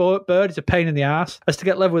shooting the bird is a pain in the ass. As to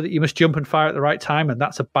get level with it, you must jump and fire at the right time, and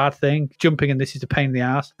that's a bad thing. Jumping in this is a pain in the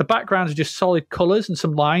ass. The backgrounds are just solid colours and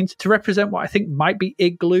some lines to represent what I think might be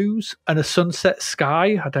igloos and a sunset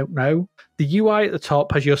sky. I don't know. The UI at the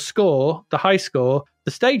top has your score, the high score,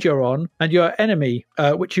 the stage you're on, and your enemy,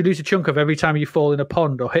 which you lose a chunk of every time you fall in a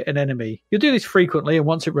pond or hit an enemy. You'll do this frequently, and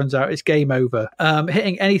once it runs out, it's game over.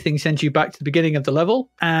 Hitting anything sends you back to the beginning of the level,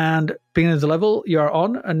 and beginning of the level you're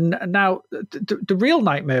on. And now, the real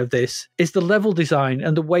nightmare of this is the level design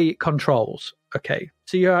and the way it controls. Okay,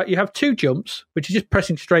 so you have 2 jumps, which is just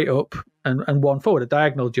pressing straight up, and 1 forward, a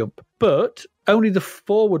diagonal jump. But only the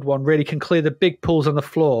forward one really can clear the big pools on the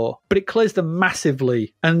floor, but it clears them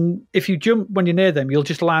massively. And if you jump when you're near them, you'll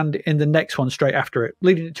just land in the next one straight after it,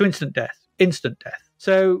 leading to instant death.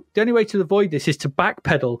 So the only way to avoid this is to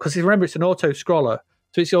backpedal, because remember, it's an auto-scroller.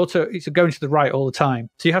 So it's going to the right all the time.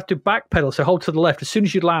 So you have to backpedal, so hold to the left as soon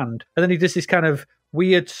as you land. And then he does this kind of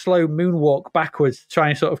weird slow moonwalk backwards to try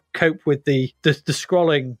and sort of cope with the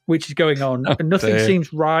scrolling which is going on, and nothing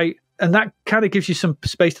seems right. And that kind of gives you some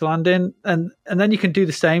space to land in, and then you can do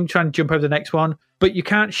the same, try and jump over the next one. But you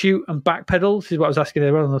can't shoot and backpedal. This is what I was asking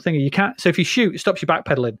earlier on the thing. You can't. So if you shoot, it stops you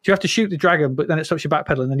backpedaling. So you have to shoot the dragon, but then it stops you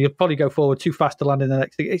backpedaling. Then you'll probably go forward too fast to land in the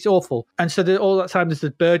next thing. It's awful. And so all that time, there's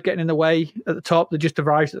the bird getting in the way at the top that just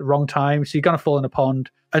arrives at the wrong time. So you're going to fall in a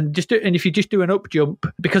pond. And if you just do an up jump,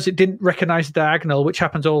 because it didn't recognize the diagonal, which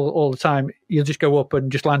happens all the time, you'll just go up and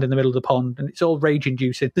just land in the middle of the pond, and it's all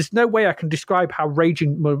rage-inducing. There's no way I can describe how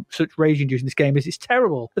such rage-inducing this game is. It's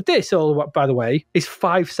terrible. But this, by the way, is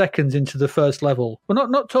 5 seconds into the first level. We're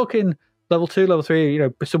not talking level 2, level 3,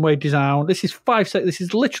 some way design. This is 5 seconds. This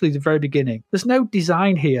is literally the very beginning. There's no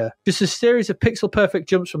design here. Just a series of pixel-perfect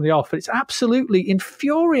jumps from the off, and it's absolutely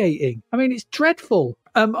infuriating. I mean, it's dreadful.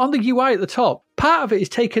 On the UI at the top, part of it is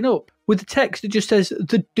taken up with the text that just says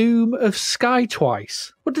 "The Doom of Sky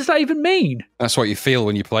Twice." What does that even mean? That's what you feel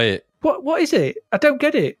when you play it. What is it? I don't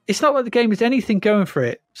get it. It's not like the game has anything going for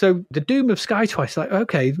it. So the Doom of Sky Twice, like,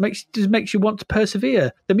 okay, it makes you want to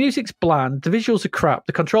persevere. The music's bland, the visuals are crap,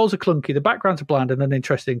 the controls are clunky, the backgrounds are bland and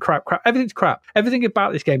uninteresting. Crap. Everything's crap. Everything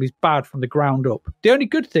about this game is bad from the ground up. The only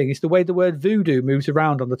good thing is the way the word voodoo moves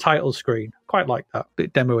around on the title screen. Quite like that.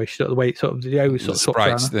 Bit demo-ish, sort of the way it sort of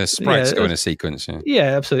the sprites go in a sequence.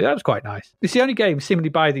 Yeah, absolutely. That was quite nice. It's the only game seemingly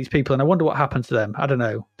by these people, and I wonder what happened to them. I don't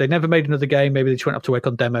know. They never made another game. Maybe they just went up to work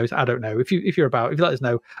on demos. I don't know. If you let us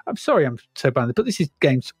know. I'm sorry I'm so bad, but this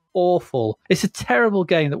game's awful. It's a terrible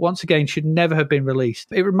game that once again should never have been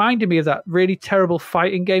released. It reminded me of that really terrible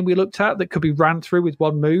fighting game we looked at that could be ran through with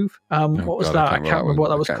one move. What was that? I can't remember what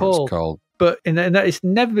that was called. But it's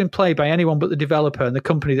never been played by anyone but the developer and the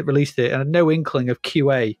company that released it, and had no inkling of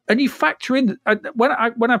QA. And you factor in when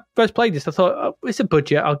I first played this, I thought, oh, it's a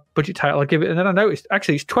budget title, I'll give it. And then I noticed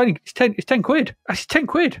actually it's 10 quid. Actually, 10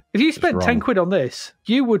 quid. If you spent 10 quid on this,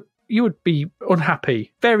 you would be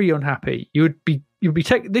unhappy, very unhappy.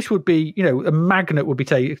 This would be, a magnet would be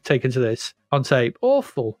taken to this on tape.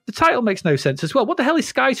 Awful. The title makes no sense as well. What the hell is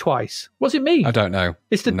Sky Twice? What's it mean? I don't know.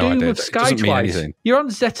 It's the Doom of Sky Twice. You're on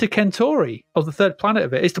Zeta Centauri, of the third planet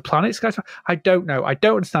of it. Is the planet Sky Twice? I don't know. I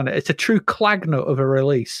don't understand it. It's a true clagnut of a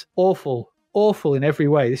release. Awful. Awful in every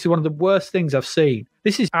way. This is one of the worst things I've seen.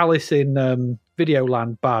 This is Alice in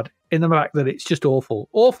Videoland bad, in the fact that it's just awful.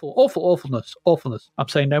 Awfulness. I'm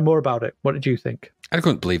saying no more about it. What did you think? I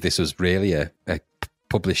couldn't believe this was really a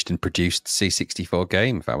published and produced C64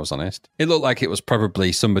 game, if I was honest. It looked like it was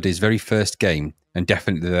probably somebody's very first game and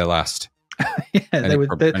definitely their last. Yeah,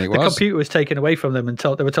 the computer was taken away from them and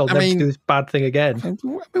they were told never to do this bad thing again. I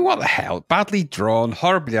mean, what the hell? Badly drawn,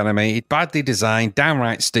 horribly animated, badly designed,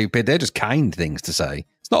 downright stupid. They're just kind things to say.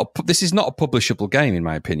 This is not a publishable game, in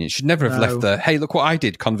my opinion. It should never have left the, hey, look what I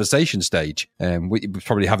did conversation stage. It was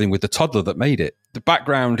probably having with the toddler that made it. The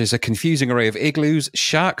background is a confusing array of igloos,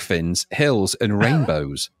 shark fins, hills, and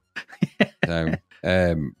rainbows. So,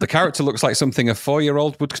 the character looks like something a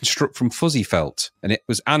 4-year-old would construct from fuzzy felt, and it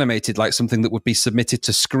was animated like something that would be submitted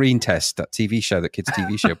to Screen Test, that TV show, that kids'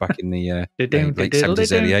 TV show back in the late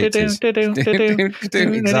 70s, early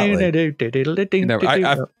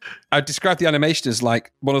 80s. I described the animation as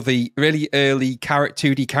like one of the really early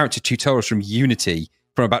 2D character tutorials from Unity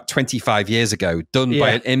from about 25 years ago, done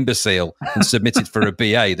by an imbecile and submitted for a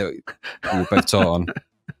BA that we were both taught on.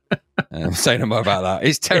 Say no more about that.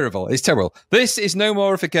 It's terrible. It's terrible. This is no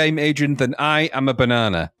more of a game, Adrian, than I Am a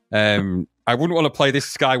Banana. I wouldn't want to play this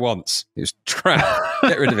Sky once. It was crap.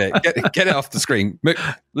 Get rid of it. Get it off the screen.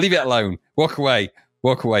 Leave it alone. Walk away.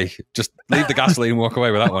 Just leave the gasoline and walk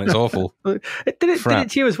away with that one. It's awful. Did it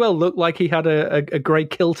to you as well look like he had a grey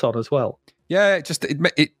kilt on as well? Yeah,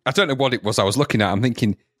 I don't know what it was I was looking at. I'm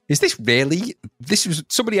thinking, is this really?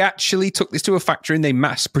 Somebody actually took this to a factory and they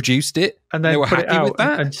mass produced it, and then they were put happy it out with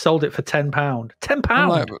that and sold it for £10.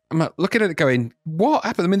 £10. I'm like looking at it, going, what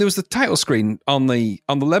happened? I mean, there was the title screen on the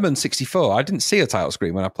Lemon 64. I didn't see a title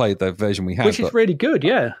screen when I played the version we had, which is really good.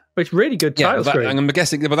 Yeah, it's really good title screen. I'm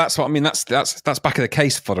guessing, but that's what I mean. That's back of the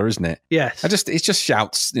case fodder, isn't it? Yes. It's just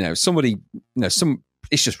shouts. Somebody.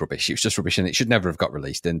 It's just rubbish. It was just rubbish, and it should never have got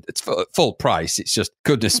released. And it's full price. It's just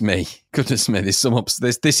goodness me. There's some ups.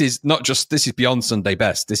 This is beyond Sunday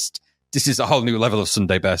best. This is a whole new level of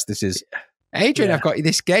Sunday best. This is Adrian. I've got you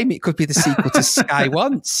this game. It could be the sequel to Sky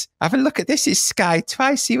Once. Have a look at this. It's Sky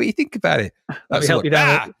Twice. See what you think about it. Let me help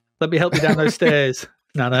you down those stairs.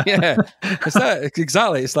 No. Yeah,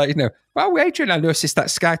 exactly. It's like, well, Adrian, I noticed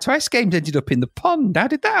that Sky Twice game ended up in the pond. How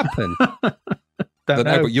did that happen? Don't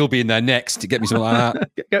know, but you'll be in there next to get me something like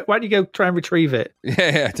that. Why don't you go try and retrieve it?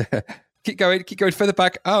 Yeah. keep going further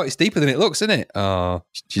back. Oh, it's deeper than it looks, isn't it? Oh,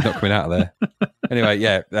 she's not coming out of there. Anyway,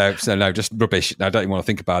 yeah. So no, just rubbish. I don't even want to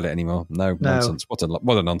think about it anymore. No. Nonsense. What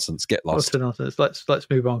a nonsense. Get lost. What's the nonsense? Let's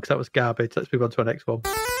move on because that was garbage. Let's move on to our next one.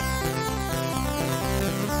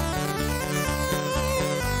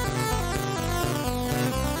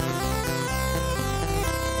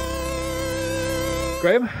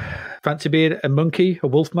 Graham, fancy being a monkey, a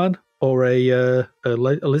wolfman, or a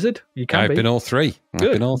lizard? You can be. I've been all three. Good.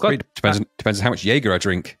 I've been all three. Depends on how much Jaeger I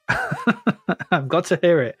drink. I'm glad to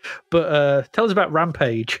hear it. But tell us about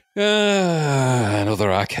Rampage.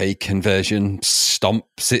 Another arcade conversion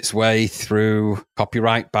stomps its way through.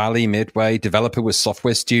 Copyright Bally Midway. Developer was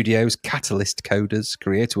Software Studios. Catalyst coders.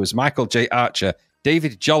 Creator was Michael J. Archer.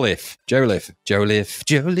 David Jolliffe.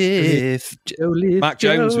 Mark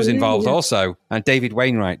Jones was involved also, and David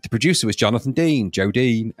Wainwright. The producer was Jonathan Dean, Joe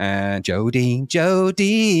Dean, and Joe Dean.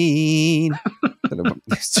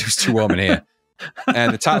 It's too warm in here.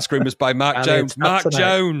 And the title screen was by Mark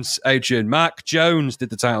Jones. Adrian. Mark Jones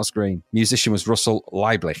did the title screen. Musician was Russell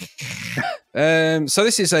Lieblich. So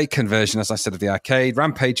this is a conversion, as I said, of the arcade.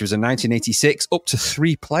 Rampage was a 1986 up to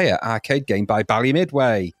 3-player arcade game by Bally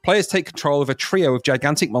Midway. Players take control of a trio of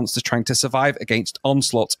gigantic monsters trying to survive against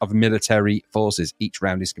onslaughts of military forces. Each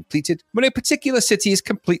round is completed when a particular city is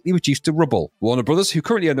completely reduced to rubble. Warner Brothers, who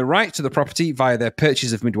currently own the right to the property via their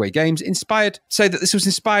purchase of Midway Games, say that this was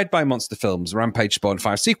inspired by monster films. Rampage spawned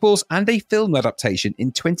 5 sequels and a film adaptation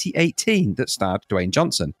in 2018 that starred Dwayne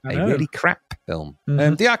Johnson. A really crap film.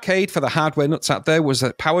 The arcade, for the hardware nuts out there, was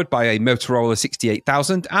powered by a Motorola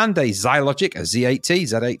 68000 and a Zylogic, a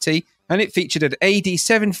Z8T, and it featured an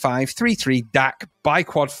AD7533 DAC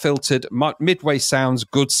biquad filtered Midway Sounds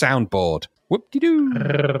good soundboard.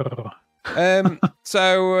 Whoop-de-doo.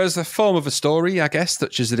 So as a form of a story, I guess,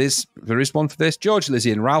 such as it is, there is one for this. George,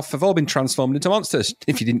 Lizzie and Ralph have all been transformed into monsters,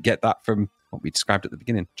 if you didn't get that from what we described at the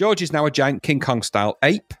beginning. George is now a giant King Kong style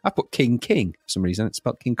ape. I put King for some reason. It's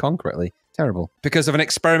spelled King Kong correctly. Terrible. Because of an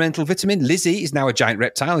experimental vitamin, Lizzie is now a giant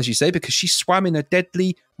reptile, as you say, because she swam in a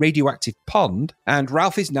deadly radioactive pond. And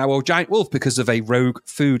Ralph is now a giant wolf because of a rogue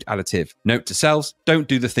food additive. Note to selves, don't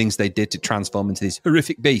do the things they did to transform into these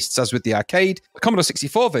horrific beasts. As with the arcade, the Commodore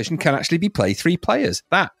 64 version can actually be played 3 players.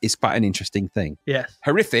 That is quite an interesting thing. Yes.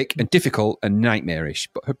 Horrific and difficult and nightmarish,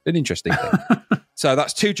 but an interesting thing. So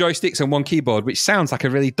that's 2 joysticks and 1 keyboard, which sounds like a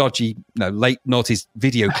really dodgy, late noughties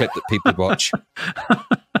video clip that people watch.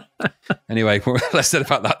 Anyway, the less said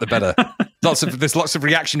about that, the better. There's lots of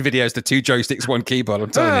reaction videos to 2 joysticks, 1 keyboard,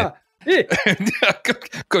 I'm telling you.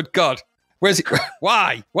 Good God. Where's it?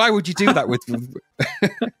 Why? Why would you do that with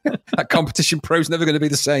that competition pro's never going to be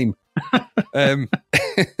the same.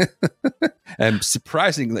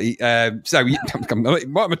 Surprisingly, what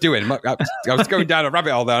am I doing? I was going down a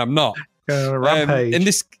rabbit hole there. I'm not. Rampage. In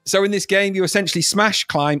this game, you essentially smash,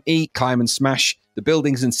 climb, eat, climb, and smash the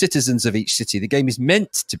buildings and citizens of each city. The game is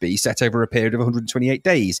meant to be set over a period of 128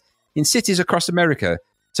 days in cities across America.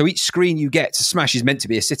 So each screen you get to smash is meant to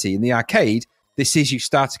be a city. In the arcade, this is you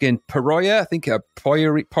starting in Peoria,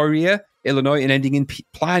 Peoria, Illinois, and ending in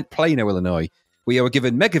Plano, Illinois, where you are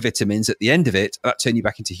given mega vitamins at the end of it that turn you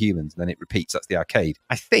back into humans. And then it repeats. That's the arcade.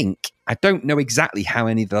 I don't know exactly how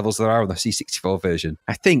many levels there are on the C64 version.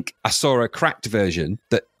 I think I saw a cracked version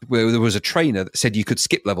where there was a trainer that said you could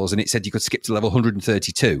skip levels, and it said you could skip to level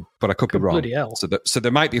 132, but I could be wrong. Bloody hell. So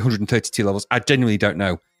there might be 132 levels. I genuinely don't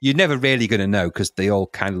know. You're never really going to know because they all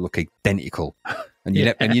kind of look identical. And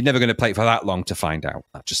you're never going to play it for that long to find out.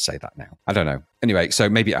 I'll just say that now. I don't know. Anyway, so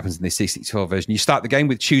maybe it happens in the C64 version. You start the game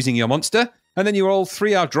with choosing your monster, and then you all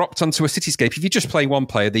 3 are dropped onto a cityscape. If you're just playing one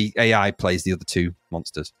player, the AI plays the other 2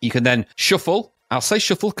 monsters. You can then shuffle. I'll say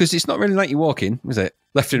shuffle because it's not really like you're walking, is it?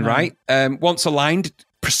 Left and right. Once aligned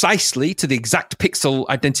precisely to the exact pixel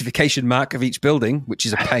identification mark of each building, which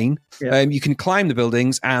is a pain. You can climb the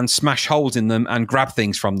buildings and smash holes in them and grab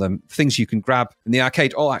things from them. Things you can grab in the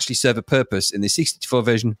arcade all actually serve a purpose. In the 64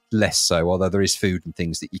 version, less so, although there is food and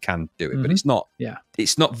things that you can do it. But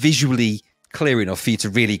it's not visually clear enough for you to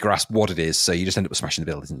really grasp what it is, so you just end up smashing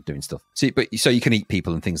the buildings and doing stuff. So you can eat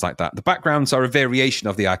people and things like that. The backgrounds are a variation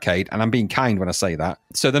of the arcade, and I'm being kind when I say that.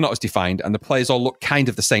 So they're not as defined, and the players all look kind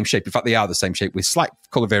of the same shape. In fact, they are the same shape with slight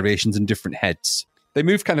colour variations and different heads. They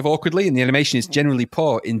move kind of awkwardly, and the animation is generally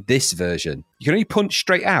poor in this version. You can only punch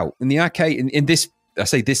straight out. In the arcade, in this, I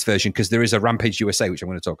say this version because there is a Rampage USA, which I'm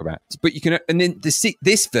going to talk about. But you can, and in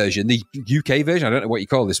this version, the UK version, I don't know what you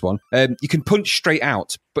call this one, you can punch straight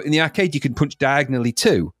out. But in the arcade, you can punch diagonally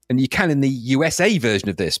too. And you can in the USA version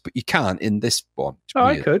of this, but you can't in this one.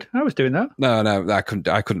 I could. I was doing that. No, I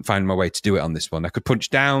couldn't find my way to do it on this one. I could punch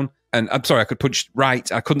down, And I'm sorry, I could punch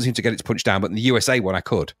right. I couldn't seem to get it to punch down, but in the USA one I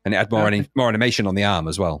could. And it had more animation on the arm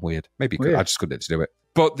as well. Weird. Maybe I just couldn't get it to do it.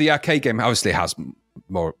 But the arcade game obviously has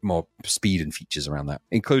more speed and features around that,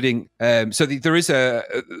 including there is a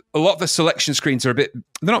lot of the selection screens are a bit,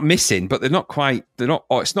 they're not missing, but it's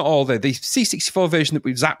not all there. The C64 version that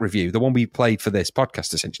we've Zapped review, the one we played for this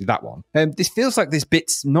podcast, essentially that one, this feels like there's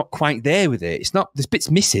bits not quite there with it. There's bits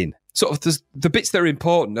missing. Sort of the bits that are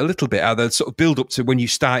important a little bit are the sort of build up to when you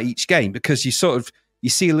start each game, because you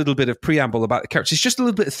see a little bit of preamble about the characters. It's just a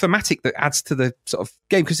little bit of thematic that adds to the sort of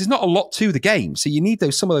game, because there's not a lot to the game. So you need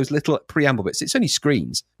some of those little preamble bits. It's only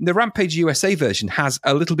screens. The Rampage USA version has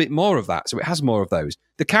a little bit more of that. So it has more of those.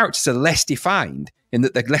 The characters are less defined in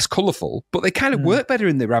that they're less colourful, but they kind of work better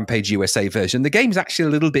in the Rampage USA version. The game's actually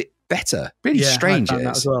a little bit better. Really strange. I found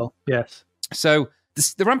that as well. Yes. So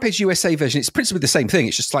the Rampage USA version, it's principally the same thing.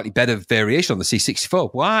 It's just slightly better variation on the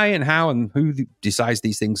C64. Why and how and who decides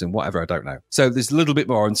these things and whatever, I don't know. So there's a little bit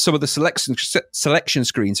more, and some of the selection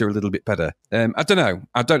screens are a little bit better. I don't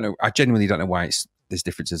know. I genuinely don't know why there's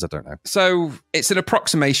differences. I don't know. So it's an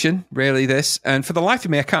approximation, really, this. And for the life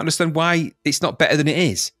of me, I can't understand why it's not better than it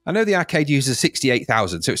is. I know the arcade uses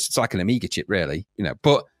 68,000, so it's like an Amiga chip, really,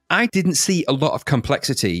 but I didn't see a lot of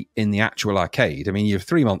complexity in the actual arcade. I mean, you have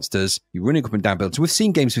three monsters, you're running up and down buildings. We've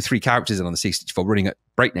seen games with three characters in on the C64 running at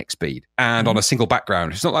breakneck speed and on a single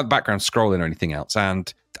background. It's not like the background scrolling or anything else.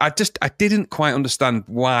 And I didn't quite understand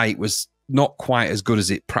why it was not quite as good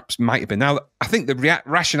as it perhaps might have been. Now, I think the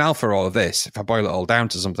rationale for all of this, if I boil it all down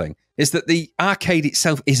to something, is that the arcade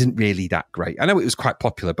itself isn't really that great. I know it was quite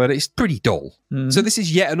popular, but it's pretty dull. So this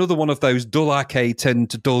is yet another one of those dull arcade turned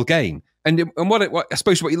to dull game. And what I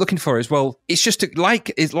suppose what you're looking for is, well, it's just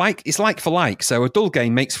it's like for like. So a dull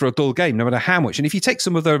game makes for a dull game, no matter how much. And if you take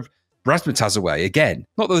some of the razzmatazz away, again,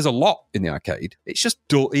 not that there's a lot in the arcade, it's just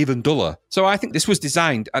dull, even duller. So I think this was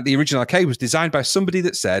designed, the original arcade was designed by somebody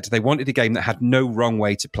that said they wanted a game that had no wrong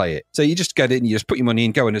way to play it. So you just get it and you just put your money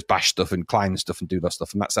in, go and just bash stuff and climb stuff and do that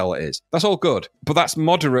stuff, and that's all it is. That's all good. But that's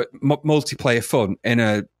moderate multiplayer fun in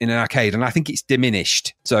an arcade, and I think it's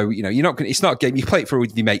diminished. So, you're not going. It's not a game you play it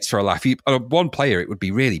with your mates for a laugh. On one player, it would be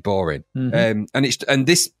really boring. And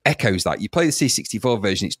this echoes that. You play the C64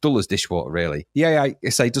 version, it's dull as dishwater, really. The AI, I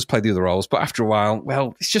say, does play the other roles, but after a while,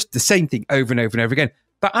 well, it's just the same thing over and over and over again.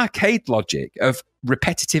 That arcade logic of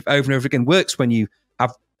repetitive over and over again works when you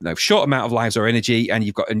have short amount of lives or energy, and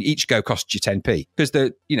each go costs you 10p,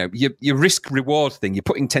 because your risk reward thing, you're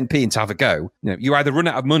putting 10p in to have a go. You either run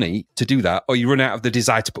out of money to do that, or you run out of the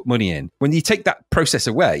desire to put money in. When you take that process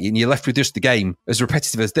away and you're left with just the game as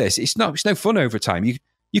repetitive as this, it's no fun over time.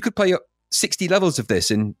 You could play 60 levels of this,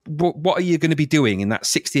 and what are you going to be doing in that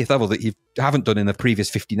 60th level that you haven't done in the previous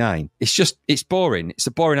 59? It's boring. It's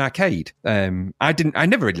a boring arcade. I've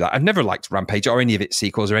never liked Rampage or any of its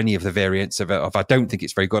sequels or any of the variants of it. I don't think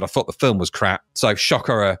it's very good. I thought the film was crap. So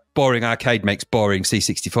shocker, a boring arcade makes boring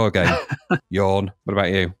C64 game. Yawn. What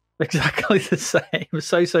about you? Exactly the same. A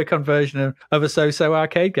so-so conversion of a so-so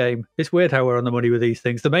arcade game. It's weird how we're on the money with these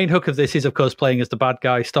things. The main hook of this is, of course, playing as the bad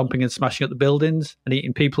guy, stomping and smashing up the buildings and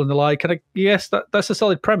eating people and the like. And yes, that's a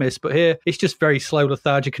solid premise, but here it's just very slow,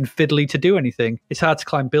 lethargic and fiddly to do anything. It's hard to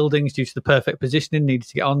climb buildings due to the perfect positioning needed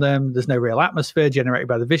to get on them. There's no real atmosphere generated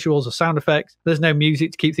by the visuals or sound effects. There's no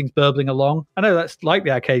music to keep things burbling along. I know that's like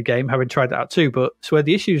the arcade game, having tried that out too, but it's where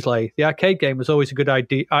the issues lay. The arcade game was always a good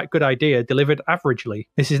idea delivered averagely.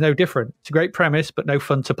 This is no different. It's a great premise, but no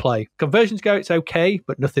fun to play. Conversions go, it's okay,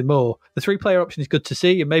 but nothing more. The 3-player option is good to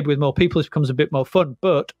see, and maybe with more people it becomes a bit more fun,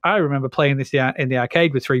 but I remember playing this in the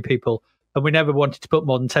arcade with 3 people, and we never wanted to put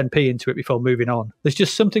more than 10p into it before moving on. There's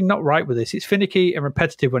just something not right with this. It's finicky and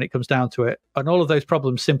repetitive when it comes down to it, and all of those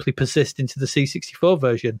problems simply persist into the C64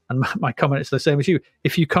 version. And my comment is the same as you.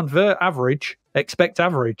 If you convert average, expect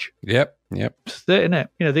average. Yep. It's there, isn't it?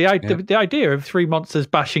 The idea of 3 monsters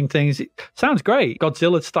bashing things, it sounds great.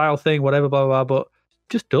 Godzilla style thing, whatever, blah, blah, blah, but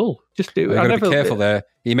just dull. Just do. You've got to be careful there.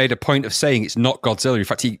 He made a point of saying it's not Godzilla. In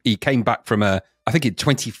fact, he came back from I think in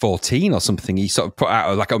 2014 or something, he sort of put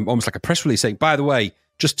out almost like a press release saying, by the way,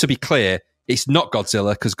 just to be clear, it's not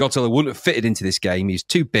Godzilla, because Godzilla wouldn't have fitted into this game. He's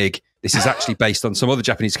too big. This is actually based on some other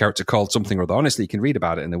Japanese character called something or other. Honestly, you can read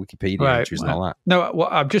about it in the Wikipedia entries and all that. No,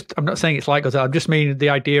 I'm not saying it's like Godzilla. I'm just meaning the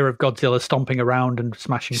idea of Godzilla stomping around and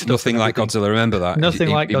smashing stuff. Nothing like Godzilla. Remember that. Nothing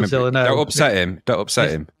like Godzilla. No, don't upset him. Don't upset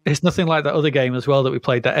him. It's nothing like that other game as well that we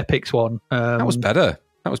played, that Epics one. That was better.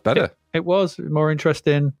 It was more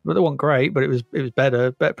interesting, but it wasn't great. But it was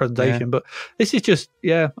better presentation. Yeah. But this is just,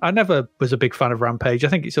 I never was a big fan of Rampage. I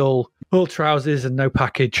think it's all trousers and no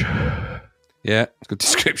package. Yeah, good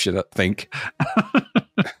description, I think.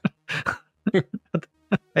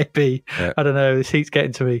 Maybe. Yeah. I don't know. This heat's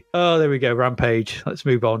getting to me. Oh, there we go. Rampage. Let's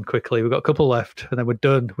move on quickly. We've got a couple left, and then we're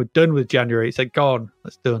done. We're done with January. It's like gone.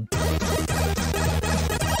 That's done.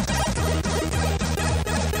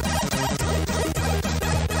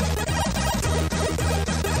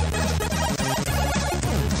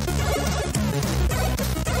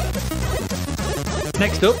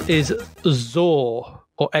 Next up is Xor,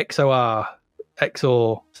 or XOR.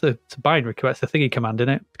 XOR. It's a binary code. That's the thingy command, isn't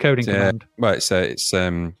it? Coding command. Well, it's a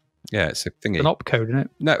thingy. It's an opcode, isn't it?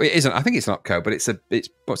 No, it isn't. I think it's an opcode, but it's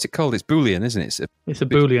what's it called? It's Boolean, isn't it? It's a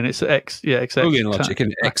Boolean. It's X. Yeah, X. Boolean logic,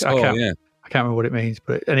 isn't it? XOR, yeah. I can't remember what it means,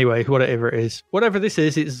 but anyway, whatever it is. Whatever this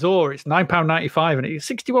is, it's Xor. It's £9.95 and it's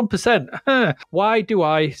 61%. Why do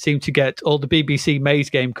I seem to get all the BBC Maze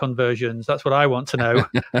game conversions? That's what I want to know.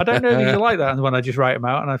 I don't know these are like that when I just write them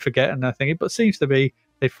out and I forget and I think, but it seems to be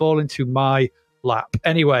they fall into my lap.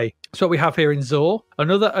 Anyway, so what we have here in Xor,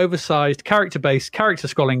 another oversized character-based character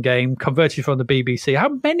scrolling game converted from the BBC. How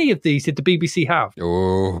many of these did the BBC have?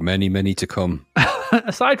 Oh, many, many to come.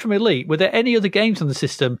 Aside from Elite, were there any other games on the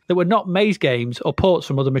system that were not maze games or ports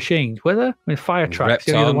from other machines? Were there? I mean, Fire Track's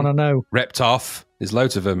the only other one I know. Reptoff. There's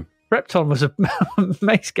loads of them. Repton was a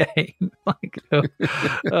maze game.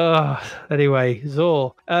 Anyway,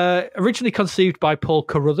 Xor. Originally conceived by Paul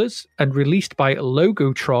Carruthers and released by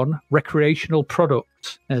Logotron Recreational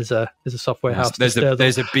Products. There's a software house. There's a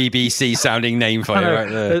BBC sounding name for you right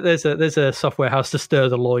there. There's a software house to stir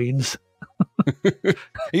the loins. Are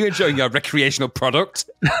you enjoying your recreational product?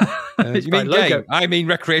 You mean game? I mean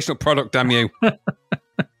recreational product, damn you.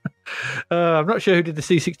 I'm not sure who did the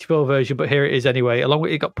C64 version, but here it is anyway. Along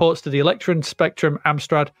with it got ports to the Electron, Spectrum,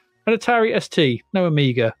 Amstrad, and Atari ST. No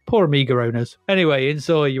Amiga. Poor Amiga owners. Anyway, in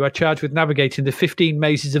Xor, you are charged with navigating the 15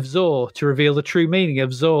 mazes of Xor to reveal the true meaning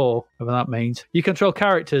of Xor, whatever that means. You control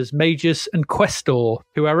characters, mages, and questor,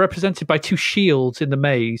 who are represented by two shields in the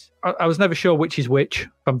maze. I was never sure which is which,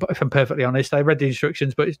 if I'm perfectly honest. I read the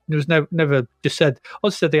instructions, but it was never just said.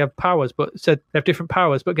 Also said they have powers, but said they have different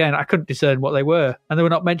powers. But again, I couldn't discern what they were, and they were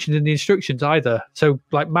not mentioned in the instructions either. So,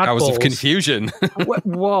 like Madballs. Hours of confusion.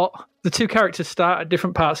 What? The two characters start at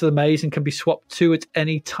different parts of the maze and can be swapped to at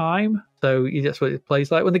any time. So that's what it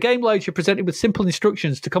plays like. When the game loads, you're presented with simple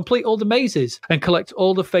instructions to complete all the mazes and collect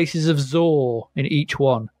all the faces of Xor in each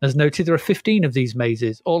one. As noted, there are 15 of these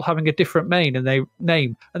mazes, all having a different name, and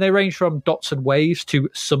they range from dots and waves to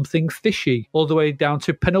something fishy, all the way down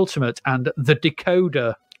to penultimate and the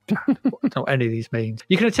decoder. I don't know what any of these means.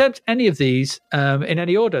 You can attempt any of these in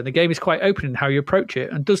any order. The game is quite open in how you approach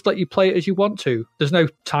it and does let you play it as you want to. There's no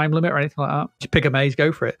time limit or anything like that. Just pick a maze,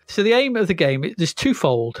 go for it. So the aim of the game is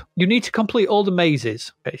twofold. You need to complete all the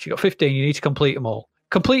mazes. Okay, so you've got 15, you need to complete them all.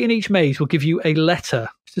 Completing each maze will give you a letter.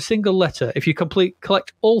 It's a single letter. If you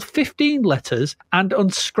collect all 15 letters and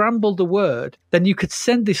unscramble the word, then you could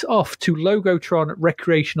send this off to Logotron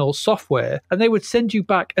Recreational Software, and they would send you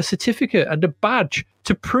back a certificate and a badge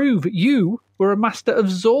to prove you were a Master of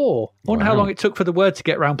Xor. I wonder how long it took for the word to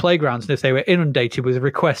get around Playgrounds and if they were inundated with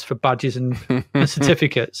requests for badges and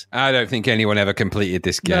certificates. I don't think anyone ever completed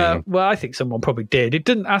this game. Well, I think someone probably did. It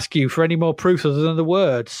didn't ask you for any more proof other than the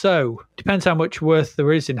word. So, depends how much worth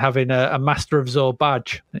there is in having a Master of Xor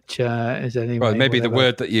badge, which is anyway. Well, maybe whatever. the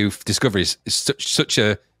word that you've discovered is such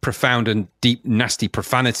a profound and deep, nasty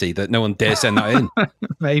profanity that no one dare send that in.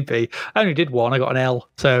 Maybe. I only did one. I got an L,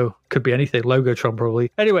 so could be anything. Logotron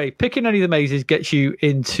probably. Anyway, picking any of the mazes gets you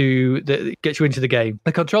into the game.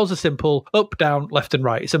 The controls are simple: up, down, left, and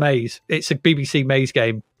right. It's a maze. It's a BBC maze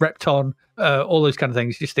game. Repton. All those kind of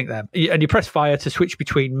things. Just think them. And you press fire to switch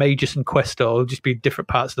between mages and questor. It'll just be different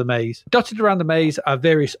parts of the maze. Dotted around the maze are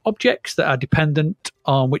various objects that are dependent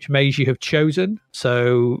on which maze you have chosen.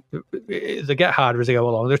 So they get harder as they go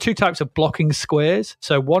along. There are two types of blocking squares.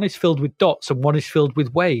 So one is filled with dots and one is filled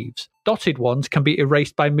with waves. Dotted ones can be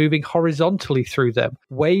erased by moving horizontally through them.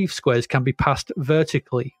 Wave squares can be passed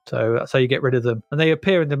vertically. So that's how you get rid of them. And they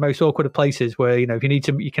appear in the most awkward of places where, if you need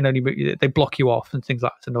to, you can only move, they block you off and things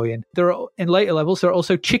like that's annoying. In later levels, there are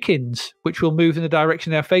also chickens, which will move in the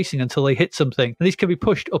direction they're facing until they hit something. And these can be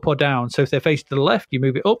pushed up or down. So if they're facing to the left, you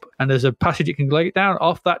move it up, and there's a passage you can lay it down.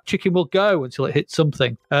 Off that chicken will go until it hits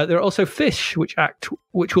something. There are also fish,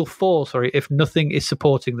 which will fall, if nothing is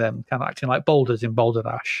supporting them, kind of acting like boulders in Boulder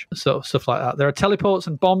Dash. So stuff like that. There are teleports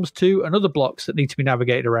and bombs too, and other blocks that need to be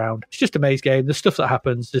navigated around. It's just a maze game. There's stuff that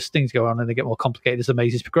happens. There's things go on, and they get more complicated as the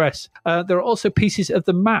mazes progress. There are also pieces of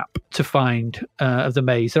the map to find of the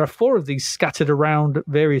maze. There are 4 of these scattered around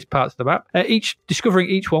various parts of the map. Discovering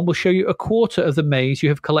each one will show you a quarter of the maze you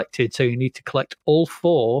have collected. So you need to collect all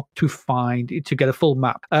 4 to get a full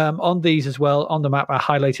map. On these as well, on the map are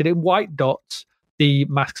highlighted in white dots the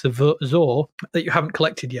Masks of Xor that you haven't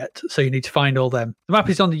collected yet. So you need to find all them. The map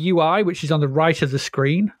is on the UI, which is on the right of the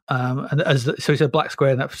screen. So it's a black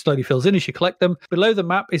square and that slowly fills in as you collect them. Below the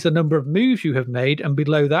map is the number of moves you have made, and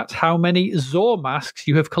below that, how many Xor masks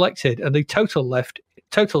you have collected, and the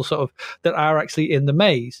total sort of that are actually in the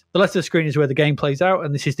maze. The left of the screen is where the game plays out,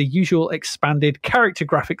 and this is the usual expanded character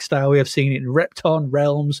graphic style we have seen in Repton,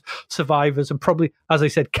 Realms, Survivors, and probably, as I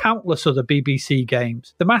said, countless other BBC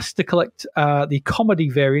games. The masks to collect the comedy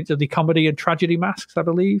variant of the comedy and tragedy masks, I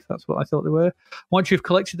believe. That's what I thought they were. Once you've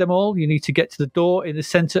collected them all, you need to get to the door in the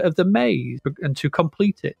center of the maze and to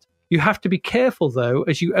complete it. You have to be careful, though,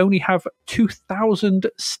 as you only have 2,000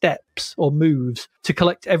 steps or moves to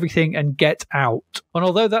collect everything and get out. And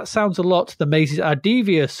although that sounds a lot, the mazes are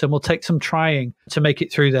devious and will take some trying to make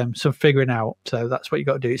it through them, some figuring out. So that's what you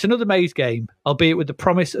got to do. It's another maze game, albeit with the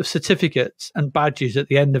promise of certificates and badges at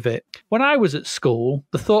the end of it. When I was at school,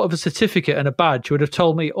 the thought of a certificate and a badge would have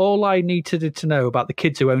told me all I needed to know about the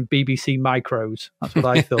kids who owned BBC Micros. That's what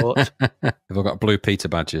I thought. They've all got Blue Peter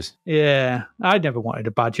badges. Yeah, I never wanted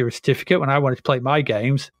a badge or a certificate when I wanted to play my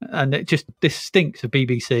games, and this stinks of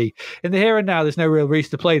BBC. In the here and now, there's no real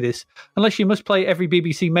reason to play this unless you must play every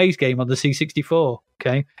BBC maze game on the C64.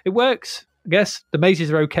 Okay, it works. I guess the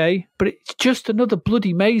mazes are okay, but it's just another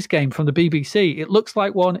bloody maze game from the BBC. It looks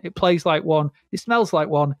like one, it plays like one, it smells like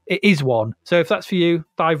one, it is one. So if that's for you,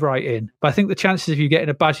 dive right in. But I think the chances of you getting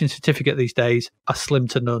a badge and certificate these days are slim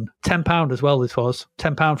to none. £10 as well, this was.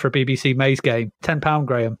 £10 for a BBC maze game. £10,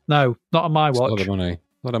 Graham. No, not on my watch. It's a lot of money.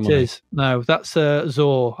 It is. No, that's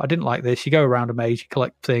Xor. I didn't like this. You go around a maze, you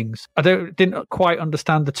collect things. I didn't quite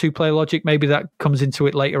understand the two-player logic. Maybe that comes into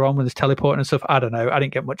it later on when there's teleporting and stuff. I don't know. I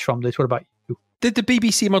didn't get much from this. What about you? Did the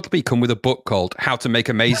BBC Model B come with a book called How to Make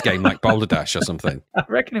a Maze Game Like Boulder Dash or something? I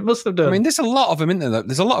reckon it must have done. I mean, there's a lot of them, isn't there?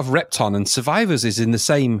 There's a lot of Repton, and Survivors is in the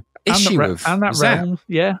same issue of and that Zapped. realm,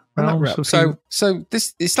 yeah. Realms. So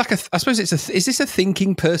this, it's like I suppose is this a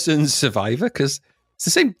thinking person's Survivor? Because it's the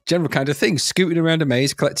same general kind of thing, scooting around a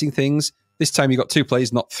maze, collecting things. This time you got 2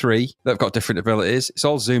 players, not 3. They've got different abilities. It's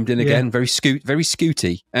all zoomed in again, very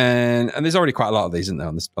scooty. And there's already quite a lot of these, isn't there,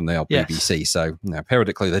 on the old BBC? So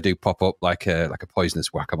periodically they do pop up like a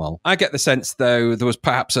poisonous whack-a-mole. I get the sense, though, there was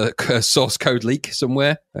perhaps a source code leak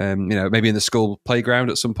somewhere. Maybe in the school playground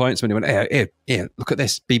at some point. Somebody went, here, look at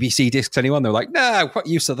this, BBC discs, anyone? They were like, no, what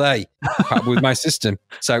use are they with my system?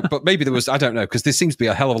 So, but maybe there was, I don't know, because there seems to be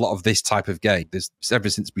a hell of a lot of this type of game. There's ever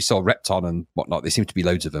since we saw Repton and whatnot, there seem to be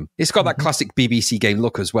loads of them. It's got that classic BBC game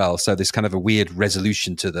look as well. So there's kind of a weird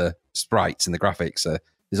resolution to the sprites and the graphics.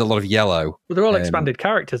 There's a lot of yellow. Well, they're all expanded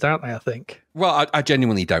characters, aren't they, I think? Well, I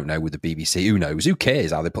genuinely don't know with the BBC. Who knows? Who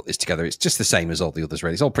cares how they put this together? It's just the same as all the others,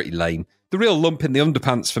 really. It's all pretty lame. The real lump in the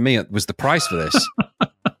underpants for me was the price for this.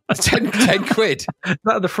 10 quid. Is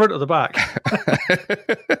that at the front or the back?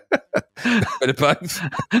 Bit of both.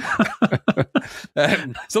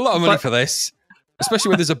 It's a lot of money for this. Especially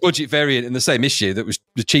when there's a budget variant in the same issue that was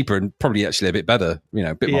cheaper and probably actually a bit better,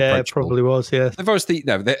 a bit more approachable. Yeah, probably was, yeah. They've obviously,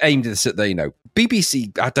 they aimed this at the,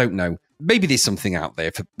 BBC, I don't know. Maybe there's something out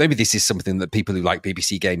there. Maybe this is something that people who like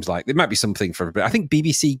BBC games like. There might be something for everybody. I think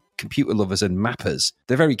BBC computer lovers and mappers,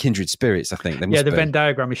 they're very kindred spirits, I think. They must the be. Venn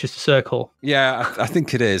diagram is just a circle. Yeah, I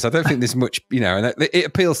think it is. I don't think there's much, and it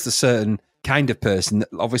appeals to certain kind of person that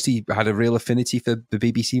obviously had a real affinity for the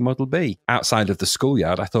BBC Model B. Outside of the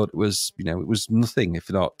schoolyard, I thought it was, it was nothing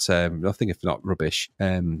if not rubbish.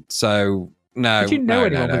 So no. Did you know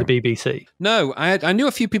anyone with the BBC? No, I knew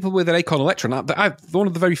a few people with an Acorn Electron. One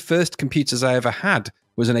of the very first computers I ever had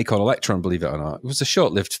was an Acorn Electron, believe it or not. It was a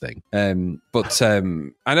short-lived thing. But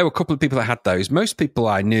I know a couple of people that had those. Most people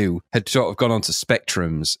I knew had sort of gone on to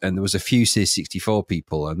Spectrums, and there was a few C64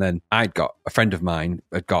 people. And then a friend of mine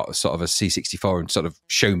had got sort of a C64 and sort of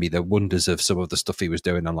shown me the wonders of some of the stuff he was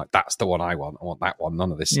doing. I'm like, that's the one I want. I want that one,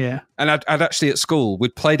 none of this. Yeah. And I'd actually at school,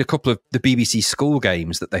 we'd played a couple of the BBC school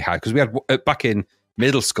games that they had, because we had, back in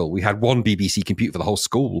middle school, we had one BBC computer for the whole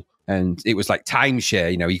school. And it was like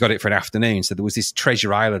timeshare, you got it for an afternoon. So there was this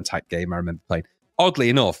Treasure Island type game I remember playing. Oddly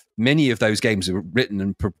enough, many of those games were written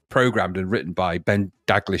and programmed and written by Ben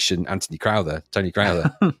Daglish and Tony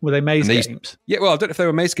Crowther. Were they maze games? Yeah, well, I don't know if they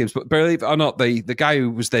were maze games, but believe it or not, the guy who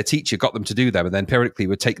was their teacher got them to do them, and then periodically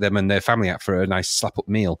would take them and their family out for a nice slap-up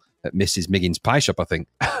meal at Mrs. Miggins' Pie Shop, I think.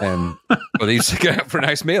 But he used to go out for a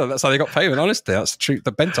nice meal. That's how they got payment, honestly. That's the truth.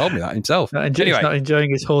 Ben told me that himself. He's not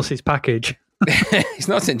enjoying his horse's package. He's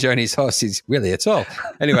not enjoying his horses really at all.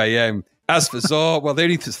 Anyway, as for Xor, well, the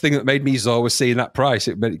only thing that made me Xor was seeing that price.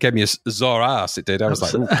 It gave me a Xor ass. It did. I was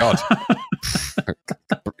like, oh God.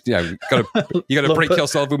 You got to break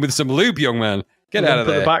yourself in with some lube, young man. Get out of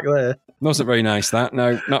Put there. the back there. Wasn't very nice, that.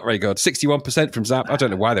 No, not very good. 61% from Zap. I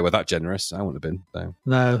don't know why they were that generous. I wouldn't have been. So.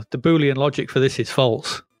 No, the Boolean logic for this is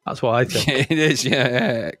false. That's what I think. It is,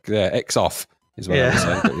 yeah. X off is what I would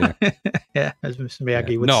say. But yeah. Yeah, as Mr.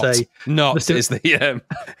 Miyagi would Not say. is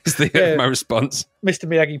the Yeah. my response. Mr.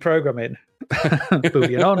 Miyagi programming.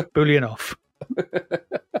 Boolean on, Boolean off.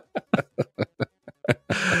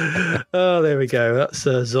 Oh, there we go. That's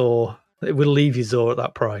Xor. It will leave you Xor at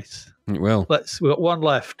that price. It will. We've got one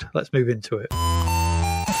left. Let's move into it.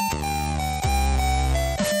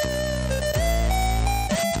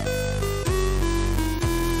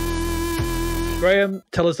 Graham,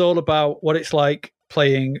 tell us all about what it's like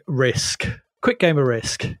playing R.I.S.K. Quick game of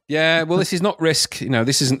R.I.S.K. Yeah, well, this is not R.I.S.K.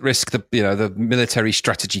 This isn't R.I.S.K. The military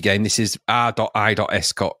strategy game. This is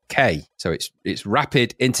R.I.S.K. So it's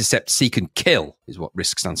rapid, intercept, seek, and kill is what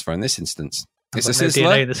R.I.S.K. stands for in this instance. It's a DNA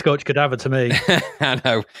sizzler. in the Scotch cadaver to me. I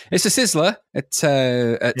know. It's a sizzler at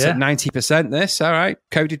 90%. This, all right.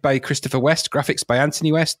 Coded by Christopher West, graphics by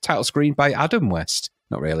Anthony West, title screen by Adam West.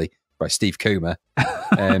 Not really, by Steve Coomer.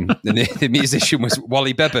 The musician was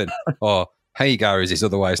Wally Beban, or Hagar as he's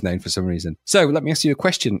otherwise known for some reason. So let me ask you a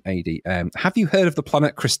question, AD. Have you heard of the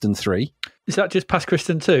planet Kristen 3? Is that just past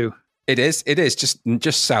Kristen 2? It is,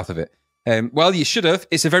 just south of it. Well, you should have.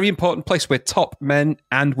 It's a very important place where top men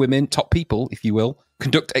and women, top people, if you will,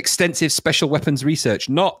 conduct extensive special weapons research,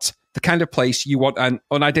 not the kind of place you want an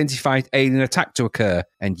unidentified alien attack to occur.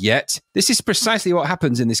 And yet, this is precisely what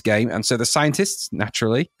happens in this game. And so the scientists,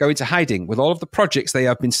 naturally, go into hiding with all of the projects they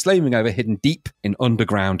have been slaving over hidden deep in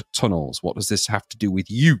underground tunnels. What does this have to do with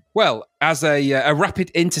you? Well, as a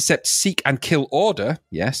rapid intercept, seek and kill order,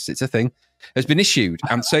 yes, it's a thing, has been issued.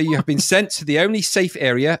 And so you have been sent to the only safe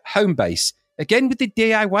area, home base, again with the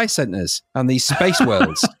DIY centers and these space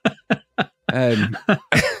worlds.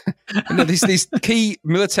 These key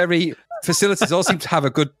military facilities all seem to have a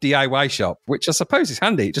good DIY shop, which I suppose is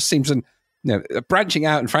handy. It just seems, branching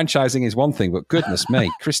out and franchising is one thing, but goodness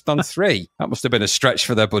me, Kristen 3, that must have been a stretch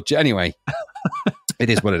for their budget anyway. It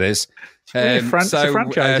is what it is. It's a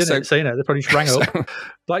franchise, isn't it? So, they probably just rang up. I'd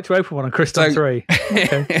like to open one on Kristen 3.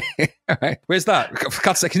 Okay. All right. Where's that? For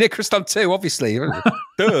God's sake, Kristen 2, obviously.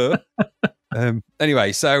 Duh.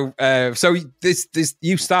 Anyway, so this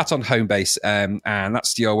you start on home base, and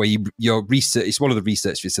that's your research. It's one of the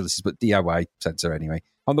research facilities, but DIY center anyway.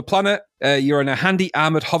 On the planet, you're in a handy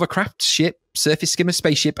armored hovercraft ship, surface skimmer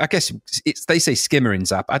spaceship. I guess they say skimmer in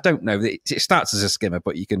Zap. I don't know. It starts as a skimmer,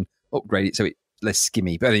 but you can upgrade it so it's less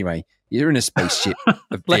skimmy. But anyway, you're in a spaceship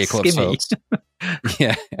of vehicle of sorts.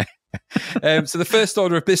 Yeah. So the first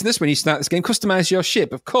order of business when you start this game, customize your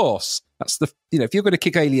ship. Of course, that's if you're going to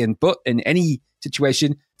kick alien butt in any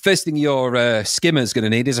situation, first thing your skimmer's going to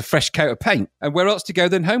need is a fresh coat of paint. And where else to go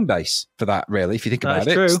than home base for that? Really, if you think about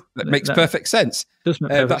it, true. That makes perfect sense. Does make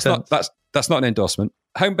perfect sense. That's not an endorsement.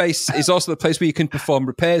 Home base is also the place where you can perform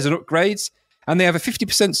repairs and upgrades. And they have a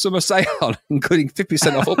 50% summer sale on, including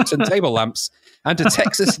 50% off Upton table lamps and a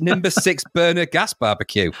Texas Nimbus 6 burner gas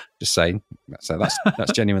barbecue. Just saying. So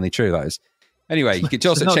that's genuinely true, that is. Anyway, you can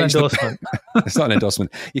also change it's not an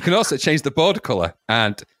endorsement. You can also change the border colour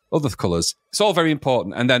and other colours. It's all very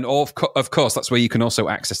important. And then, of course, that's where you can also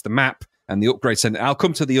access the map and the upgrade center. I'll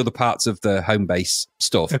come to the other parts of the home base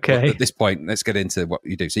stuff. Okay. But at this point, let's get into what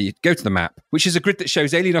you do. So you go to the map, which is a grid that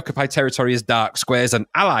shows alien-occupied territory as dark squares and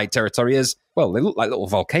allied territory as, well, they look like little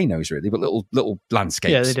volcanoes, really, but little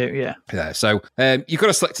landscapes. Yeah, they do, yeah. So you've got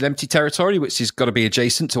to select an empty territory, which has got to be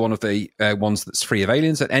adjacent to one of the ones that's free of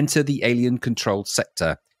aliens, and enter the alien-controlled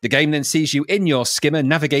sector. The game then sees you in your skimmer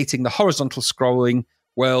navigating the horizontal scrolling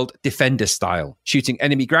world defender style, shooting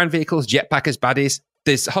enemy ground vehicles, jetpackers, baddies.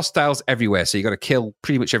 There's hostiles everywhere, so you've got to kill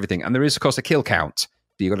pretty much everything. And there is, of course, a kill count. So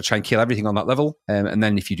you've got to try and kill everything on that level. And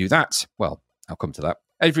then if you do that, well, I'll come to that.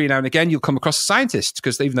 Every now and again, you'll come across a scientist,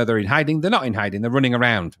 because even though they're in hiding, they're not in hiding. They're running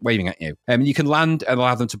around, waving at you. And you can land and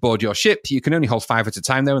allow them to board your ship. You can only hold 5 at a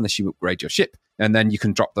time, though, unless you upgrade your ship. And then you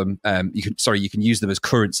can drop them. You can use them as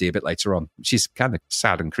currency a bit later on, which is kind of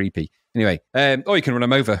sad and creepy. Anyway, or you can run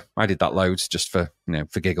them over. I did that loads just for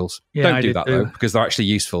giggles. Yeah, Don't do that though, because they're actually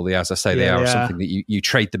useful. As I say, they are something that you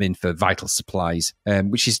trade them in for vital supplies.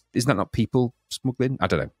 Which isn't that not people smuggling? I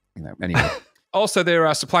don't know. Anyway. Also, there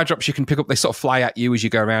are supply drops you can pick up. They sort of fly at you as you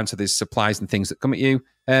go around. So there's supplies and things that come at you.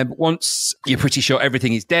 Once you're pretty sure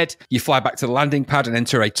everything is dead, you fly back to the landing pad and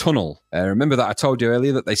enter a tunnel. Remember that I told you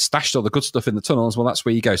earlier that they stashed all the good stuff in the tunnels? Well, that's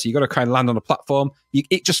where you go. So you got to kind of land on a platform.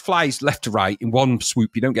 It just flies left to right in one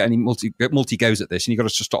swoop. You don't get any multi goes at this, and you got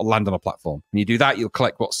to just sort of land on a platform. When you do that, you'll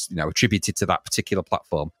collect what's attributed to that particular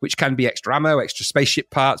platform, which can be extra ammo, extra spaceship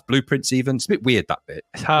parts, blueprints. Even it's a bit weird, that bit.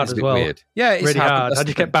 It's hard It's a as bit well. weird. Yeah, it's really hard. I That's just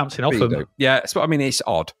the kept bouncing off Really them. do. Yeah, that's what I mean. It's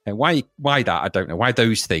odd. And why that? I don't know. Why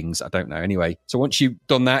those things? I don't know. Anyway, so once you've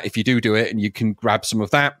done that, if you do it, and you can grab some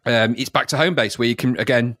of that, it's back to home base where you can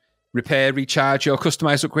again repair, recharge, or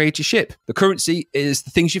customize, upgrade your ship. The currency is the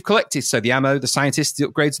things you've collected. So the ammo, the scientists, the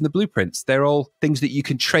upgrades, and the blueprints. They're all things that you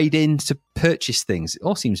can trade in to purchase things. It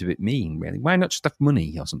all seems a bit mean, really. Why not just have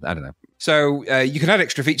money or something? I don't know. So you can add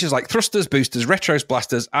extra features like thrusters, boosters, retros,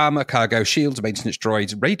 blasters, armor, cargo, shields, maintenance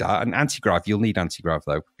droids, radar, and anti-grav. You'll need anti-grav,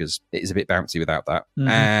 though, because it is a bit bouncy without that.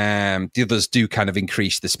 The others do kind of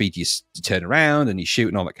increase the speed you turn around and you shoot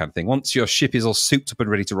and all that kind of thing. Once your ship is all souped up and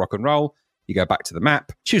ready to rock and roll, you go back to the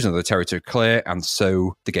map, choose another territory to clear, and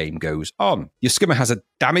so the game goes on. Your skimmer has a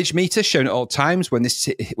damage meter shown at all times. When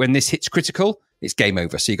this hits critical, it's game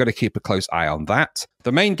over. So you've got to keep a close eye on that.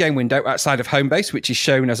 The main game window outside of home base, which is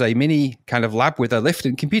shown as a mini kind of lab with a lift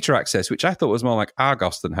and computer access, which I thought was more like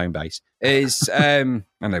Argos than home base, is, I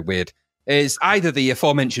know, weird, is either the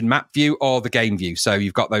aforementioned map view or the game view. So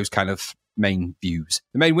you've got those kind of main views.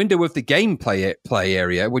 The main window of the game play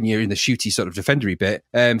area when you're in the shooty sort of defendery bit.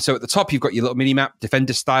 So at the top, you've got your little mini map,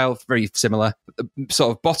 defender style, very similar. At the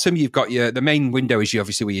sort of bottom, you've got the main window is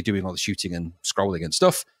obviously where you're doing all the shooting and scrolling and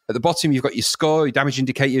stuff. At the bottom, you've got your score, your damage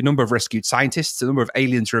indicator, your number of rescued scientists, the number of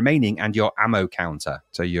aliens remaining, and your ammo counter.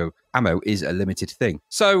 So your ammo is a limited thing.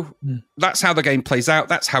 So that's how the game plays out.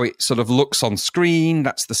 That's how it sort of looks on screen.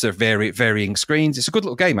 That's the sort of varying screens. It's a good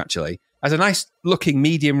little game, actually. Has a nice looking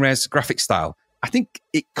medium res graphic style. I think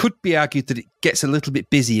it could be argued that it gets a little bit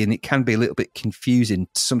busy and it can be a little bit confusing.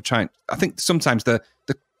 I think sometimes the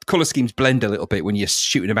color schemes blend a little bit when you're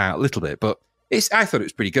shooting about a little bit, but I thought it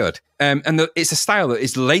was pretty good. It's a style that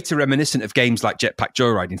is later reminiscent of games like Jetpack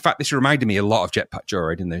Joyride. In fact, this reminded me a lot of Jetpack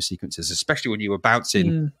Joyride in those sequences, especially when you were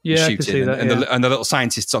bouncing, shooting, and the little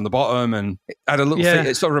scientists on the bottom, and it had a little thing.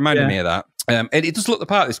 It sort of reminded me of that. And it does look the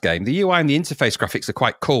part of this game. The UI and the interface graphics are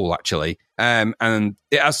quite cool, actually. And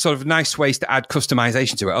it has sort of nice ways to add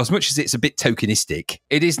customization to it. As much as it's a bit tokenistic,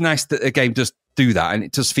 it is nice that a game does do that, and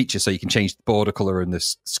it does feature so you can change the border color and the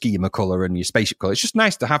schema color and your spaceship color. It's just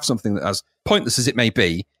nice to have something that, as pointless as it may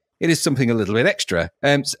be, it is something a little bit extra.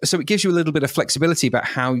 So it gives you a little bit of flexibility about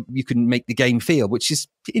how you can make the game feel, which is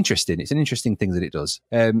interesting. It's an interesting thing that it does.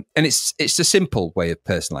 And it's a simple way of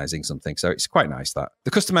personalizing something. So it's quite nice that.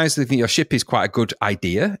 The customizing of your ship is quite a good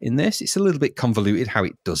idea in this. It's a little bit convoluted how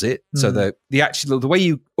it does it. So the way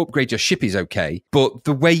you upgrade your ship is okay, but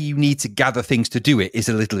the way you need to gather things to do it is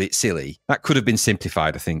a little bit silly. That could have been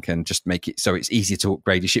simplified, I think, and just make it so it's easier to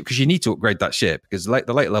upgrade your ship, because you need to upgrade that ship because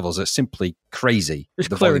the later levels are simply crazy.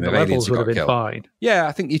 Just clearing the levels would have been fine. Yeah,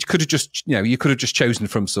 I think you could have just chosen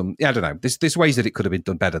from some. I don't know. There's ways that it could have been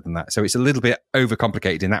done better than that. So it's a little bit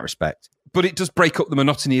overcomplicated in that respect. But it does break up the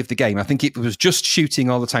monotony of the game. I think if it was just shooting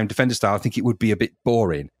all the time, defender style, I think it would be a bit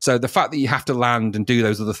boring. So the fact that you have to land and do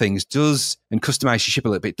those other things and customize your ship a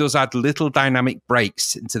little bit, does add little dynamic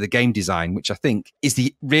breaks into the game design, which I think is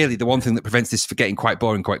really the one thing that prevents this from getting quite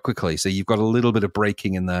boring quite quickly. So you've got a little bit of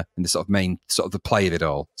breaking in the sort of main sort of the play of it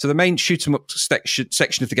all. So the main shoot 'em up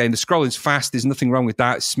section of the game, the scrolling's fast. There's nothing wrong with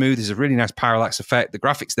that. It's smooth. There's a really nice parallax effect. The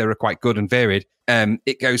graphics there are quite good and varied.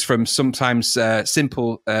 It goes from sometimes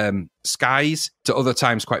simple skies to other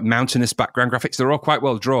times quite mountainous background graphics. They're all quite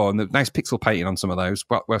well drawn. The nice pixel painting on some of those,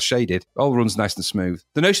 well shaded. All runs nice and smooth.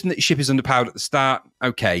 The notion that your ship is underpowered at the start,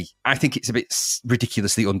 okay. I think it's a bit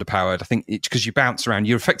ridiculously underpowered. I think it's because you bounce around.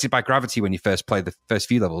 You're affected by gravity when you first play the first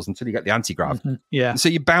few levels until you get the anti-grav. Yeah. So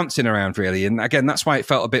you're bouncing around really. And again, that's why it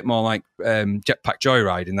felt a bit more like Jetpack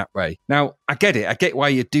Joyride in that way. Now, I get it. I get why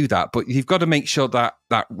you do that, but you've got to make sure that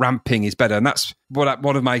ramping is better. And that's one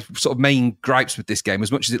of my sort of main gripes with this game.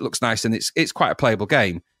 As much as it looks nice and it's quite a playable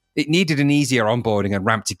game, it needed an easier onboarding and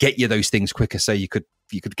ramp to get you those things quicker so you could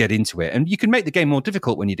get into it. And you can make the game more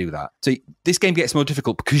difficult when you do that. So this game gets more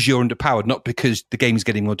difficult because you're underpowered, not because the game is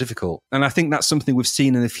getting more difficult. And I think that's something we've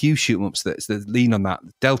seen in a few shoot-em-ups that lean on that.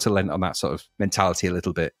 Delta lent on that sort of mentality a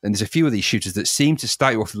little bit. And there's a few of these shooters that seem to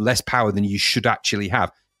start you off with less power than you should actually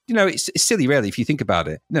have. It's silly, really, if you think about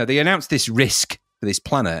it. They announced this R.I.S.K for this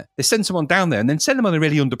planet. They send someone down there and then send them on a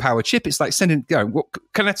really underpowered ship. It's like sending,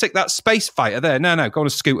 can I take that space fighter there? No, go on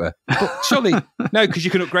a scooter. But surely, no, because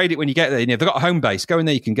you can upgrade it when you get there. They've got a home base. Go in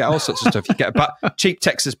there, you can get all sorts of stuff. You get a cheap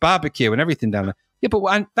Texas barbecue and everything down there. Yeah, but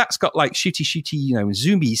and that's got like shooty,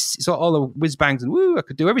 zoomies. It's got all the whiz bangs and woo. I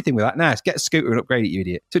could do everything with that. Nice, get a scooter and upgrade it, you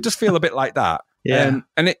idiot. So it does feel a bit like that. Yeah.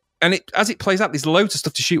 And it as it plays out, there's loads of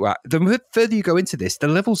stuff to shoot at. The further you go into this, the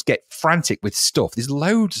levels get frantic with stuff. There's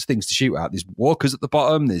loads of things to shoot at. There's walkers at the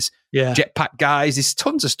bottom. There's jetpack guys. There's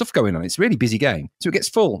tons of stuff going on. It's a really busy game. So it gets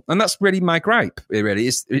full. And that's really my gripe. It really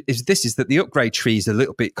is that the upgrade tree is a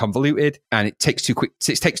little bit convoluted and it takes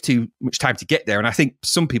too much time to get there. And I think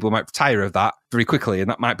some people might tire of that very quickly. And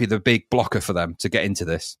that might be the big blocker for them to get into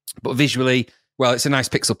this. But visually, well, it's a nice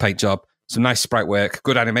pixel paint job. Some nice sprite work,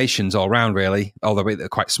 good animations all around, really. Although they're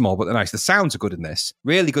quite small, but they're nice. The sounds are good in this.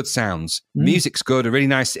 Really good sounds. Music's good. A really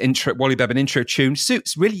nice intro, Wally Bevan intro tune.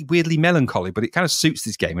 Suits really weirdly melancholy, but it kind of suits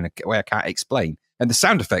this game in a way I can't explain. And the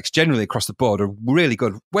sound effects generally across the board are really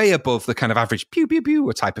good, way above the kind of average pew, pew, pew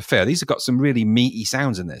type of fare. These have got some really meaty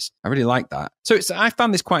sounds in this. I really like that. So I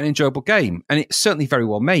found this quite an enjoyable game, and it's certainly very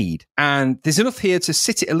well made. And there's enough here to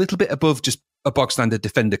sit it a little bit above just a bog standard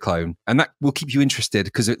Defender clone, and that will keep you interested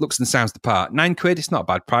because it looks and sounds the part. £9, it's not a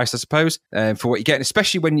bad price, I suppose, for what you get, and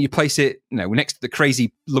especially when you place it, next to the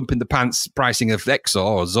crazy lump in the pants pricing of Xor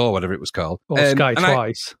or Xor, whatever it was called, or Sky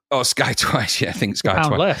Twice. Sky Twice, yeah, I think Sky £1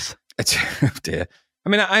 Twice. less. Oh dear. I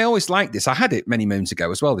mean, I always liked this. I had it many moons ago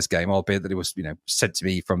as well, this game, albeit that it was, sent to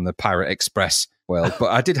me from the Pirate Express world. But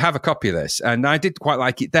I did have a copy of this, and I did quite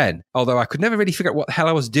like it then, although I could never really figure out what the hell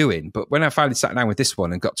I was doing. But when I finally sat down with this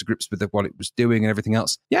one and got to grips with what it was doing and everything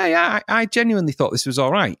else, I genuinely thought this was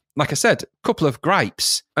all right. Like I said, a couple of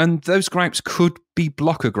gripes, and those gripes could be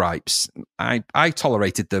blocker gripes. I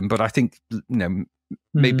tolerated them, but I think,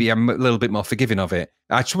 maybe I'm a little bit more forgiving of it.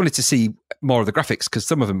 I just wanted to see more of the graphics because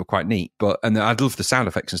some of them were quite neat, and I'd love the sound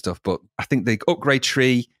effects and stuff, but I think the upgrade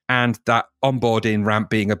tree and that onboarding ramp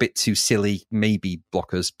being a bit too silly, maybe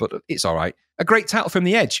blockers, but it's all right. A great title from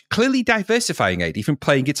The Edge, clearly diversifying AD from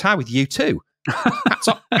playing guitar with you too.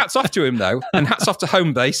 Hats off to him though, and hats off to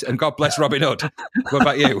Homebase, and God bless Robin Hood. What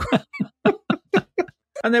about you?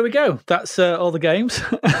 And there we go. That's all the games.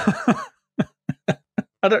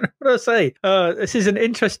 I don't know what to say. This is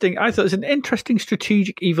I thought it's an interesting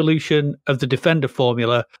strategic evolution of the Defender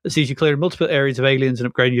formula that sees you clearing multiple areas of aliens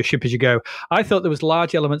and upgrading your ship as you go. I thought there was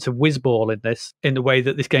large elements of Whizball in this, in the way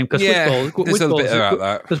that this game, because there's a bit about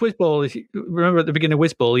that. Because Whizball is, remember at the beginning of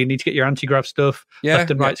Whizball, you need to get your anti-grav stuff,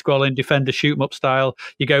 left and right scrolling, Defender, shoot 'em up style.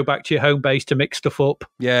 You go back to your home base to mix stuff up.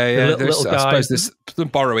 Yeah. I suppose there's some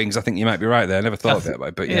borrowings. I think you might be right there. I never thought of it,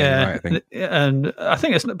 but you're right, I think. And I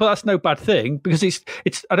think that's no bad thing, because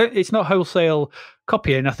it's not wholesale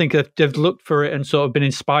copying. I think they've looked for it and sort of been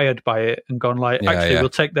inspired by it and gone like, we'll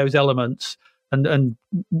take those elements and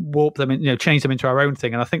warp them, change them into our own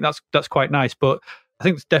thing. And I think that's quite nice. But I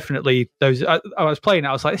think it's definitely those. I was playing it,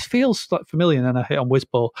 I was like, this feels like familiar, and then I hit on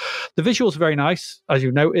Whizball. The visuals are very nice, as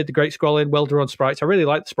you noted. The great scrolling, well drawn sprites. I really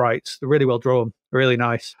like the sprites. They're really well drawn, really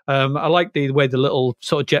nice. I like the way the little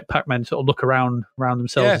sort of jetpack men sort of look around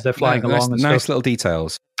themselves as they're flying along. Nice little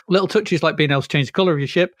details. Little touches like being able to change the color of your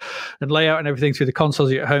ship and layout and everything through the consoles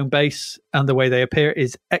at your home base, and the way they appear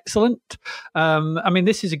is excellent. I mean,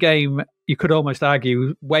 this is a game you could almost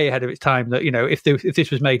argue way ahead of its time that, if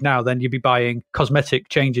this was made now, then you'd be buying cosmetic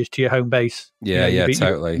changes to your home base.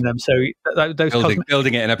 Totally. So those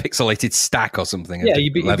building it in a pixelated stack or something. Yeah,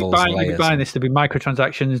 you'd be buying this to be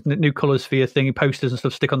microtransactions, new colors for your thing, posters and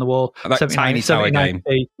stuff stick on the wall. That tiny tower game.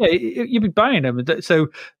 Yeah, you'd be buying them. So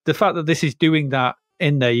the fact that this is doing that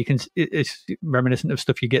in there, it's reminiscent of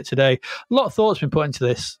stuff you get today. A lot of thought's been put into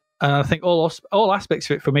this, and I think all aspects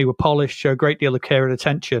of it for me were polished, show a great deal of care and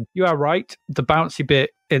attention. You are right, the bouncy bit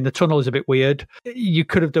in the tunnel is a bit weird. You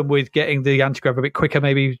could have done with getting the anti-grav a bit quicker,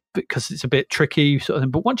 maybe, because it's a bit tricky sort of thing.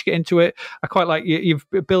 But once you get into it, I quite like your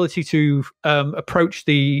ability to approach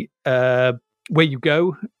the where you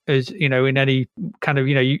go, is in any kind of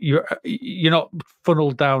you're not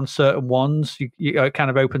funneled down certain ones. It kind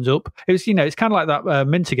of opens up. It's it's kind of like that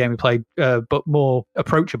Minter game we played, but more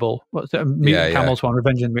approachable. What's it? Mutant Camels one,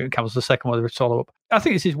 Revenge of the Mutant Camels, the second one, the follow up. I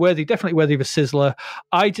think this is definitely worthy of a sizzler.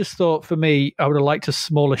 I just thought, for me, I would have liked a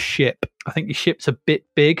smaller ship. I think your ship's a bit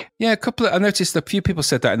big. Yeah, I noticed a few people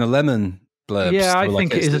said that in the Lemon blurbs. Yeah, I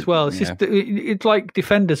think it is as well. It's just it's like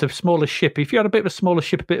Defenders, a smaller ship. If you had a bit of a smaller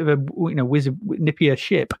ship, a bit of a nippier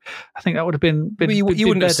ship, I think that would have been. You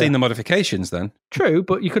wouldn't have seen the modifications then. True,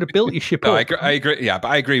 but you could have built your ship up. I agree. Yeah, but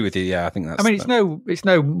I agree with you. Yeah, I think that's. I mean, it's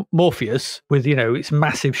no Morpheus with it's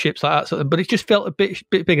massive ships like that. But it just felt a bit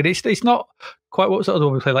bigger. It's not quite what was the other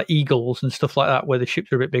one we played, like Eagles and stuff like that, where the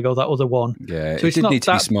ships are a bit big, or that other one. Yeah, So it it's did not need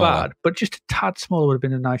to be that smaller. bad, but just a tad smaller would have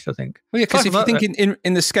been nice, I think. Well, yeah, because if Apart you from think that,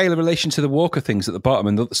 in the scale of relation to the Walker things at the bottom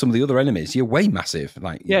and some of the other enemies, you're way massive.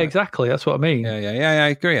 Like, yeah, exactly. That's what I mean. yeah, I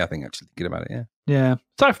agree. I think actually thinking about it, yeah. Yeah.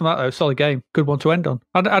 Aside from that, though, solid game. Good one to end on.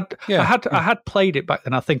 I had played it back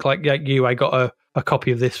then. I think, like you, I got a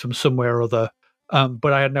copy of this from somewhere or other,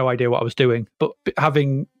 but I had no idea what I was doing. But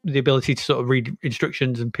having the ability to sort of read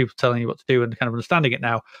instructions and people telling you what to do and kind of understanding it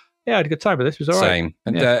now, yeah, I had a good time with this. It was all right. Same.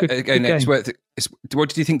 And Yeah, again, good it's game. worth. What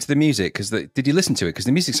did you think to the music? Because did you listen to it? Because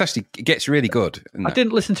the music's actually it gets really good. I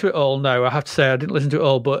didn't listen to it all. No, I have to say I didn't listen to it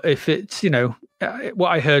all. But if it's what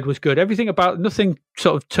I heard was good. Everything about nothing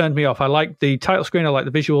sort of turned me off. I liked the title screen. I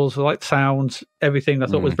liked the visuals. I liked the sounds. Everything I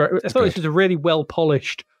thought was very. I thought this was a really well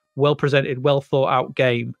polished, well presented, well thought out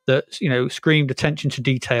game that screamed attention to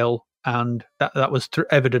detail. And that was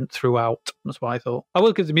evident throughout. That's what I thought. I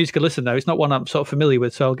will give the music a listen, though. It's not one I'm sort of familiar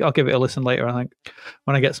with, so I'll give it a listen later. I think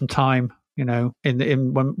when I get some time,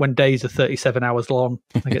 when days are 37 hours long,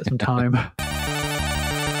 I get some time.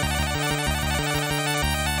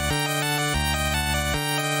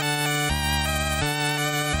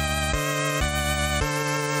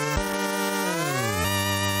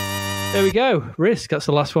 There we go. R.I.S.K. That's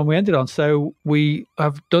the last one we ended on. So we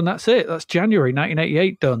have done. That's it. That's January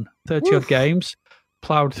 1988 done. 30 odd games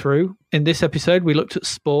ploughed through. In this episode, we looked at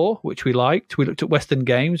Spore, which we liked. We looked at Western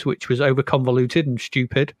Games, which was over convoluted and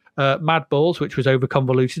stupid. Madballs, which was over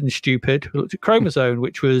convoluted and stupid. We looked at Kromazone,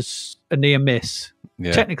 which was a near miss.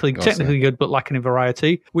 Yeah, technically good, but lacking in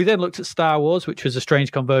variety. We then looked at Star Wars, which was a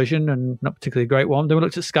strange conversion and not particularly a great one. Then we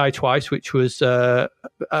looked at Sky Twice, which was a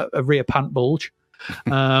rear pant bulge.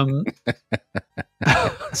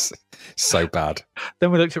 So bad.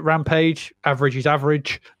 Then we looked at Rampage. Average is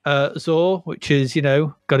average. Xor, which is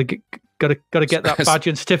got to get that badge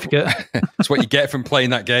and certificate. That's what you get from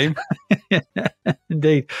playing that game.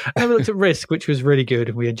 Indeed. And then we looked at R.I.S.K, which was really good,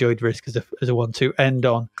 and we enjoyed R.I.S.K as a one to end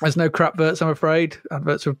on. There's no crap verts, I'm afraid.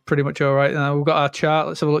 Adverts are pretty much all right. Now we've got our chart.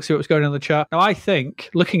 Let's have a look, see what's going on in the chart. Now I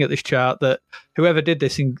think, looking at this chart, that whoever did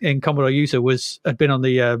this in Commodore User had been on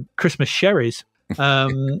the Christmas Sherries.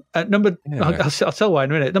 At number, I'll tell why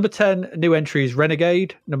in a minute. Number 10, new entries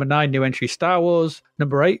Renegade. Number 9, new entry Star Wars.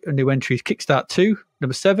 Number 8, a new entry Kickstart 2.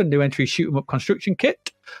 Number 7, new entry Shoot 'em Up Construction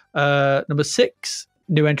Kit. Number 6,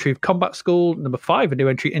 new entry of Combat School. Number 5, a new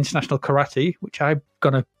entry International Karate, which I'm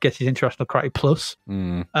gonna get is International Karate Plus.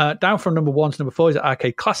 Down from number 1 to number 4 is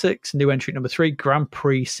Arcade Classics. New entry number 3, Grand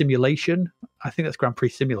Prix Simulation. I think that's Grand Prix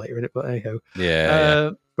Simulator in it, but hey ho.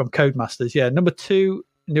 From Codemasters. Yeah. Number 2.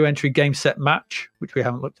 New entry Game Set Match, which we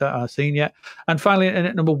haven't looked at or seen yet. And finally, in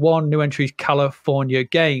at number 1, new entries California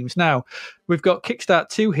Games. Now, we've got Kickstart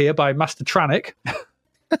 2 here by Master Tranic.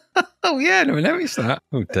 Oh, yeah, never noticed that.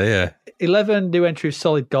 Oh, dear. 11, new entries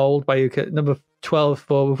Solid Gold by Yuka. Number 12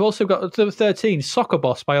 for. We've also got number 13, Soccer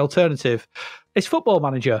Boss by Alternative. It's Football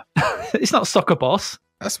Manager. It's not Soccer Boss.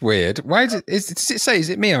 That's weird. Why does it say? Is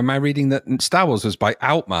it me, or am I reading that Star Wars was by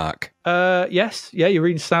Outmark? Yes. Yeah, you're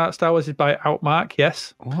reading Star Wars is by Outmark.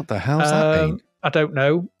 Yes. What the hell's that mean? I don't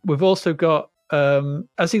know. We've also got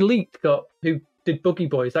as Elite who did Buggy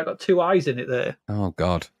Boys. That got 2 eyes in it there. Oh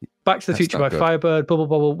God. Back to the Future by Firebird. Bubble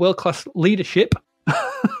Bobble. World Class Leadership.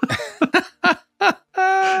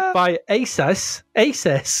 By ACES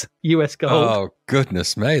US Gold. Oh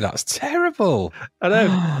goodness me, that's terrible. I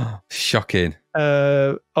know. Shocking.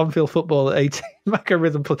 On-field football at 18. Macro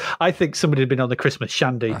Rhythm Plus. I think somebody had been on the Christmas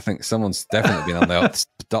shandy. I think someone's definitely been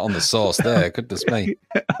on the sauce there. Goodness me.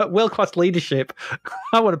 World Class Leadership.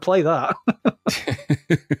 I want to play that.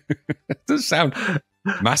 Doesn't sound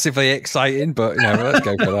massively exciting, but let's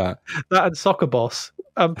go for that. That and Soccer Boss.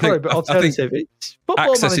 Probably, but alternative. It's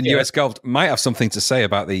Football Access in Manager. US Golf might have something to say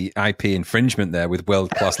about the IP infringement there with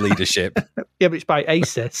world-class leadership. Yeah, but it's by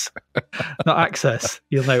ACES, not Access,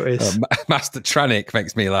 you'll notice. Master Tranic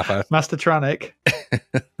makes me laugh. Master Tranic.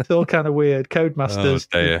 It's all kind of weird. Codemasters,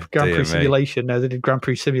 Grand Prix Simulation. No, they did Grand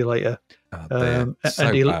Prix Simulator. So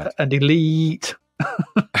and Elite.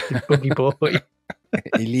 Buggy Boy.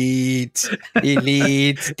 Elite.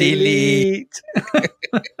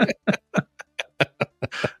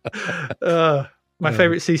 My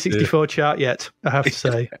favourite C64 chart yet, I have to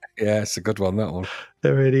say. Yeah, it's a good one, that one.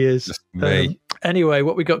 There really is. Just me. Anyway,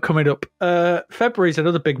 what we got coming up? February is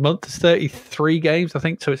another big month. It's 33 games, I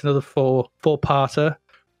think, so it's another four-parter.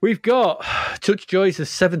 We've got Touch Joy's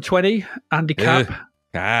 720, Handicap,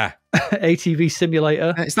 ATV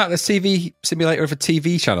Simulator. It's not the TV simulator of a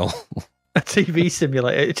TV channel. A TV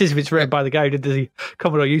simulator. It is if it's written by the guy who did the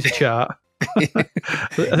Commodore user chart. I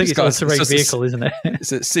think it's a terrain vehicle, isn't it?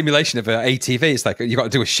 It's a simulation of an ATV. It's like you've got to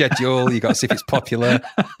do a schedule. You've got to see if it's popular.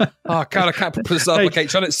 I can't put this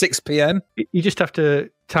application on at 6 p.m. You just have to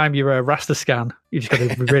time your raster scan. You just got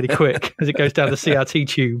to be really quick as it goes down the CRT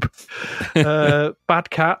tube. Bad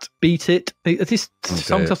Cat, Beat It. This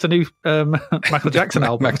song's off the new Michael Jackson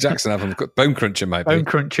album. Michael Jackson album. Bone Cruncher, maybe. Bone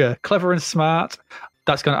Cruncher. Clever and Smart.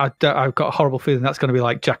 That's I've got a horrible feeling that's going to be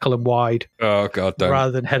like Jackal and Wide. Oh God, don't.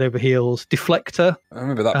 Rather than Head Over Heels. Deflector. I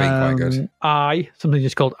remember that being quite good. Something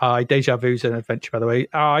just called Deja Vu's an adventure, by the way.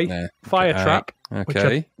 Fire Trap.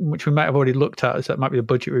 Okay. Which we might have already looked at, so that might be a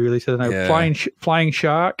budget release. I don't know. Yeah. Flying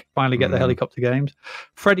Shark. Finally get the helicopter games.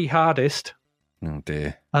 Freddy Hardest. Oh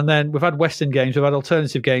dear. And then we've had Western games, we've had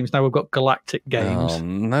alternative games. Now we've got Galactic games. Oh,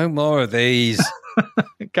 no more of these.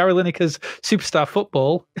 Gary Lineker's Superstar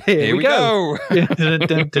Football. Here we go. Dun,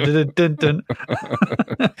 dun, dun.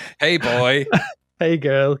 Hey boy. Hey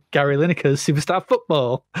girl. Gary Lineker's Superstar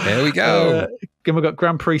Football. Here we go. Then we've got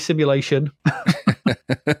Grand Prix Simulation.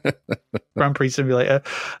 Grand Prix Simulator.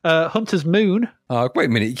 Hunter's Moon. Oh, wait a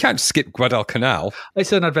minute! You can't skip Guadalcanal.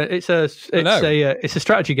 It's an advent. It's a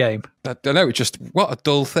strategy game. I don't know. It's just what a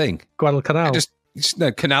dull thing. Guadalcanal. Just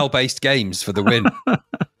canal-based games for the win.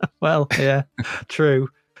 Well, yeah, true.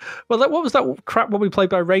 Well, what was that crap when we played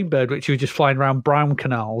by Rainbird, which you were just flying around brown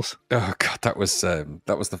canals? Oh God, that was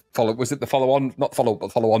the follow. Was it the follow on? Not follow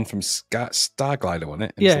on from Starglider, wasn't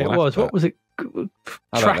it? Yeah, it was. What was it?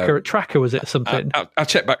 Tracker was it something? I'll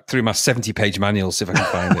check back through my 70-page manual, see if I can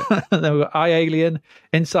find it. Then we've got iAlien,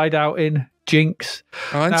 Inside Out in, Jinx.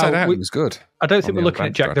 Oh, Inside Out was good. I don't think we're looking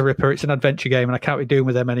at Jack the Ripper. It's an adventure game, and I can't be doing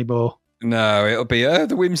with them anymore. No, it'll be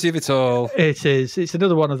the whimsy of it all. It is. It's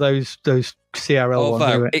another one of those CRL ones.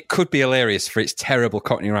 Although it could be hilarious for its terrible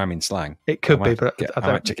Cockney rhyming slang. It could be, but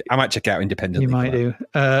I might check it out independently. You might do.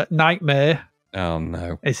 Nightmare. Oh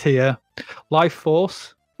no, is here. Life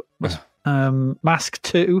Force. Mask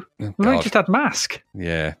 2. We've only just had Mask.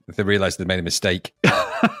 Yeah, if they realised they made a mistake.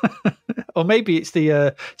 Or maybe it's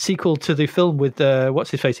the sequel to the film with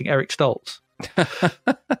what's his facing Eric Stoltz.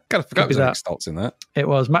 Kind of forgot was Eric Stoltz in that. It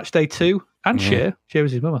was Match Day 2 and Cher. Cher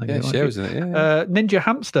was his mum, I think. Yeah, Cher was in it. Yeah. Ninja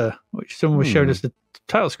Hamster, which someone was showing us the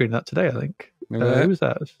title screen of that today, I think. Who was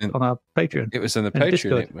that? It was on our Patreon. It was on the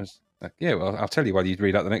Patreon. It was. Yeah, well, I'll tell you while you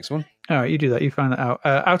read out the next one. All right, you do that. You find that out.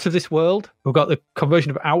 Out of This World, we've got the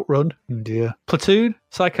conversion of Outrun. Oh dear. Platoon,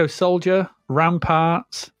 Psycho Soldier,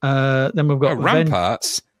 Ramparts. Then we've got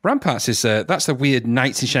Ramparts. Ramparts is that's the weird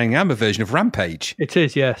Knights in Shining Armor version of Rampage. It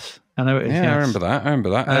is, yes. I know it is. Yeah, yes. I remember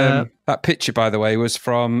that. That picture, by the way, was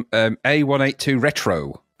from A182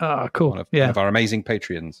 Retro. Oh, cool. One of our amazing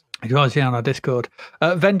Patreons. It was, yeah, on our Discord.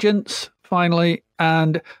 Vengeance, finally.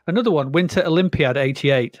 And another one, Winter Olympiad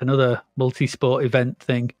 88, another multi-sport event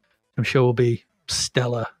thing. I'm sure will be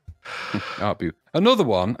stellar. Another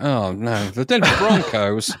one? Oh, no. The Denver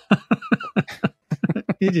Broncos.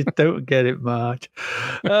 You just don't get it, Marge.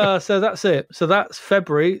 So that's it. So that's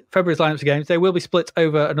February's lineups of games. They will be split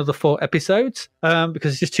over another 4 episodes because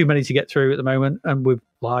it's just too many to get through at the moment, and with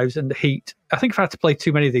lives and the heat. I think if I had to play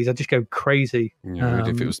too many of these, I'd just go crazy. Yeah,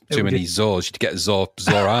 if it was too many Zors, you'd get Zor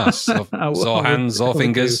ass, Zor hands, Zor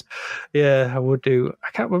fingers. Yeah, I would do.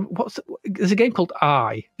 I can't remember. There's a game called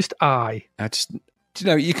I. Just I.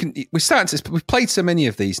 We've played so many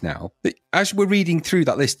of these now that as we're reading through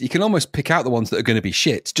that list, you can almost pick out the ones that are going to be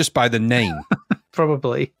shit just by the name.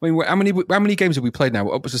 Probably. I mean, how many games have we played now?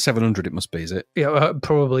 Upwards of 700, it must be, is it? Yeah,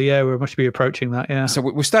 probably. Yeah, we must be approaching that. Yeah. So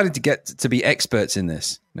we're starting to get to be experts in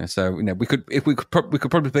this. So we could probably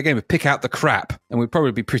play a game of pick out the crap, and we'd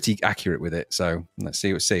probably be pretty accurate with it. So let's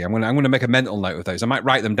see. I'm going to make a mental note of those. I might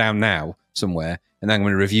write them down now somewhere, and then I'm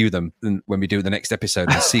going to review them when we do the next episode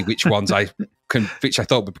and see which ones which I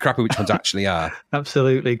thought would be crappy, which ones actually are.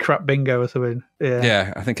 Absolutely, crap bingo or something.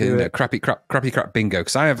 Yeah, I think crappy crap bingo,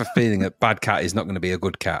 because I have a feeling that Bad Cat is not going to be a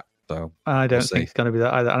good cat. So I don't think it's going to be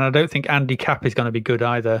that either, and I don't think Andy Cap is going to be good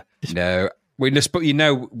either. No, we've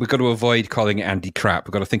got to avoid calling it Andy Crap.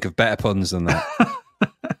 We've got to think of better puns than that.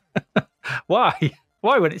 Why?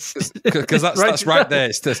 Why when it's because that's right there.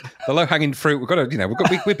 It's just the low hanging fruit. We've got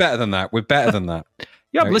to we're better than that. We're better than that.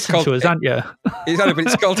 You have listened to us, haven't you? Exactly,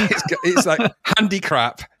 but it's like handy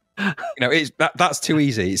crap. That's too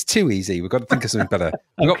easy. It's too easy. We've got to think of something better.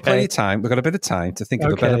 We've got plenty of time. We've got a bit of time to think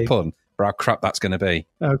of a better pun for how crap that's going to be.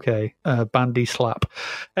 Okay, bandy slap.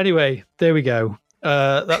 Anyway, there we go.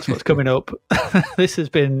 That's what's coming up. This has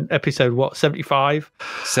been episode 75.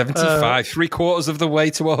 75, 3/4 of the way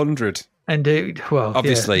to 100. Indeed. Well,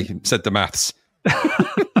 obviously, said the maths.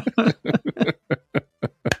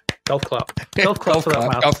 Golf clap. Golf clap for that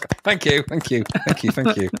man. Thank you. Mr.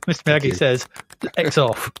 Miyagi says, X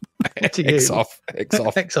off. What to you? X off.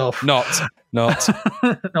 X off. Not. No.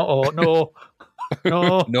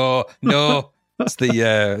 It's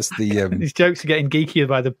the These jokes are getting geekier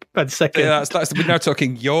by the second. yeah, that's we're now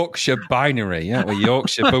talking Yorkshire binary, aren't we?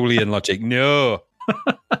 Yorkshire Boolean logic. No.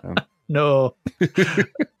 No.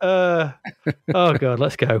 Oh God,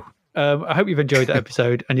 let's go. I hope you've enjoyed that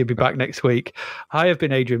episode, and you'll be back next week. I have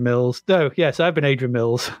been Adrian Mills. No, yes, I've been Adrian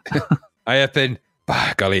Mills. I have been.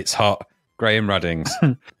 Golly, it's hot. Graham Raddings.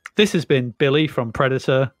 This has been Billy from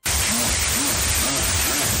Predator.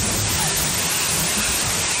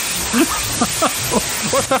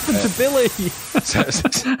 What happened to Billy?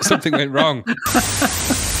 Something went wrong.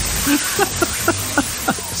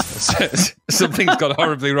 Something's gone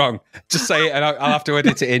horribly wrong. Just say it and I'll have to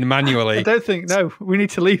edit it in manually. I don't think, no, we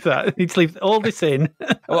need to leave that. We need to leave all this in.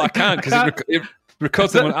 Well, I can't because it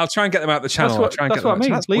records them. I'll try and get them out of the channel. That's what I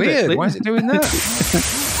mean. That's Leave weird. it. Why is it doing that?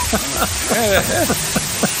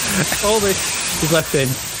 All this is left in.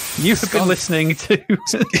 You have been listening to...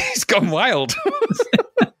 It's gone wild.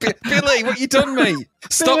 Billy, what you done, mate?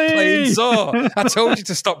 Stop Billy! playing Xor. I told you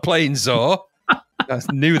to stop playing Xor. I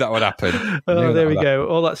knew that would happen. Oh, there we go.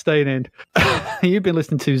 All that staying in. You've been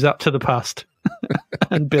listening to Zapped to the Past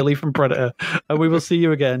and Billy from Predator. And we will see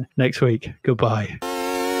you again next week. Goodbye.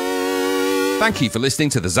 Thank you for listening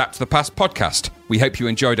to the Zapped to the Past podcast. We hope you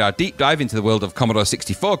enjoyed our deep dive into the world of Commodore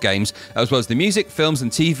 64 games, as well as the music, films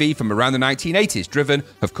and TV from around the 1980s, driven,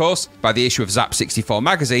 of course, by the issue of Zap 64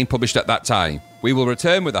 magazine published at that time. We will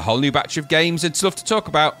return with a whole new batch of games and stuff to talk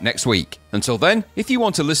about next week. Until then, if you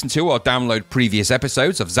want to listen to or download previous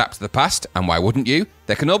episodes of Zapped to the Past, and why wouldn't you,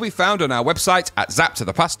 they can all be found on our website at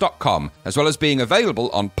zappedtothepast.com, as well as being available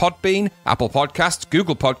on Podbean, Apple Podcasts,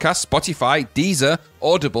 Google Podcasts, Spotify, Deezer,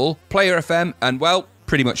 Audible, Player FM, and, well,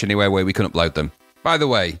 pretty much anywhere where we can upload them. By the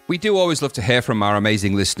way, we do always love to hear from our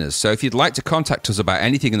amazing listeners, so if you'd like to contact us about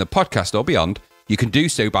anything in the podcast or beyond, you can do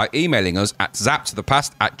so by emailing us at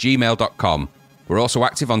zappedtothepast@gmail.com. We're also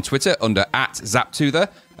active on Twitter under @ZapTother,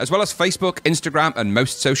 as well as Facebook, Instagram, and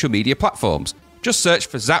most social media platforms. Just search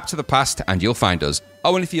for Zapped to the Past and you'll find us.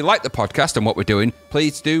 Oh, and if you like the podcast and what we're doing,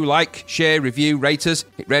 please do like, share, review, rate us.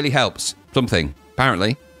 It really helps. Something,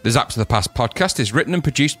 apparently. The Zapped to the Past podcast is written and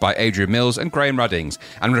produced by Adrian Mills and Graham Raddings,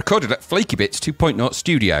 and recorded at Flaky Bits 2.0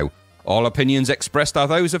 Studio. All opinions expressed are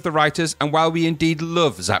those of the writers, and while we indeed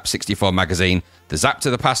love Zap 64 magazine, the Zapped to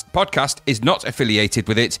the Past podcast is not affiliated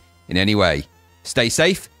with it in any way. Stay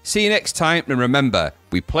safe, see you next time, and remember,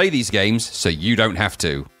 we play these games so you don't have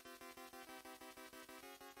to.